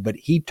ago, but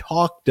he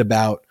talked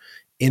about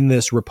in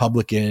this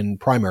Republican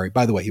primary,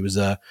 by the way, he was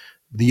the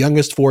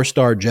youngest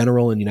 4-star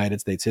general in United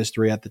States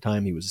history at the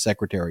time. He was a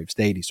Secretary of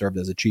State. He served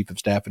as a Chief of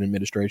Staff in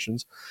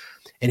administrations.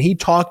 And he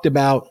talked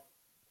about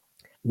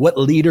what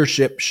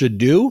leadership should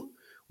do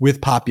with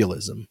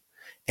populism.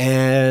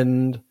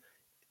 And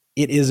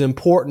it is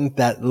important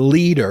that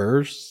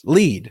leaders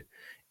lead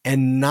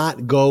and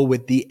not go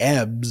with the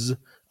ebbs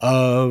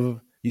of,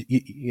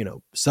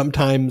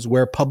 sometimes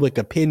where public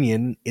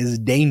opinion is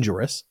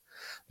dangerous.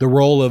 The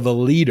role of a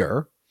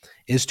leader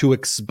is to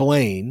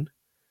explain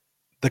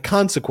the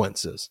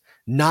consequences,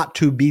 not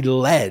to be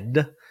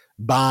led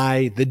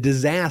by the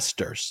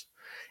disasters.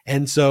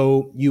 And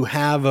so you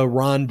have a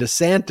Ron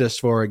DeSantis,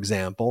 for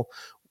example,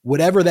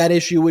 whatever that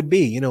issue would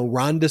be,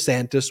 Ron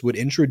DeSantis would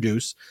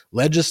introduce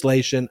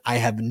legislation. I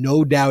have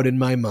no doubt in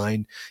my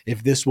mind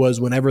if this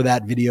was whenever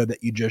that video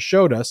that you just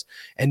showed us,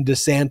 and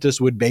DeSantis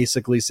would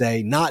basically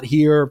say, not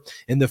here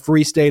in the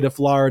free state of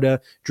Florida,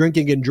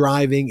 drinking and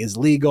driving is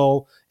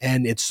legal.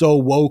 And it's so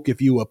woke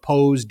if you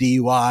oppose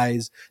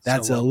DUIs.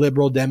 That's a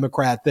liberal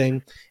Democrat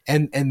thing.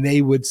 And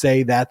they would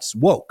say that's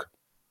woke.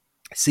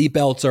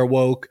 Seatbelts are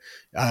woke.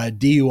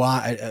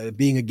 DUI,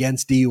 being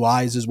against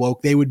DUIs is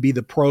woke. They would be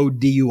the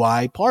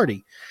pro-DUI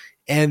party.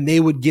 And they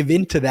would give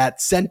into that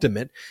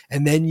sentiment.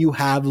 And then you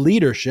have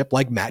leadership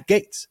like Matt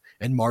Gaetz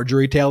and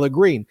Marjorie Taylor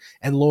Greene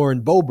and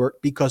Lauren Boebert,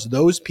 because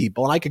those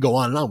people, and I could go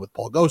on and on with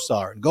Paul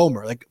Gosar and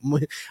Gomer, like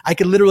I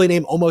could literally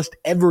name almost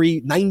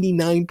every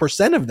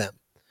 99% of them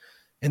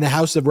in the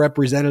House of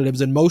Representatives,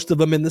 and most of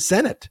them in the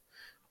Senate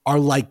are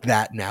like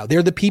that now.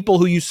 They're the people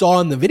who you saw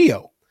in the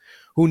video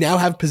who now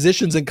have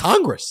positions in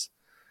Congress.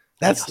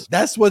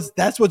 That's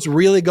what's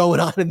really going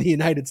on in the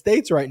United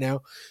States right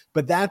now.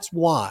 But that's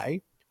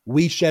why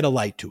we shed a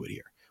light to it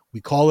here.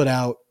 We call it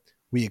out.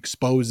 We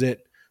expose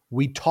it.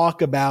 We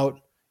talk about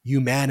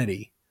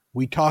humanity.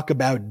 We talk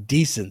about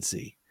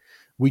decency.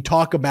 We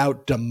talk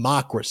about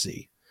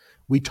democracy.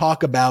 We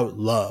talk about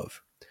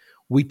love.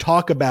 We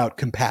talk about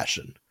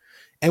compassion.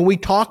 And we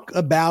talk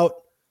about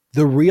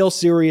the real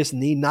serious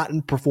need, not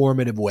in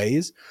performative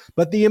ways,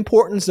 but the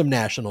importance of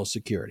national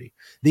security,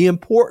 the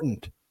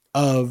importance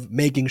of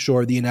making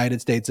sure the United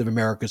States of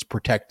America is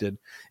protected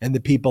and the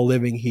people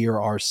living here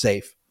are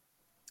safe.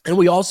 And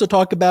we also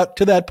talk about,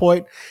 to that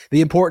point,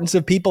 the importance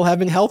of people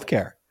having health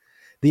care,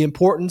 the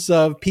importance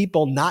of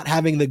people not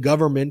having the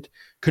government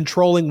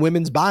controlling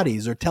women's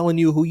bodies or telling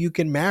you who you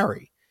can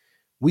marry.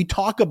 We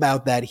talk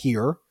about that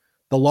here.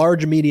 The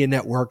large media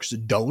networks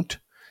don't.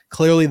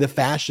 Clearly, the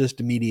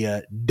fascist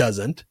media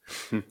doesn't.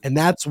 And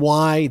that's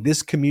why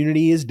this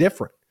community is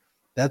different.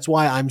 That's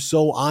why I'm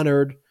so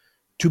honored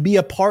to be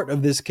a part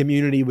of this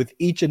community with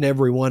each and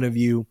every one of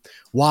you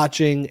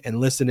watching and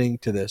listening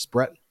to this.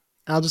 Brett?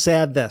 I'll just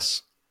add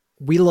this.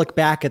 We look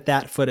back at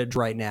that footage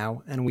right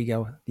now and we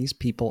go, these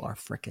people are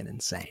freaking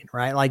insane,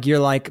 right? Like you're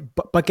like,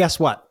 but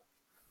guess what?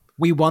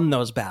 We won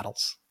those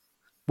battles.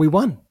 We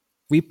won.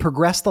 We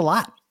progressed a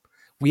lot.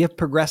 We have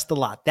progressed a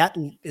lot. That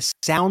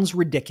sounds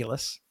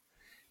ridiculous,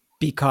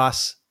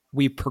 because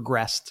we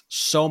progressed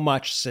so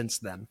much since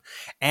then.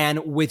 And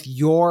with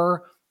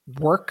your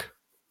work,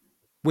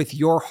 with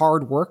your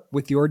hard work,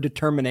 with your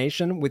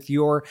determination, with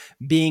your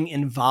being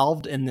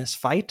involved in this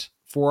fight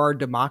for our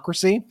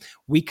democracy,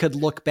 we could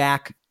look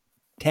back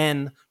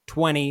 10,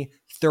 20,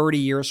 30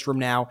 years from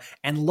now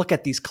and look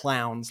at these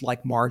clowns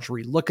like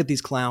Marjorie, look at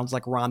these clowns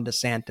like Ron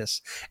DeSantis,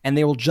 and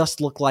they will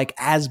just look like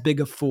as big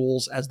of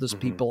fools as those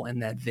people in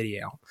that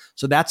video.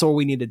 So that's what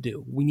we need to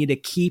do. We need to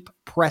keep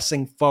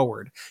pressing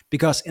forward,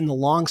 because in the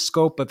long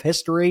scope of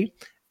history,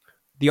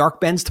 the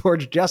arc bends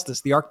towards justice,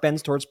 the arc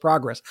bends towards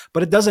progress,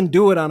 but it doesn't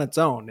do it on its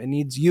own. It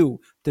needs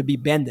you to be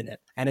bending it.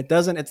 And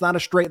it's not a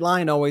straight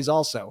line always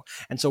also.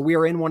 And so we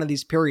are in one of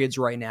these periods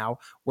right now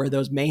where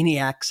those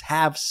maniacs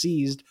have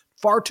seized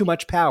far too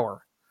much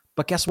power.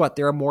 But guess what?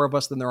 There are more of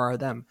us than there are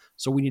them.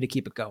 So we need to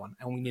keep it going,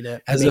 and we need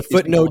to. As a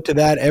footnote to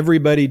that,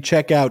 everybody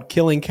check out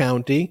Killing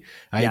County.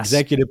 I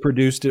executive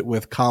produced it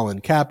with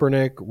Colin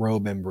Kaepernick,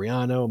 Robe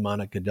Embriano,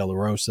 Monica De La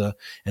Rosa,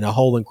 and a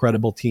whole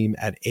incredible team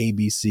at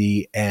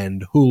ABC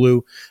and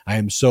Hulu. I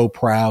am so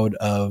proud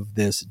of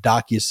this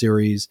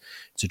docuseries.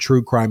 It's a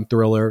true crime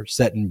thriller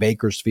set in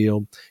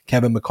Bakersfield,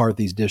 Kevin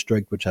McCarthy's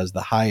district, which has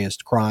the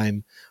highest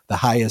crime, the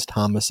highest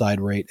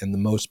homicide rate, and the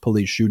most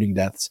police shooting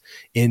deaths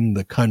in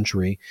the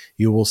country.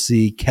 You will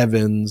see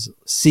Kevin's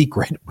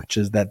secret, which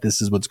is that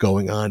this is what's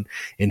going on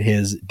in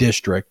his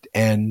district.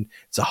 And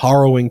it's a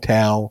harrowing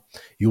tale.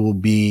 You will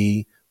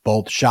be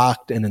both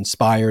shocked and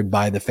inspired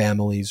by the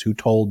families who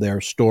told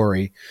their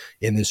story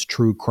in this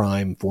true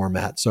crime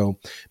format. So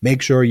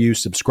make sure you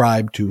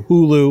subscribe to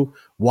Hulu,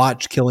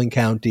 watch Killing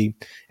County,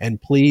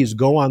 and please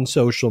go on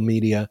social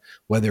media,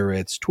 whether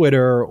it's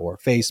Twitter or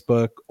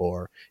Facebook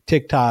or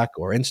TikTok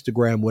or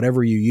Instagram,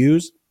 whatever you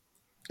use,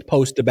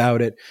 post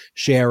about it,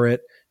 share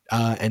it,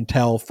 and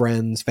tell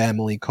friends,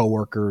 family,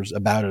 coworkers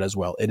about it as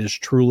well. It is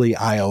truly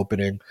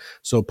eye-opening.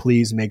 So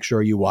please make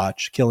sure you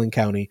watch Killing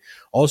County.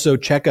 Also,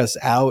 check us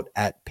out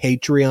at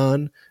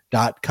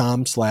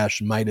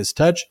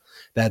patreon.com/MidasTouch.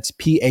 That's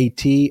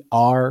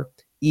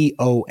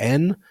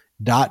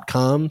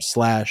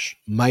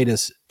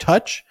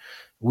patreon.com/MidasTouch.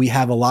 We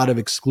have a lot of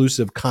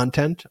exclusive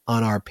content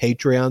on our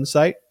Patreon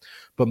site,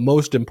 but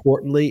most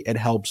importantly, it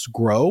helps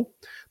grow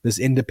this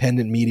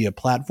independent media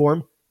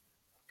platform.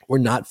 We're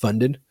not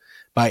funded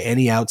by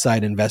any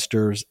outside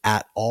investors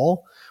at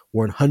all.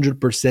 We're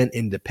 100%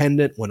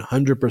 independent,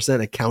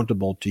 100%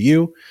 accountable to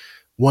you.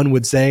 One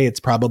would say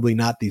it's probably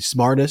not the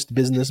smartest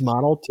business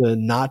model to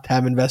not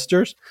have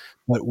investors,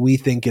 but we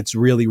think it's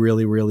really,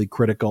 really, really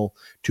critical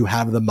to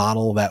have the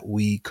model that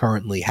we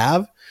currently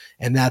have.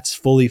 And that's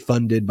fully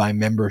funded by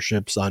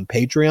memberships on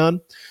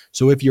Patreon.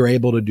 So if you're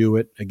able to do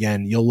it,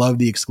 again, you'll love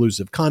the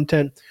exclusive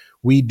content.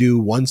 We do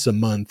once a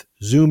month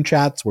Zoom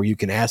chats where you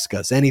can ask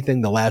us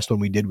anything. The last one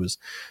we did was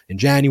in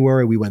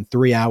January. We went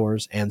 3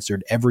 hours,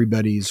 answered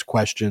everybody's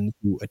questions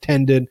who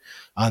attended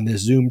on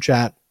this Zoom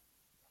chat.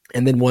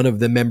 And then one of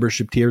the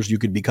membership tiers, you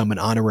could become an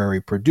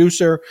honorary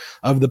producer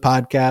of the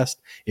podcast.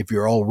 If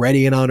you're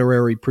already an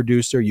honorary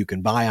producer, you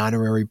can buy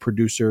honorary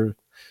producer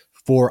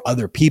for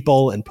other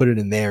people and put it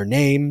in their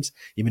names,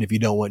 even if you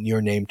don't want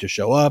your name to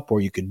show up, or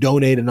you can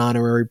donate an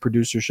honorary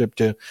producership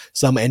to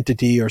some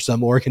entity or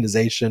some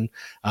organization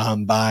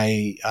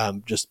by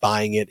just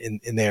buying it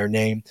in their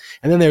name.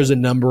 And then there's a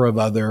number of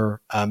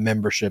other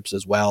memberships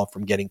as well,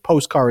 from getting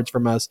postcards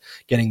from us,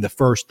 getting the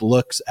first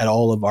looks at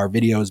all of our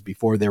videos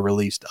before they're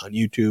released on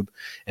YouTube,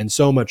 and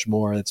so much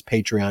more. That's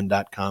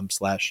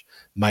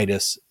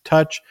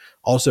patreon.com/MidasTouch.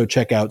 Also,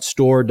 check out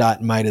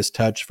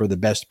store.MidasTouch for the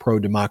best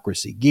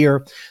pro-democracy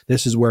gear.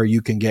 This is where you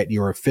can get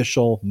your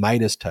official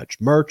Midas Touch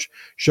merch.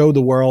 Show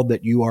the world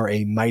that you are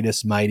a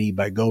Midas Mighty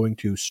by going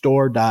to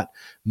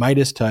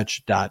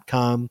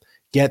store.MidasTouch.com.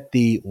 Get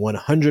the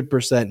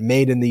 100%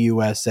 made in the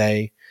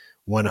USA,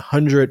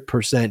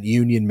 100%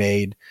 union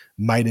made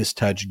Midas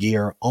Touch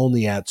gear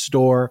only at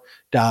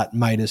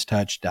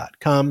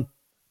store.MidasTouch.com.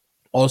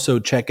 Also,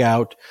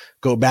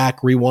 go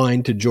back,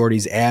 rewind to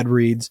Jordy's ad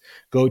reads.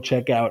 Go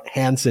check out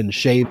Hanson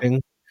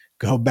Shaving.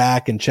 Go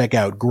back and check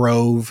out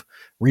Grove.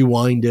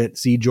 Rewind it.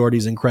 See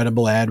Jordy's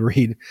incredible ad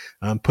read.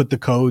 Put the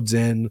codes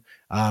in.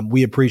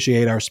 We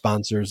appreciate our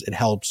sponsors. It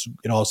helps.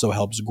 It also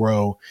helps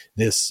grow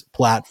this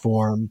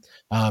platform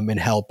and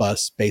help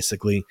us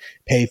basically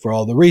pay for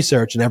all the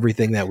research and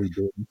everything that we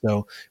do.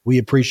 So we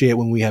appreciate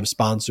when we have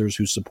sponsors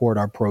who support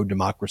our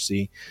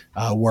pro-democracy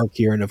work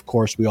here. And of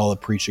course, we all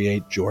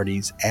appreciate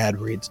Jordy's ad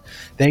reads.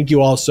 Thank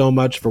you all so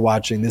much for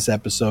watching this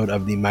episode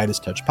of the Midas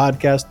Touch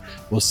podcast.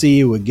 We'll see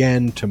you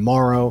again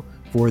tomorrow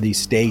for the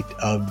State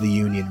of the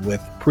Union,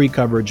 with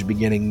pre-coverage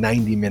beginning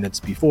 90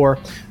 minutes before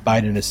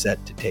Biden is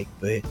set to take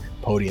the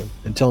podium.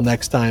 Until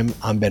next time,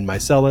 I'm Ben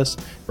Meiselas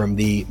from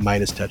the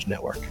Midas Touch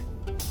Network.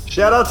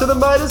 Shout out to the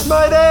Midas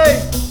Mighty!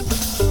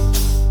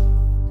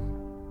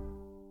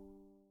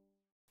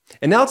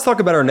 And now let's talk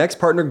about our next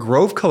partner,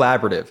 Grove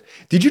Collaborative.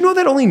 Did you know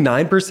that only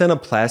 9%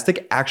 of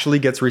plastic actually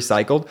gets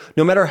recycled,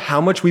 no matter how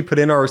much we put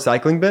in our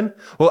recycling bin?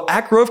 Well,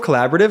 at Grove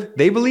Collaborative,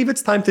 they believe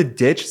it's time to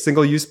ditch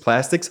single-use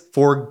plastics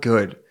for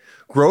good.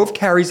 Grove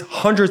carries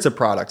hundreds of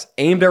products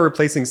aimed at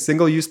replacing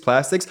single-use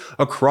plastics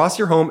across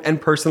your home and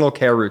personal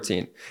care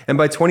routine. And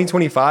by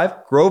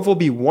 2025, Grove will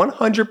be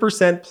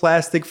 100%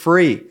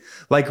 plastic-free.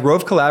 Like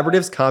Grove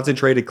Collaborative's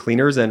concentrated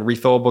cleaners and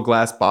refillable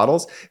glass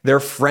bottles, they're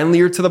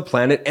friendlier to the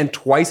planet and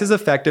twice as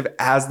effective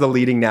as the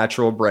leading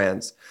natural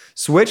brands.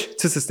 Switch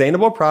to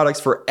sustainable products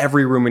for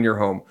every room in your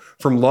home,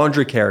 from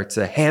laundry care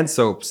to hand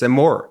soaps and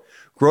more.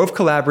 Grove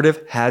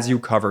Collaborative has you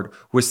covered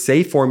with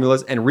safe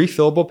formulas and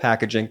refillable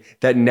packaging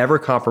that never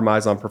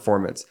compromise on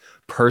performance.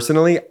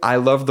 Personally, I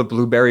love the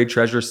Blueberry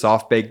Treasure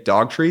soft baked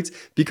dog treats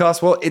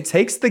because, well, it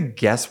takes the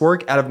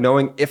guesswork out of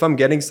knowing if I'm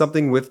getting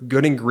something with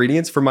good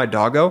ingredients for my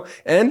doggo,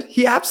 and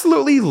he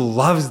absolutely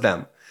loves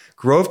them.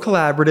 Grove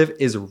Collaborative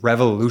is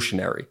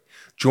revolutionary.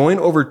 Join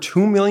over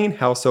 2 million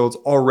households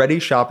already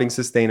shopping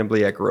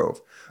sustainably at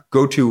Grove.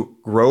 Go to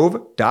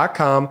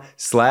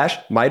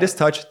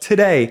grove.com/MidasTouch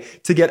today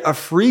to get a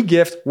free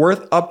gift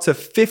worth up to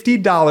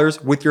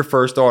 $50 with your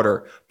first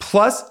order.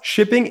 Plus,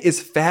 shipping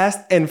is fast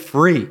and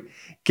free.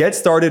 Get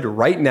started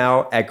right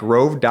now at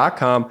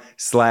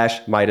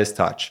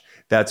grove.com/MidasTouch.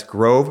 That's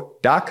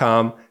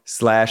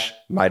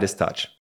grove.com/MidasTouch.